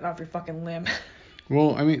be cutting off your fucking limb.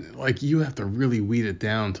 Well, I mean, like you have to really weed it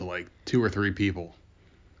down to like 2 or 3 people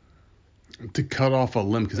to cut off a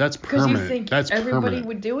limb because that's permanent. Because you think that's everybody permanent.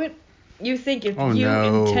 would do it? You think if and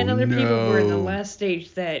 10 other people were in the last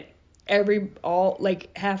stage that half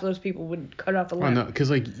of those people would cut off the limb? Oh no, because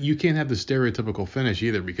like you can't have the stereotypical finish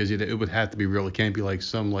either because it would have to be real. It can't be like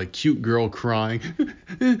some like cute girl crying,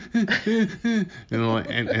 and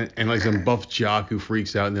like some buff jock who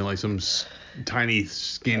freaks out, and then like some tiny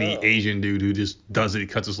skinny Asian dude who just does it. He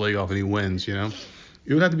cuts his leg off and he wins.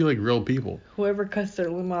 It would have to be like real people. Whoever cuts their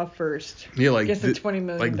limb off first. Yeah, like gets the $20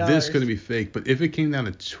 million. Like this couldn't be fake, but if it came down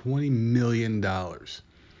to $20 million,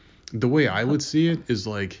 the way I would see it is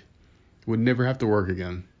like would never have to work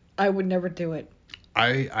again. I would never do it.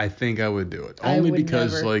 I think I would do it only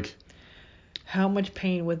because never. Like. How much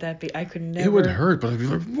pain would that be? I could never. It would hurt, but I'd be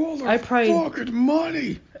like, motherfucking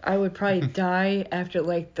money. I would probably die after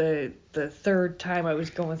like the third time I was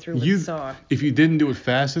going through with Saw. If you didn't do it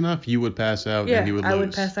fast enough, you would pass out and you would lose. I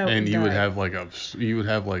would pass out and you die. would have like a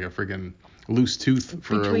freaking loose tooth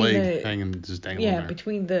for a leg hanging just dangling there. Yeah,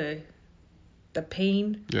 between the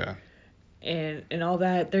pain. Yeah. And all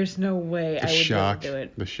that, there's no way I would be able to do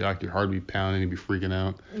it. The shock, your heart would be pounding, you'd be freaking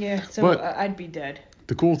out. Yeah, so I'd be dead.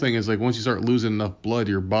 The cool thing is, like, once you start losing enough blood,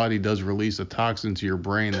 your body does release a toxin to your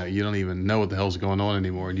brain that you don't even know what the hell's going on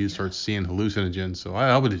anymore, and you start seeing hallucinogens. So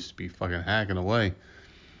I would just be fucking hacking away.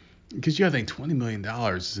 Because you gotta think $20 million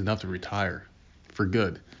is enough to retire for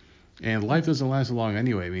good. And life doesn't last long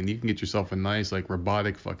anyway. I mean, you can get yourself a nice, like,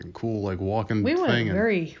 robotic, fucking cool, like, walking thing. We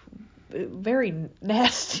went very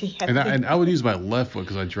nasty. And I would use my left foot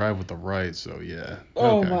because I drive with the right, so yeah.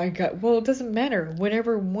 Oh my god. Well, it doesn't matter.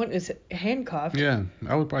 Whenever one is handcuffed. Yeah,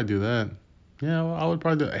 I would probably do that. Yeah, well, I would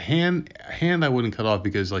probably do a hand I wouldn't cut off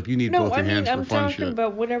because like you need both your hands for fun shit. I'm talking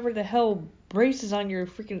about whatever the hell braces on your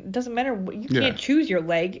freaking. It doesn't matter. You can't choose your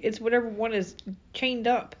leg. It's whatever one is chained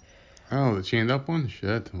up. Oh, the chained up one?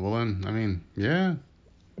 Shit. Well then, I mean, yeah.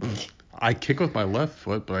 I kick with my left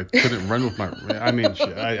foot, but I couldn't run with my. I mean,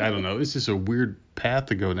 I don't know. It's just a weird path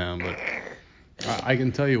to go down, but I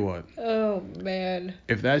can tell you what. Oh man.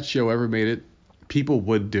 If that show ever made it, people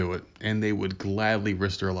would do it, and they would gladly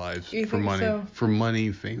risk their lives for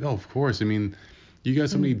money, fame. Oh, of course. I mean, you got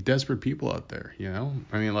so many desperate people out there.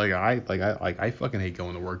 I mean, I fucking hate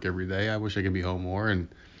going to work every day. I wish I could be home more, and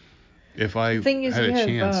if I had a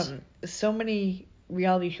chance. So many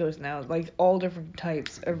reality shows now, like all different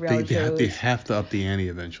types of reality shows. They have to up the ante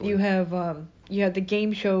eventually. You have the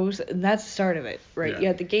game shows, and that's the start of it, right? Yeah. You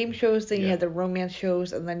have the game shows, then you have the romance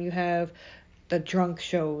shows, and then you have the drunk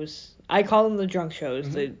shows. I call them the drunk shows.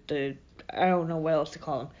 Mm-hmm. The I don't know what else to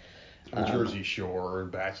call them. Jersey Shore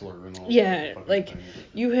and Bachelor and all. Yeah, like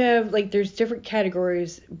you have there's different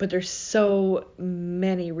categories, but there's so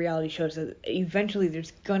many reality shows that eventually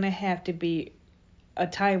there's gonna have to be a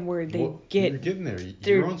time where you're getting there.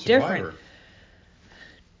 You're on Survivor. Different.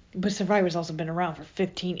 But Survivor's also been around for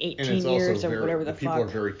 15, 18 years or whatever the fuck. People are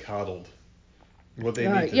very coddled. What they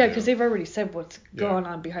need to do. Because they've already said what's going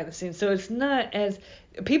on behind the scenes. So it's not as...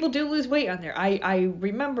 People do lose weight on there. I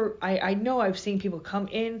remember... I know I've seen people come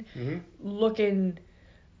in looking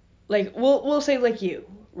Like, we'll say like you,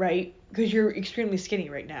 right? Because you're extremely skinny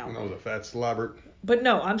right now. When I was a fat slobbert. But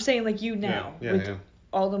no, I'm saying like you now. Yeah.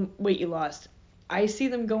 All the weight you lost. I see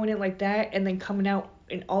them going in like that and then coming out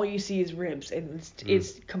and all you see is ribs. And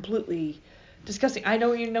it's completely disgusting. I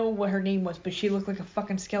don't even know what her name was, but she looked like a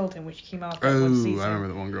fucking skeleton when she came out that one season. I remember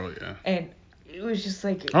the one girl, yeah. And it was just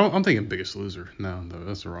like... Oh, I'm thinking Biggest Loser. No,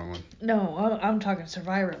 that's the wrong one. No, I'm talking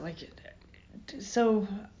Survivor. Like, so,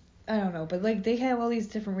 I don't know. But, like, they have all these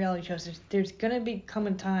different reality shows. There's going to come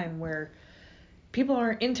a time where people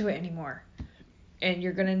aren't into it anymore. And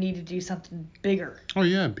you're going to need to do something bigger. Oh,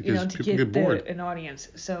 yeah, because to people get bored. An audience.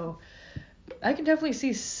 So, I can definitely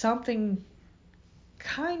see something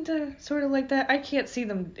kind of, sort of like that. I can't see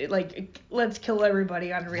them, like, let's kill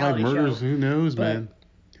everybody on a reality show. Murders, who knows, man?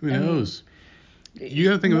 Who knows? You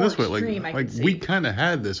gotta think of it this way, like we kind of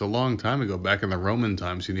had this a long time ago, back in the Roman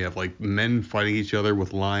times. You have like men fighting each other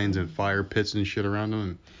with lions and fire pits and shit around them.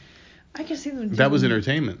 And I can see them. That was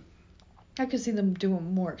entertainment. I could see them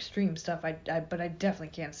doing more extreme stuff. But I definitely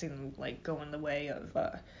can't see them like going the way of.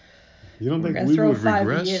 You don't think we would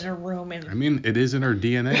regress? In a room and... I mean, it is in our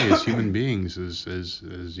DNA as human beings, as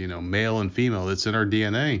you know, male and female. It's in our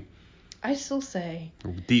DNA. I still say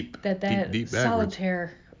deep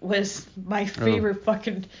Solitaire was my favorite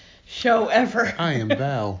fucking show ever. I am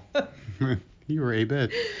Val. You were a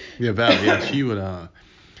bit. Yeah, Val. Yeah, she would.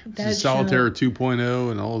 Solitaire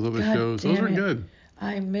 2.0 and all those other shows. Those were good.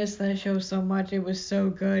 I miss that show so much. It was so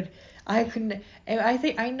good. I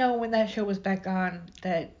know when that show was back on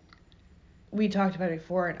that we talked about it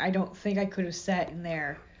before, and I don't think I could have sat in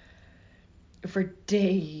there for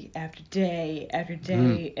day after day after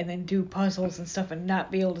day and then do puzzles and stuff and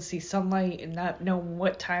not be able to see sunlight and not know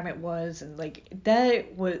what time it was, and like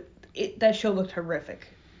that show looked horrific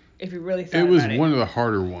if you really thought about it. It was one of the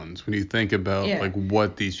harder ones when you think about like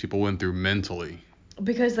what these people went through mentally.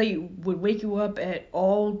 Because they would wake you up at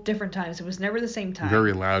all different times. It was never the same time.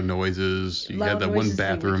 Very loud noises. You had that one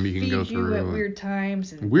bathroom you can go through. At weird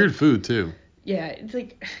times. And weird food too. Yeah, it's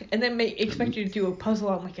like, and then expect you to do a puzzle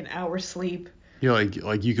on like an hour's sleep. Yeah,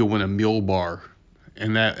 like you could win a meal bar,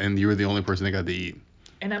 and you were the only person that got to eat.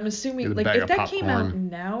 And I'm assuming like if that came out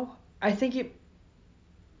now, I think it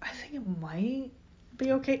might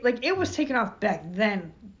be okay. Like it was taken off back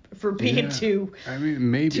then for being too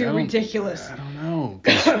ridiculous. I don't know.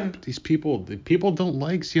 'Cause these people don't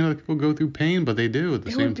like seeing other people go through pain, but they do at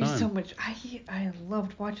the same time. It would be so much. I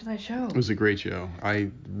loved watching that show. It was a great show. I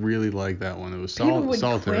really liked that one. It was Solitaire.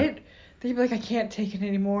 People would quit. They'd be like, I can't take it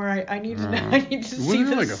anymore. I need to know. I need to see the sun. Wasn't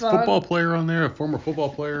there like a football player on there, a former football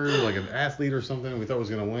player, like an athlete or something? We thought was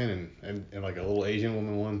gonna win, and like a little Asian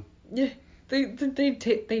woman won. Yeah. They'd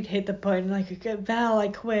hit the button like, Val, I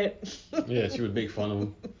quit. Yeah, she would make fun of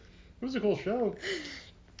him. It was a cool show.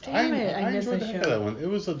 Damn it, I missed enjoyed the heck out of that one. It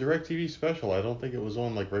was a DirecTV special. I don't think it was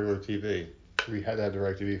on like regular TV. We had to have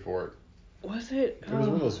DirecTV for it. Was it? It was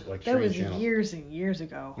one of those like that was channels. Years and years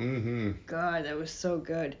ago. Mm-hmm. God, that was so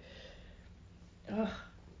good. Ugh.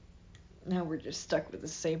 Now we're just stuck with the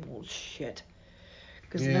same old shit.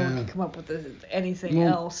 Because no one can come up with anything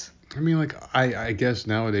else. I mean, like, I guess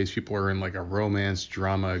nowadays people are in like a romance,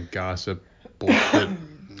 drama, gossip, bullshit,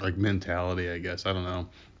 like mentality, I guess. I don't know.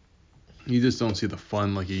 You just don't see the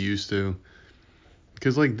fun like you used to.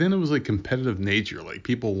 Because like then it was like competitive nature. Like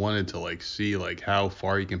people wanted to like see like how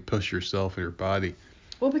far you can push yourself and your body.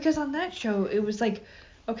 Well, because on that show it was like,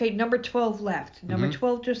 okay, number 12 left. Number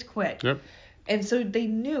 12 just quit. Yep. And so they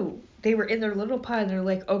knew they were in their little pie and they're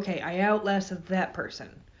like, okay, I outlasted that person.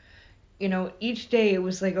 You know, each day it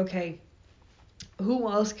was like, okay, who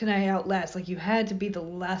else can I outlast? Like you had to be the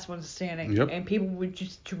last one standing. Yep. And people would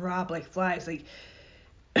just drop like flies. Like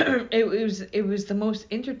it was the most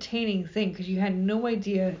entertaining thing because you had no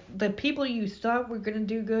idea the people you thought were gonna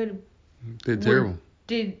do good did terrible.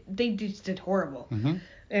 They just did horrible. Mm-hmm.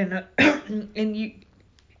 And and you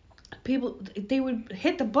people they would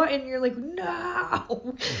hit the button and you're like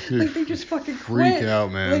no like they just fucking quit. Freak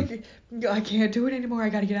out, man. Like I can't do it anymore. I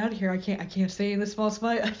gotta get out of here. I can't stay in this small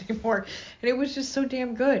spot anymore. And it was just so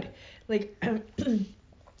damn good. Like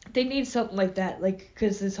they need something like that. Like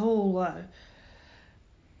because this whole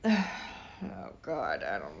oh God,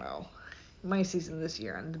 I don't know. My season this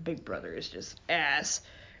year on The Big Brother is just ass.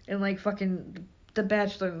 And like fucking The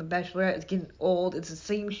Bachelor and The Bachelorette is getting old. It's the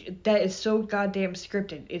same that is so goddamn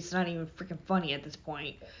scripted. It's not even freaking funny at this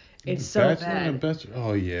point. It's so bad.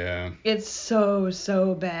 Oh yeah. It's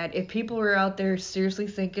so bad. If people are out there seriously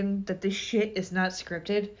thinking that this shit is not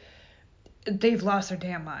scripted, they've lost their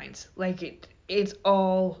damn minds. Like it's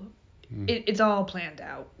all it's all planned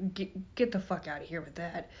out. Get the fuck out of here with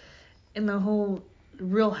that. And the whole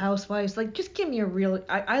Real Housewives. Like, just give me a real.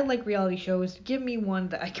 I like reality shows. Give me one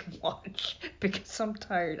that I can watch because I'm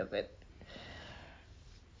tired of it.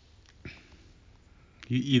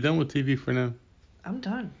 You done with TV for now? I'm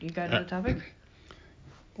done. You got another topic?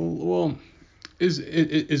 Well,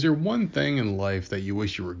 is there one thing in life that you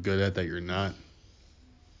wish you were good at that you're not?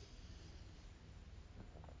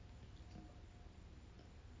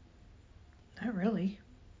 Not really.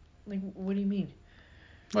 Like, what do you mean?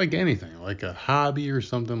 Like anything, like a hobby or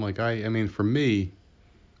something. Like I mean, for me,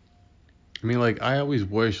 like I always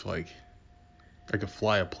wish like I could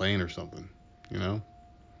fly a plane or something, you know?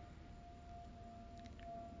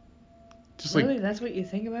 Just like Really? That's what you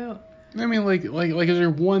think about? I mean, is there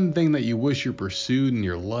one thing that you wish you pursued in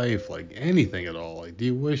your life, like anything at all? Like, do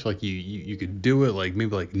you wish like you could do it, like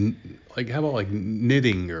maybe like how about like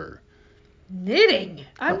knitting or? Knitting?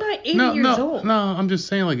 I'm not 80 No, years no, old. no. I'm just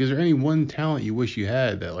saying, like, is there any one talent you wish you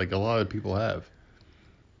had that like a lot of people have?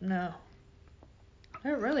 No.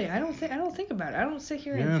 Not really. I don't think about it. I don't sit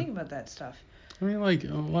here and Yeah. think about that stuff.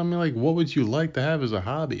 What would you like to have as a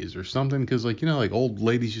hobby? Is there something? Because like like old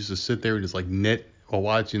ladies used to sit there and just like knit while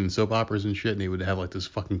watching soap operas and shit, and they would have like this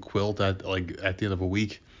fucking quilt at the end of a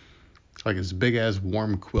week. Like this big ass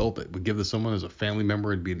warm quilt that would give to someone as a family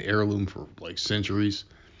member and be an heirloom for like centuries.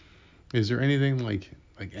 Is there anything like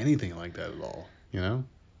anything like that at all? You know?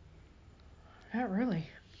 Not really.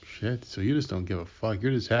 Shit. So you just don't give a fuck.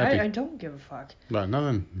 You're just happy I don't give a fuck. about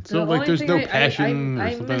nothing. The So like only there's thing no passion or I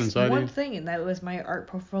something missed inside one you. thing, and that was my art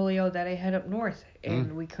portfolio that I had up north,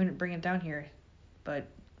 and we couldn't bring it down here. But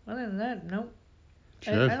other than that, nope.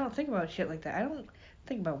 Shit. I don't think about shit like that. I don't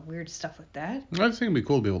think about weird stuff like that. I just think it'd be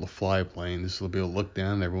cool to be able to fly a plane, just to be able to look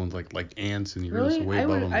down, and everyone's like ants, and you're just Really, way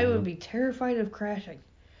above them. I would be terrified of crashing.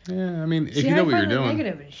 Yeah, I mean, if See, you know I what you're find that doing,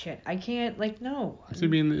 negative and shit. I can't no.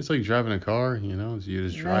 it's like driving a car, It's you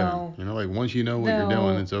just driving, No. Like once you know what you're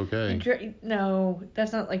doing, it's okay. No,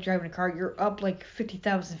 that's not like driving a car. You're up like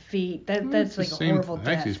 50,000 feet. Well, it's That's the like a same. horrible death.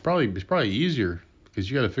 Actually, it's probably easier because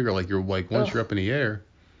you got to figure like you're like once Ugh. you're up in the air,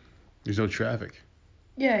 there's no traffic.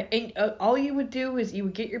 Yeah, and all you would do is you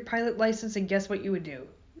would get your pilot license, and guess what you would do?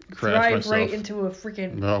 Crash Drive myself. right into a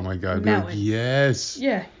freaking Oh my God! Be like, mountain. yes.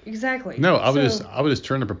 Yeah, exactly. No, I would just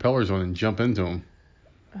turn the propellers on and jump into them.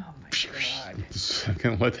 Oh my god. Just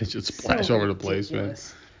gonna let that shit splash So over the place, man.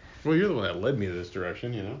 ridiculous. Well, you're the one that led me to this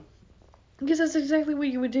direction, Because that's exactly what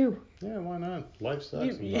you would do. Yeah, why not? Life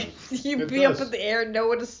sucks sometimes. You'd It be does. up in the air, no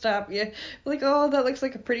one to stop you. Like, oh, that looks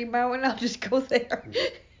like a pretty mountain. I'll just go there.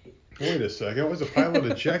 Wait a second. Why's the pilot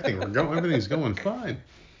ejecting? Everything's going fine.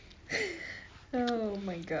 Oh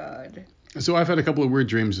my god. So I've had a couple of weird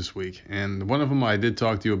dreams this week, and one of them I did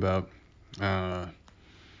talk to you about.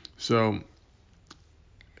 So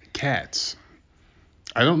cats.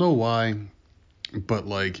 I don't know why, but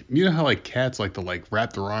like you know how like cats like to like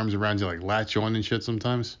wrap their arms around you, like latch on and shit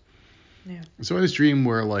sometimes. Yeah. So I had this dream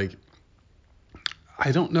where like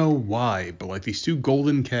I don't know why, but like these two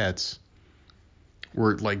golden cats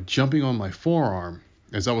were like jumping on my forearm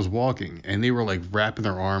as I was walking, and they were like wrapping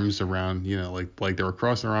their arms around, like they were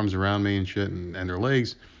crossing their arms around me and shit, and their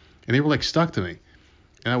legs, and they were like stuck to me,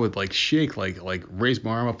 and I would like shake, like raise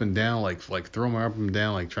my arm up and down, like throw my arm up and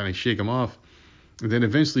down, like trying to shake them off, and then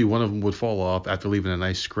eventually one of them would fall off after leaving a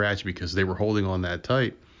nice scratch because they were holding on that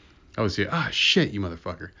tight. I would say, ah, shit, you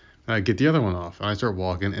motherfucker. And I'd get the other one off, and I start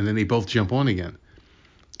walking, and then they both jump on again.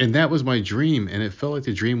 And that was my dream, and it felt like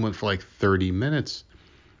the dream went for like 30 minutes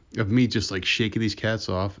of me just like shaking these cats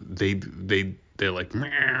off. They're like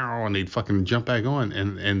meow, and they'd fucking jump back on,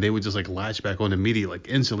 and they would just like latch back on immediately, like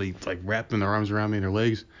instantly, like wrapping their arms around me and their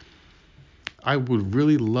legs. I would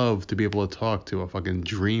really love to be able to talk to a fucking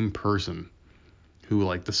dream person who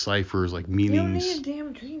like deciphers like You don't need meanings. a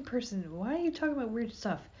damn dream person. Why are you talking about weird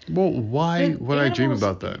stuff? Well, why would I dream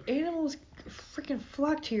about that? Animals freaking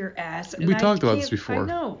flock to your ass. And We I talked about this can't- before. I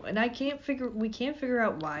know, and we can't figure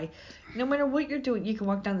out why. No matter what you're doing, you can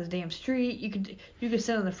walk down the damn street. You could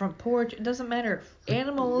sit on the front porch. It doesn't matter.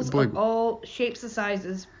 Animals But, like, of all shapes and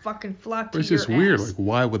sizes fucking flock But to it's your just weird. ass. Like,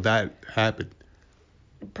 why would that happen?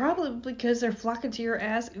 Probably because they're flocking to your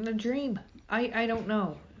ass in a dream. I don't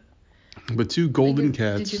know. But two golden Did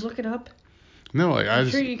cats. you look it up? No, like I'm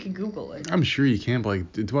sure you can Google it. I'm sure you can, but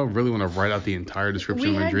like, do I really want to write out the entire description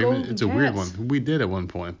We of my had dream? golden It's a weird cats. one. We did at one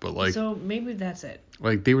point, but like, So maybe that's it.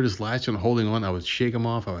 like they were just latching, holding on. I would shake them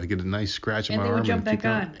off. I would get a nice scratch on And my they arm would jump and keep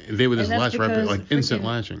back going. on. They would And just that's latch right back, because like instant freaking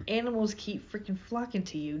latching. Animals keep freaking flocking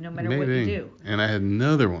to you no matter Maybe. what you do. And I had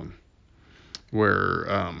another one where,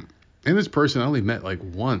 and this person I only met like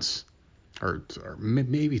once, or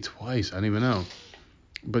maybe twice. I don't even know.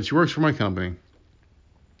 But she works for my company,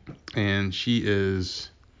 and she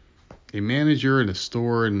is a manager in a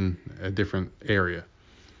store in a different area.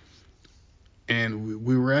 And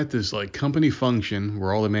we were at this like company function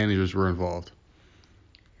where all the managers were involved.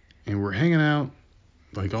 And we're hanging out,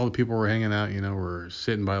 like all the people were hanging out, we're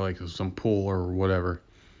sitting by like some pool or whatever.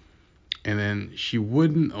 And then she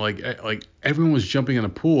wouldn't, like everyone was jumping in a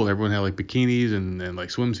pool and everyone had like bikinis and like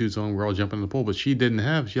swimsuits on. We're all jumping in the pool, but she had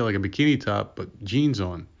like a bikini top, but jeans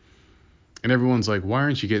on. And everyone's like, why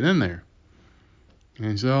aren't you getting in there?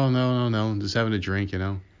 And she said, oh, no, I'm just having a drink,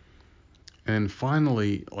 And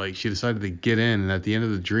finally, like, she decided to get in, and at the end of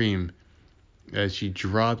the dream, as she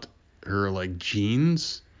dropped her, like,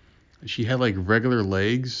 jeans, she had, like, regular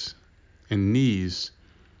legs and knees,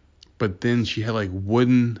 but then she had, like,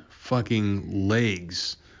 wooden fucking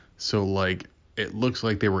legs. So, like, it looks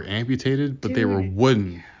like they were amputated, but Dude, they were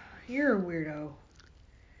wooden. You're a weirdo.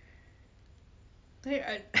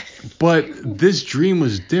 But this dream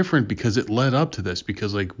was different because it led up to this,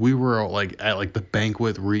 because like we were all, like at like the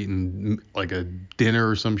banquet, we're eating like a dinner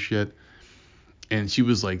or some shit, and she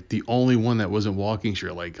was like the only one that wasn't walking. She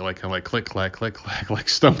was like kind of like click clack like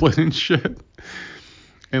stumbling and shit,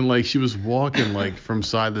 and like she was walking like from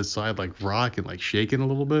side to side, like rocking, like shaking a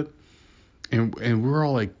little bit, and we were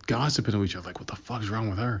all like gossiping to each other, like what the fuck's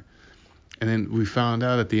wrong with her? And then we found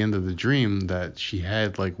out at the end of the dream that she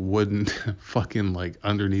had like wooden fucking like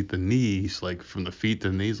underneath the knees, like from the feet to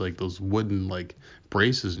the knees, like those wooden like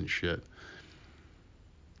braces and shit.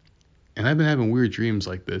 And I've been having weird dreams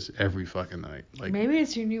like this every fucking night. Like, maybe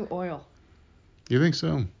it's your new oil. You think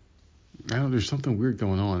so? I don't know, there's something weird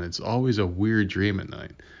going on. It's always a weird dream at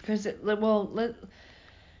night. Because if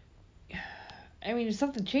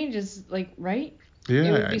something changes, like, right? Yeah,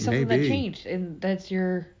 It would be something that maybe. changed, and that's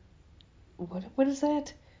your what is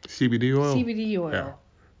that? CBD oil? CBD oil. Yeah.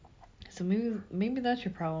 So maybe that's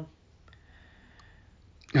your problem.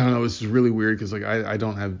 I don't know. This is really weird because like I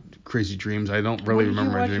don't have crazy dreams. I don't really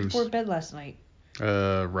remember my dreams. What did you watch before bed last night?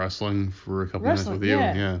 Wrestling for a couple minutes with you.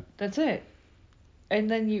 Yeah. That's it. And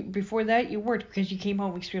then before that you worked because you came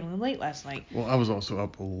home extremely late last night. Well, I was also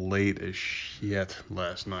up late as shit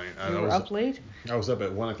last night. You were up late? I was up at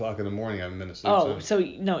 1 o'clock in the morning. I haven't been asleep since. So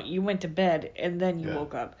no, you went to bed and then you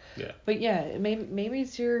woke up. Yeah. But yeah, maybe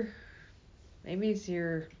it's your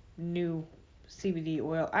new CBD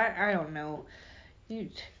oil. I don't know. I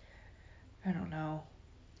don't know.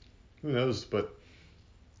 Who knows? But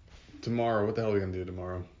tomorrow, what the hell are we gonna do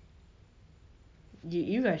tomorrow?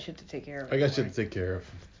 You guys should take care of it. I got shit to take care of.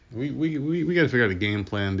 We got to figure out a game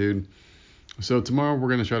plan, dude. So tomorrow we're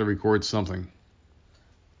gonna try to record something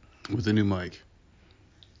with a new mic.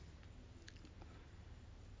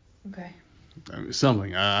 Okay.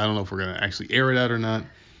 Something. I don't know if we're gonna actually air it out or not.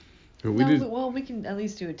 But we can at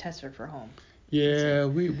least do a tester for home. Yeah,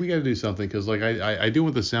 we got to do something because like I do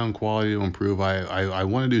want the sound quality to improve. I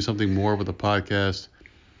want to do something more with the podcast.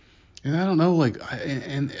 And I don't know, like,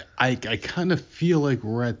 I kind of feel like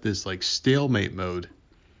we're at this like stalemate mode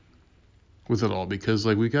with it all, because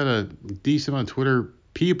like we got a decent amount of Twitter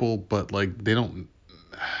people, but like they don't.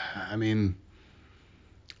 I mean,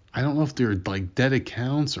 I don't know if they're like dead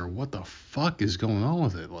accounts or what the fuck is going on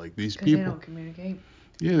with it. Like these people. They don't communicate.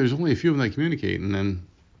 Yeah, there's only a few of them that communicate, and then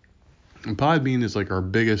Podbean is like our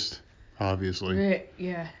biggest, obviously.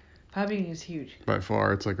 Yeah. Podbean is huge. By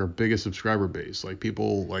far, it's like our biggest subscriber base. Like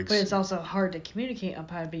people like. But it's also hard to communicate on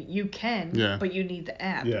Podbean. You can, but you need the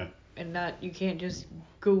app. Yeah. And you can't just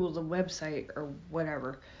Google the website or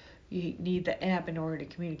whatever. You need the app in order to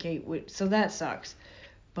communicate with. So that sucks.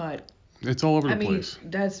 But it's all over the place.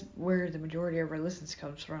 That's where the majority of our listens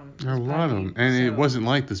comes from. A lot of them, and it wasn't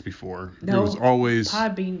like this before. No, it was always.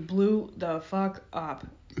 Podbean blew the fuck up.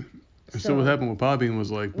 So what happened with Podbean was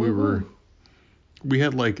like we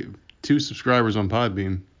had like 2 subscribers on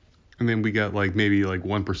Podbean, and then we got like maybe like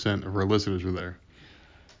 1% of our listeners were there,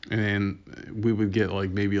 and then we would get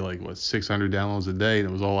like maybe like 600 downloads a day, and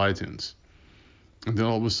it was all iTunes. And then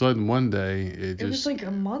all of a sudden one day it was like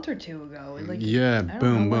a month or two ago.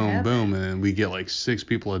 Boom, and then we get like 6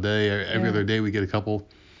 people a day. Every other day we get a couple.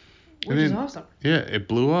 Which is awesome. Yeah, it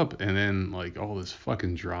blew up, and then like all this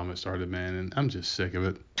fucking drama started, man, and I'm just sick of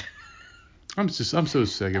it. I'm so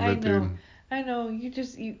sick of it, dude. I know.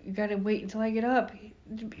 You gotta wait until I get up.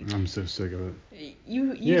 I'm so sick of it.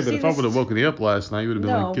 But if I would have woken you up last night, you would have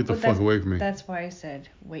been like, get the fuck away from me. That's why I said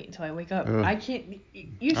wait until I wake up. Ugh. I can't.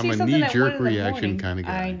 You I'm see a something knee-jerk at 1 reaction kind of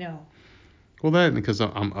guy. I know. Well, that because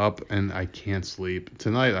I'm up and I can't sleep.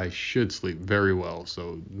 Tonight I should sleep very well,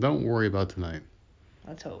 so don't worry about tonight.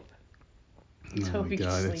 Let's hope. Oh my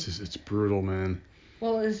God, it's brutal, man.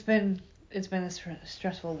 Well, it's been a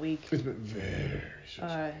stressful week. It's been very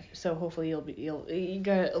stressful. So hopefully you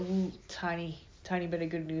got a little tiny tiny bit of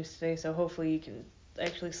good news today, so hopefully you can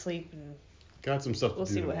actually sleep and Got some stuff to we'll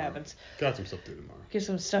do see tomorrow. what happens. Got some stuff to do tomorrow. Get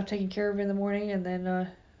some stuff taken care of in the morning, and then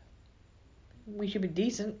we should be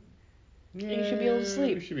decent. Yeah, you should be able to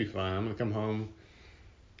sleep. We should be fine. I'm gonna come home,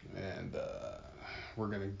 and we're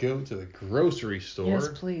gonna go to the grocery store. Yes,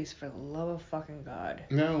 please, for the love of fucking God.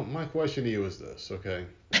 Now, my question to you is this, okay?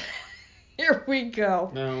 Here we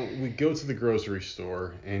go. Now, we go to the grocery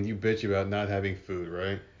store, and you bitch about not having food,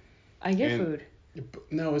 right? I get food.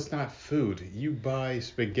 No, it's not food. You buy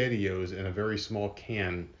SpaghettiOs in a very small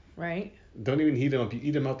can. Right. Don't even heat them up. You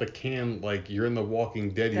eat them out the can like you're in the Walking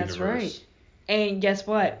Dead universe. That's right. And guess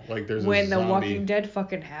what? Like there's when a the zombie. Walking Dead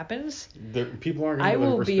fucking happens, people aren't gonna I be looking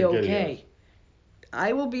will for be SpaghettiOs. okay.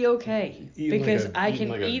 I will be okay because I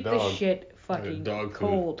can eat the shit fucking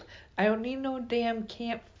cold. I don't need no damn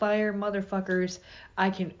campfire motherfuckers. I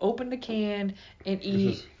can open the can and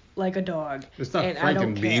eat like a dog. It's not and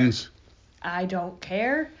Frankenbeans. I don't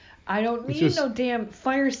care. I don't need no damn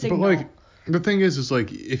fire signal. But like the thing is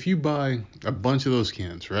like if you buy a bunch of those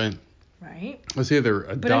cans, right? Right. Let's say they're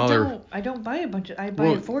 $1. But I don't buy a bunch of. I buy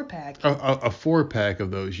a 4-pack. A 4-pack of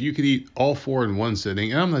those, you could eat all 4 in one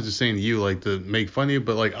sitting. And I'm not just saying to you like to make fun of you,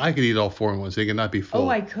 but like I could eat all 4 in one sitting and not be full. Oh,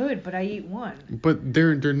 I could, but I eat one. But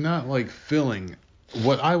they're not like filling.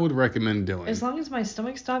 What I would recommend doing. As long as my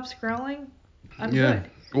stomach stops growling, I'm good.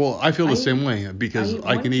 Well, I feel the same way because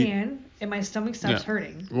I can eat. Can and my stomach stops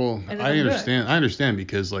hurting. Well, I understand. I understand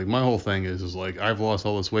because like my whole thing is like I've lost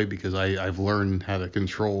all this weight because I've learned how to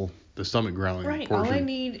control the stomach growling portion. All I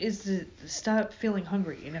need is to stop feeling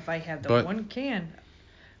hungry, and if I have the one can,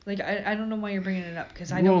 like I don't know why you're bringing it up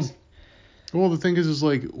because I don't. Well, the thing is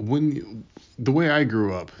like the way I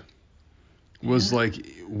grew up was like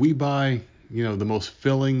we buy the most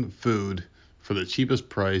filling food for the cheapest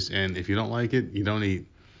price, and if you don't like it, you don't eat.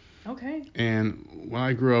 Okay. And when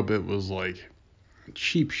I grew up, it was like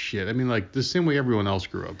cheap shit. I mean, like the same way everyone else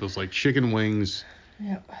grew up. It was like chicken wings,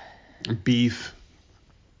 beef,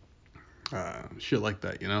 shit like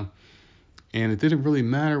that, And it didn't really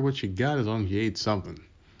matter what you got as long as you ate something.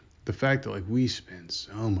 The fact that like we spend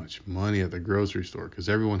so much money at the grocery store because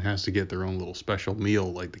everyone has to get their own little special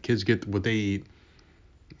meal. Like the kids get what they eat.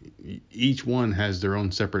 Each one has their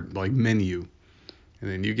own separate like menu,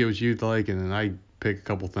 and then you get what you'd like, and then I pick a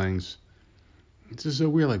couple things. It's just so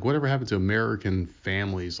weird. Like whatever happened to American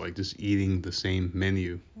families like just eating the same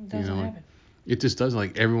menu? It doesn't happen. It just doesn't.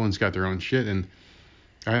 Like everyone's got their own shit, and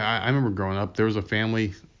I remember growing up, there was a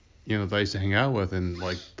family, that I used to hang out with, and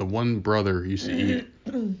like the one brother used to eat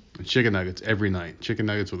chicken nuggets every night. Chicken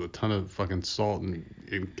nuggets with a ton of fucking salt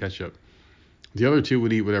and ketchup. The other two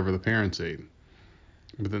would eat whatever the parents ate.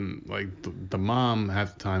 But then like the mom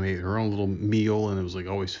half the time ate her own little meal, and it was like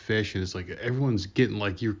always fish, and it's like everyone's getting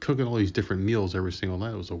like you're cooking all these different meals every single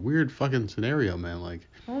night. It was a weird fucking scenario, man. Like.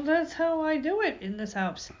 Well, that's how I do it in this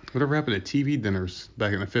house. Whatever happened to TV dinners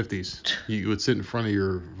back in the 50s? You would sit in front of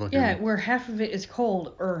your fucking... Yeah, where half of it is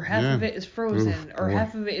cold, or half of it is frozen, or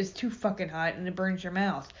half of it is too fucking hot and it burns your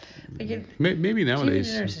mouth. Like maybe nowadays...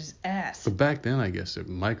 TV dinners is ass. But back then, I guess, the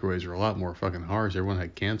microwaves were a lot more fucking harsh. Everyone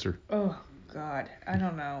had cancer. Oh, God. I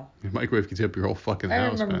don't know. The microwave could tip your whole fucking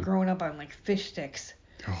house, man. I remember growing up on, like, fish sticks.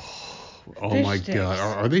 Oh my God.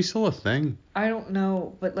 Are they still a thing? I don't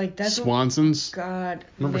know, but like that's Swanson's? God,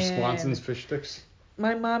 remember man. Swanson's fish sticks?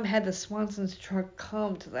 My mom had the Swanson's truck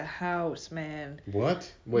come to the house, man. What?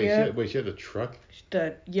 Wait, she had a truck?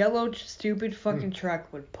 The yellow stupid fucking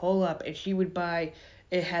truck would pull up, and she would buy.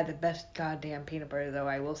 It had the best goddamn peanut butter, though,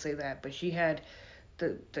 I will say that. But she had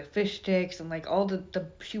the fish sticks and like all the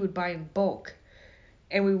she would buy in bulk,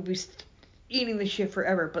 and we would be eating the shit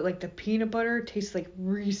forever, but like the peanut butter tastes like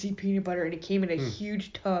Reese's peanut butter, and it came in a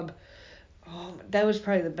huge tub. Oh, that was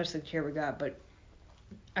probably the best thing she ever got. But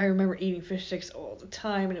I remember eating fish sticks all the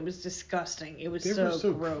time, and it was disgusting. It was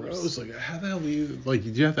so gross. Like how the hell do you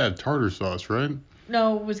you have to have tartar sauce, right?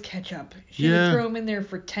 No, it was ketchup. She would throw them in there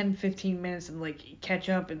for 10-15 minutes and like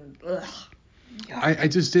ketchup and ugh. I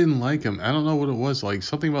just didn't like them. I don't know what it was. Like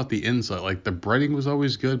something about the inside. Like the breading was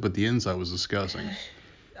always good, but the inside was disgusting.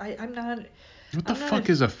 I'm not. What the fuck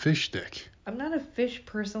is a fish stick? I'm not a fish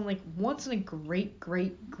person. Like once in a great.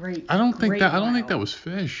 I don't think that was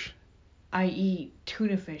fish. I eat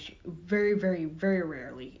tuna fish very, very, very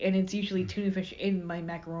rarely, and it's usually tuna fish in my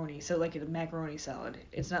macaroni. So like a macaroni salad.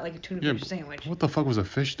 It's not like a tuna fish sandwich. What the fuck was a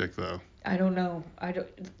fish stick though? I don't know. I don't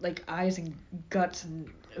like eyes and guts and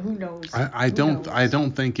who knows. I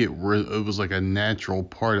don't think it was like a natural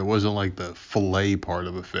part. It wasn't like the fillet part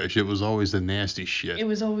of a fish. It was always the nasty shit. It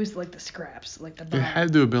was always like the scraps, like the bone. It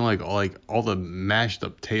had to have been like all the mashed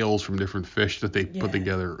up tails from different fish that they put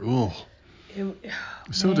together. Ugh.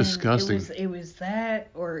 So man, disgusting. It was that,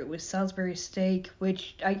 or it was Salisbury steak,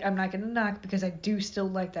 which I'm not gonna knock because I do still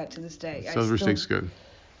like that to this day. Salisbury steak's good.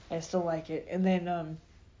 I still like it. And then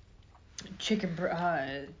chicken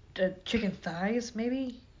chicken thighs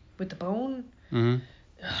maybe with the bone. Mm-hmm.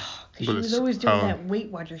 Because she was always doing that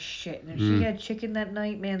Weight Watchers shit, and if she had chicken that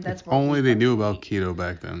night, man, that's what only they knew about keto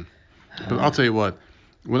back then. But I'll tell you what,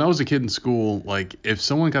 when I was a kid in school, like if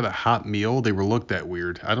someone got a hot meal, they were looked at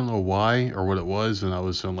weird. I don't know why or what it was. When I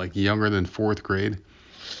was like younger than 4th grade,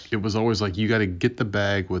 it was always like you got to get the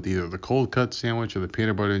bag with either the cold cut sandwich or the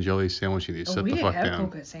peanut butter and jelly sandwich, and you sit the fuck down. We didn't have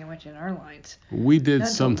cold cut sandwich in our lines. We did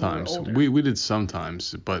sometimes. We did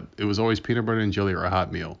sometimes, but it was always peanut butter and jelly or a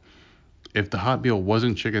hot meal. If the hot meal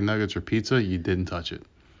wasn't chicken nuggets or pizza, you didn't touch it.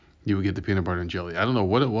 You would get the peanut butter and jelly. I don't know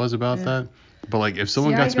what it was about that, but like if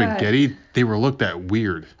someone got spaghetti, they were looked at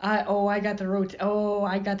weird. I got the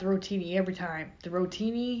rotini every time. The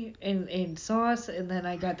rotini and sauce, and then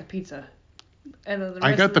I got the pizza. And then the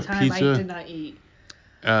rest of the time pizza, I did not eat.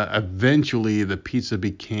 Eventually, the pizza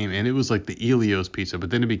became, and it was like the Elio's pizza,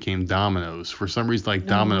 but then it became Domino's. For some reason, like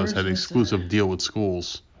Domino's had an exclusive deal with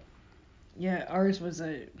schools. Yeah, ours was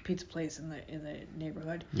a pizza place in the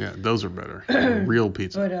neighborhood. Yeah, those are better. Real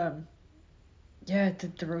pizza. But yeah,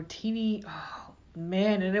 the rotini, oh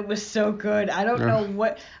man, and it was so good. I don't know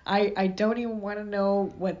what I don't even want to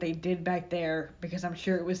know what they did back there because I'm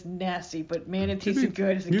sure it was nasty. But man, it tasted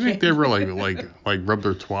good as a kid. You think they were like rub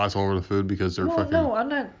their twats all over the food because they're fucking? No,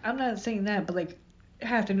 I'm not saying that, but like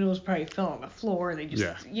half the noodles probably fell on the floor. They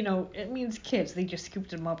just, it means kids. They just scooped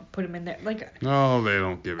them up and put them in there. Like, no, they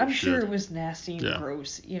don't give a shit. I'm sure it was nasty and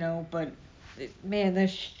gross, but man,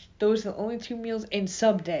 those are the only 2 meals. And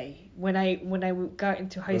sub day, when I got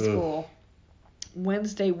into high school,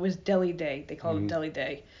 Wednesday was deli day. They called it deli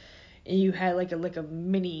day, and you had like a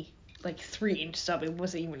mini 3-inch sub. It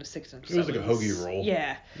wasn't even a 6-inch sub. It was like a hoagie roll.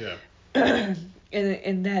 Yeah. Yeah.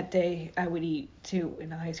 and that day I would eat too in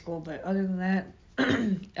high school, but other than that,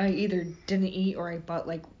 I either didn't eat or I bought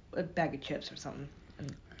like a bag of chips or something.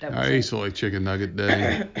 And that was I used to like chicken nugget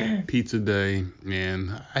day, pizza day,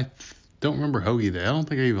 and I don't remember hoagie day. I don't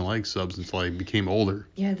think I even liked subs until I became older.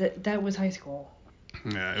 Yeah, that was high school.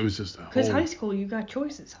 Yeah, it was just because high school you got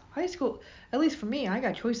choices. High school, at least for me, I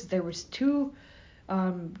got choices. There was 2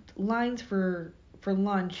 lines for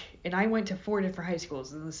lunch, and I went to 4 different high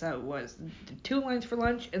schools, and this is how it was. 2 lines for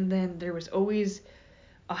lunch, and then there was always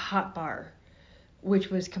a hot bar,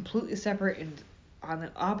 which was completely separate and on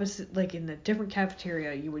the opposite, like in a different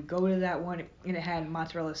cafeteria. You would go to that one, and it had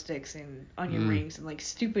mozzarella sticks and onion rings and like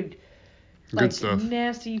stupid, like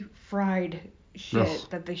nasty fried shit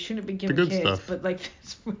that they shouldn't be giving kids, stuff. But like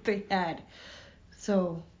that's what they had.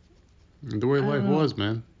 So the way life was,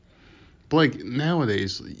 man. But like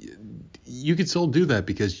nowadays, you could still do that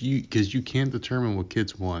because you can't determine what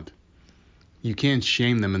kids want. You can't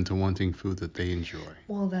shame them into wanting food that they enjoy.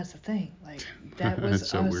 Well, that's the thing. Like that was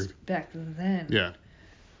so us weird. Back then. Yeah.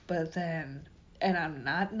 But then, and I'm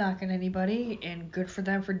not knocking anybody, and good for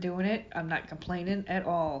them for doing it. I'm not complaining at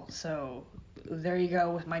all. So there you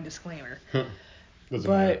go with my disclaimer.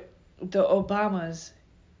 But the Obamas,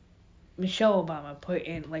 Michelle Obama put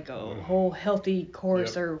in like a whole healthy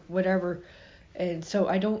course or whatever, and so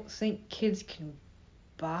I don't think kids can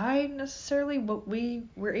buy necessarily what we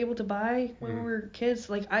were able to buy when we were kids.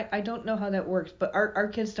 Like I don't know how that works, but our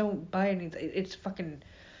kids don't buy anything. It's fucking,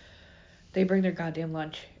 they bring their goddamn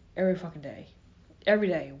lunch every fucking day. Every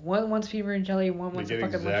day. One wants peanut butter and jelly, one wants a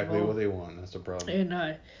fucking lunch roll. Exactly what they want. That's the problem.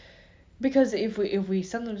 And because if we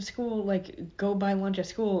send them to school, like go buy lunch at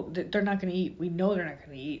school, they're not gonna eat. We know they're not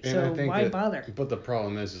gonna eat. And so why bother? But the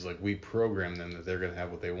problem is like we program them that they're gonna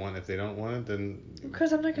have what they want. If they don't want it, then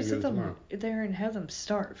because I'm not gonna sit them there and have them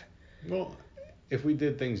starve. Well, if we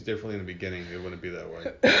did things differently in the beginning, it wouldn't be that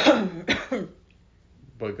way.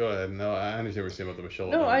 But go ahead. No, I understand what you're saying about the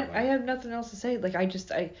Michelle. No, I have nothing else to say. Like I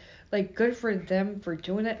like good for them for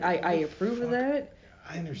doing it. I approve of that.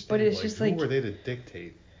 I understand. But it's just like, who are they to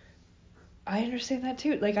dictate? I understand that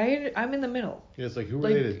too. Like I'm in the middle. Yeah, it's like who are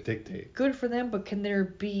they to dictate? Good for them, but can there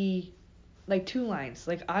be like 2 lines?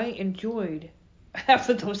 Like I enjoyed half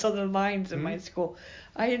of those other lines in my school.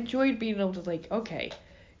 I enjoyed being able to like, okay,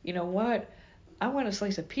 you know what? I want a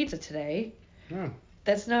slice of pizza today. Yeah.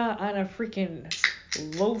 That's not on a freaking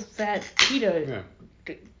low-fat pita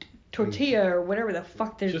tortilla or whatever the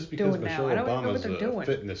fuck they're doing now. I don't even know what they're doing. Just because Michelle Obama's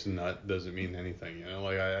a fitness nut doesn't mean anything, you know?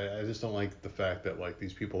 Like I just don't like the fact that like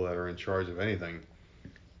these people that are in charge of anything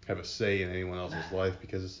have a say in anyone else's life,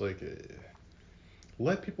 because it's like,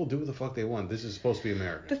 let people do what the fuck they want. This is supposed to be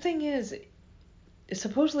America. The thing is,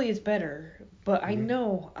 supposedly it's better, but I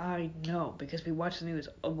know, because we watch the news.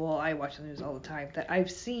 Well, I watch the news all the time. That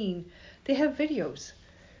I've seen, they have videos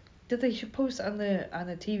that they should post on the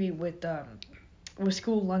TV with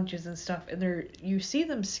school lunches and stuff, and you see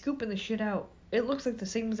them scooping the shit out. It looks like the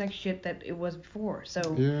same exact shit that it was before.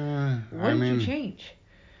 So Yeah, what did you change?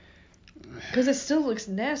 Because it still looks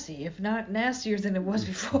nasty, if not nastier than it was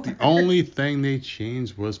before. The only thing they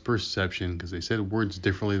changed was perception, because they said words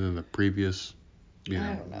differently than the previous,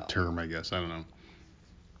 term. I guess I don't know.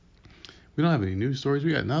 We don't have any news stories.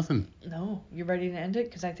 We got nothing. No, you ready to end it?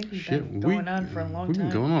 Because I think we've been going on for a long time. We've been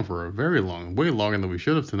going on for a very long, way longer than we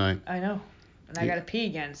should have tonight. I know, and I gotta pee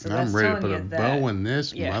again. So I'm ready to put a bow in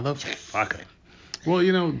this motherfucker. Well,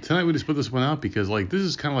 tonight we just put this one out because this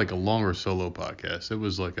is kind of like a longer solo podcast. It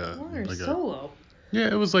was like a solo. Yeah,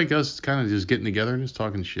 it was like us kind of just getting together and just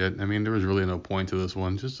talking shit. I mean, there was really no point to this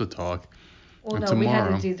one, just to talk. Well, and no, tomorrow,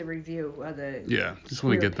 we had to do the review of the. Yeah, just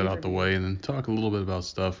want to get that out the way and then talk a little bit about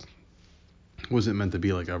stuff. It wasn't meant to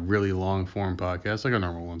be like a really long form podcast like our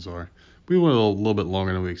normal ones are. We went a little bit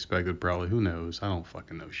longer than we expected, probably. Who knows? I don't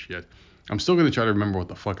fucking know shit. I'm still going to try to remember what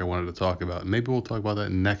the fuck I wanted to talk about. Maybe we'll talk about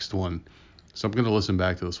that next one. So I'm going to listen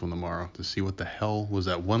back to this one tomorrow to see what the hell was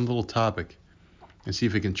that one little topic and see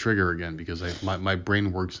if it can trigger again, because my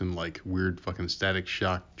brain works in like weird fucking static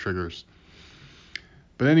shock triggers.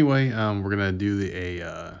 But anyway, we're going to do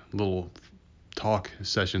a little talk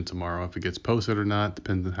session tomorrow. If it gets posted or not,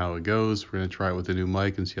 depends on how it goes. We're going to try it with the new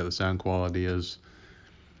mic and see how the sound quality is.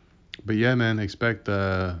 But yeah, man, expect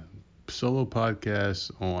a solo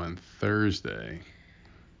podcast on Thursday.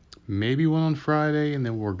 Maybe one on Friday, and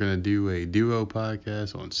then we're going to do a duo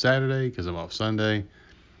podcast on Saturday because I'm off Sunday.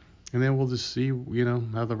 And then we'll just see,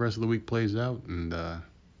 how the rest of the week plays out. And,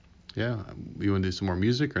 yeah, you want to do some more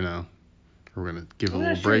music or no? Or we're going to give it a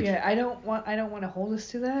little break? Yet. I don't want to hold us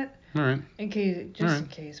to that. All right. In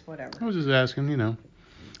case, whatever. I was just asking,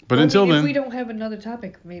 But until then, if we don't have another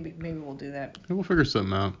topic, maybe we'll do that. We'll figure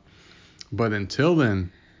something out. But until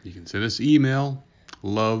then, you can send us email,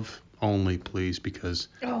 love only, please, because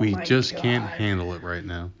we just can't handle it right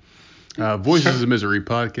now. Voices of Misery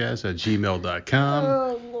Podcast at gmail.com.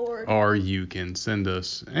 Oh, Lord. Or you can send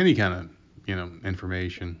us any kind of,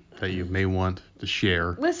 information that you may want to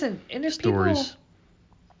share. Listen, and if stories.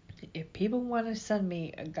 People want to send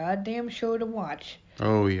me a goddamn show to watch.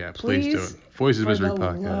 Oh, yeah, please do it. Voices of Misery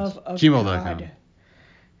Podcast. Gmail.com.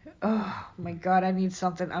 Oh, my God, I need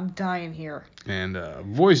something. I'm dying here. And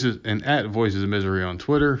Voices of Misery on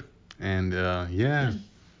Twitter. And, yeah.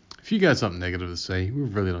 If you got something negative to say, we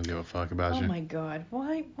really don't give a fuck about you. Oh my God,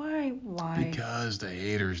 why? Because the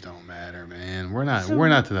haters don't matter, man. We're not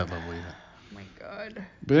to that level yet. Oh my God.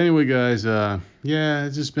 But anyway, guys, yeah,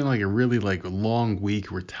 it's just been like a really long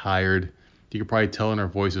week. We're tired. You can probably tell in our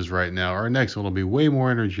voices right now. Our next one will be way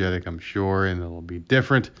more energetic, I'm sure, and it'll be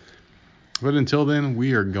different. But until then,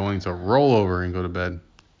 we are going to roll over and go to bed.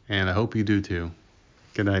 And I hope you do too.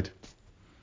 Good night.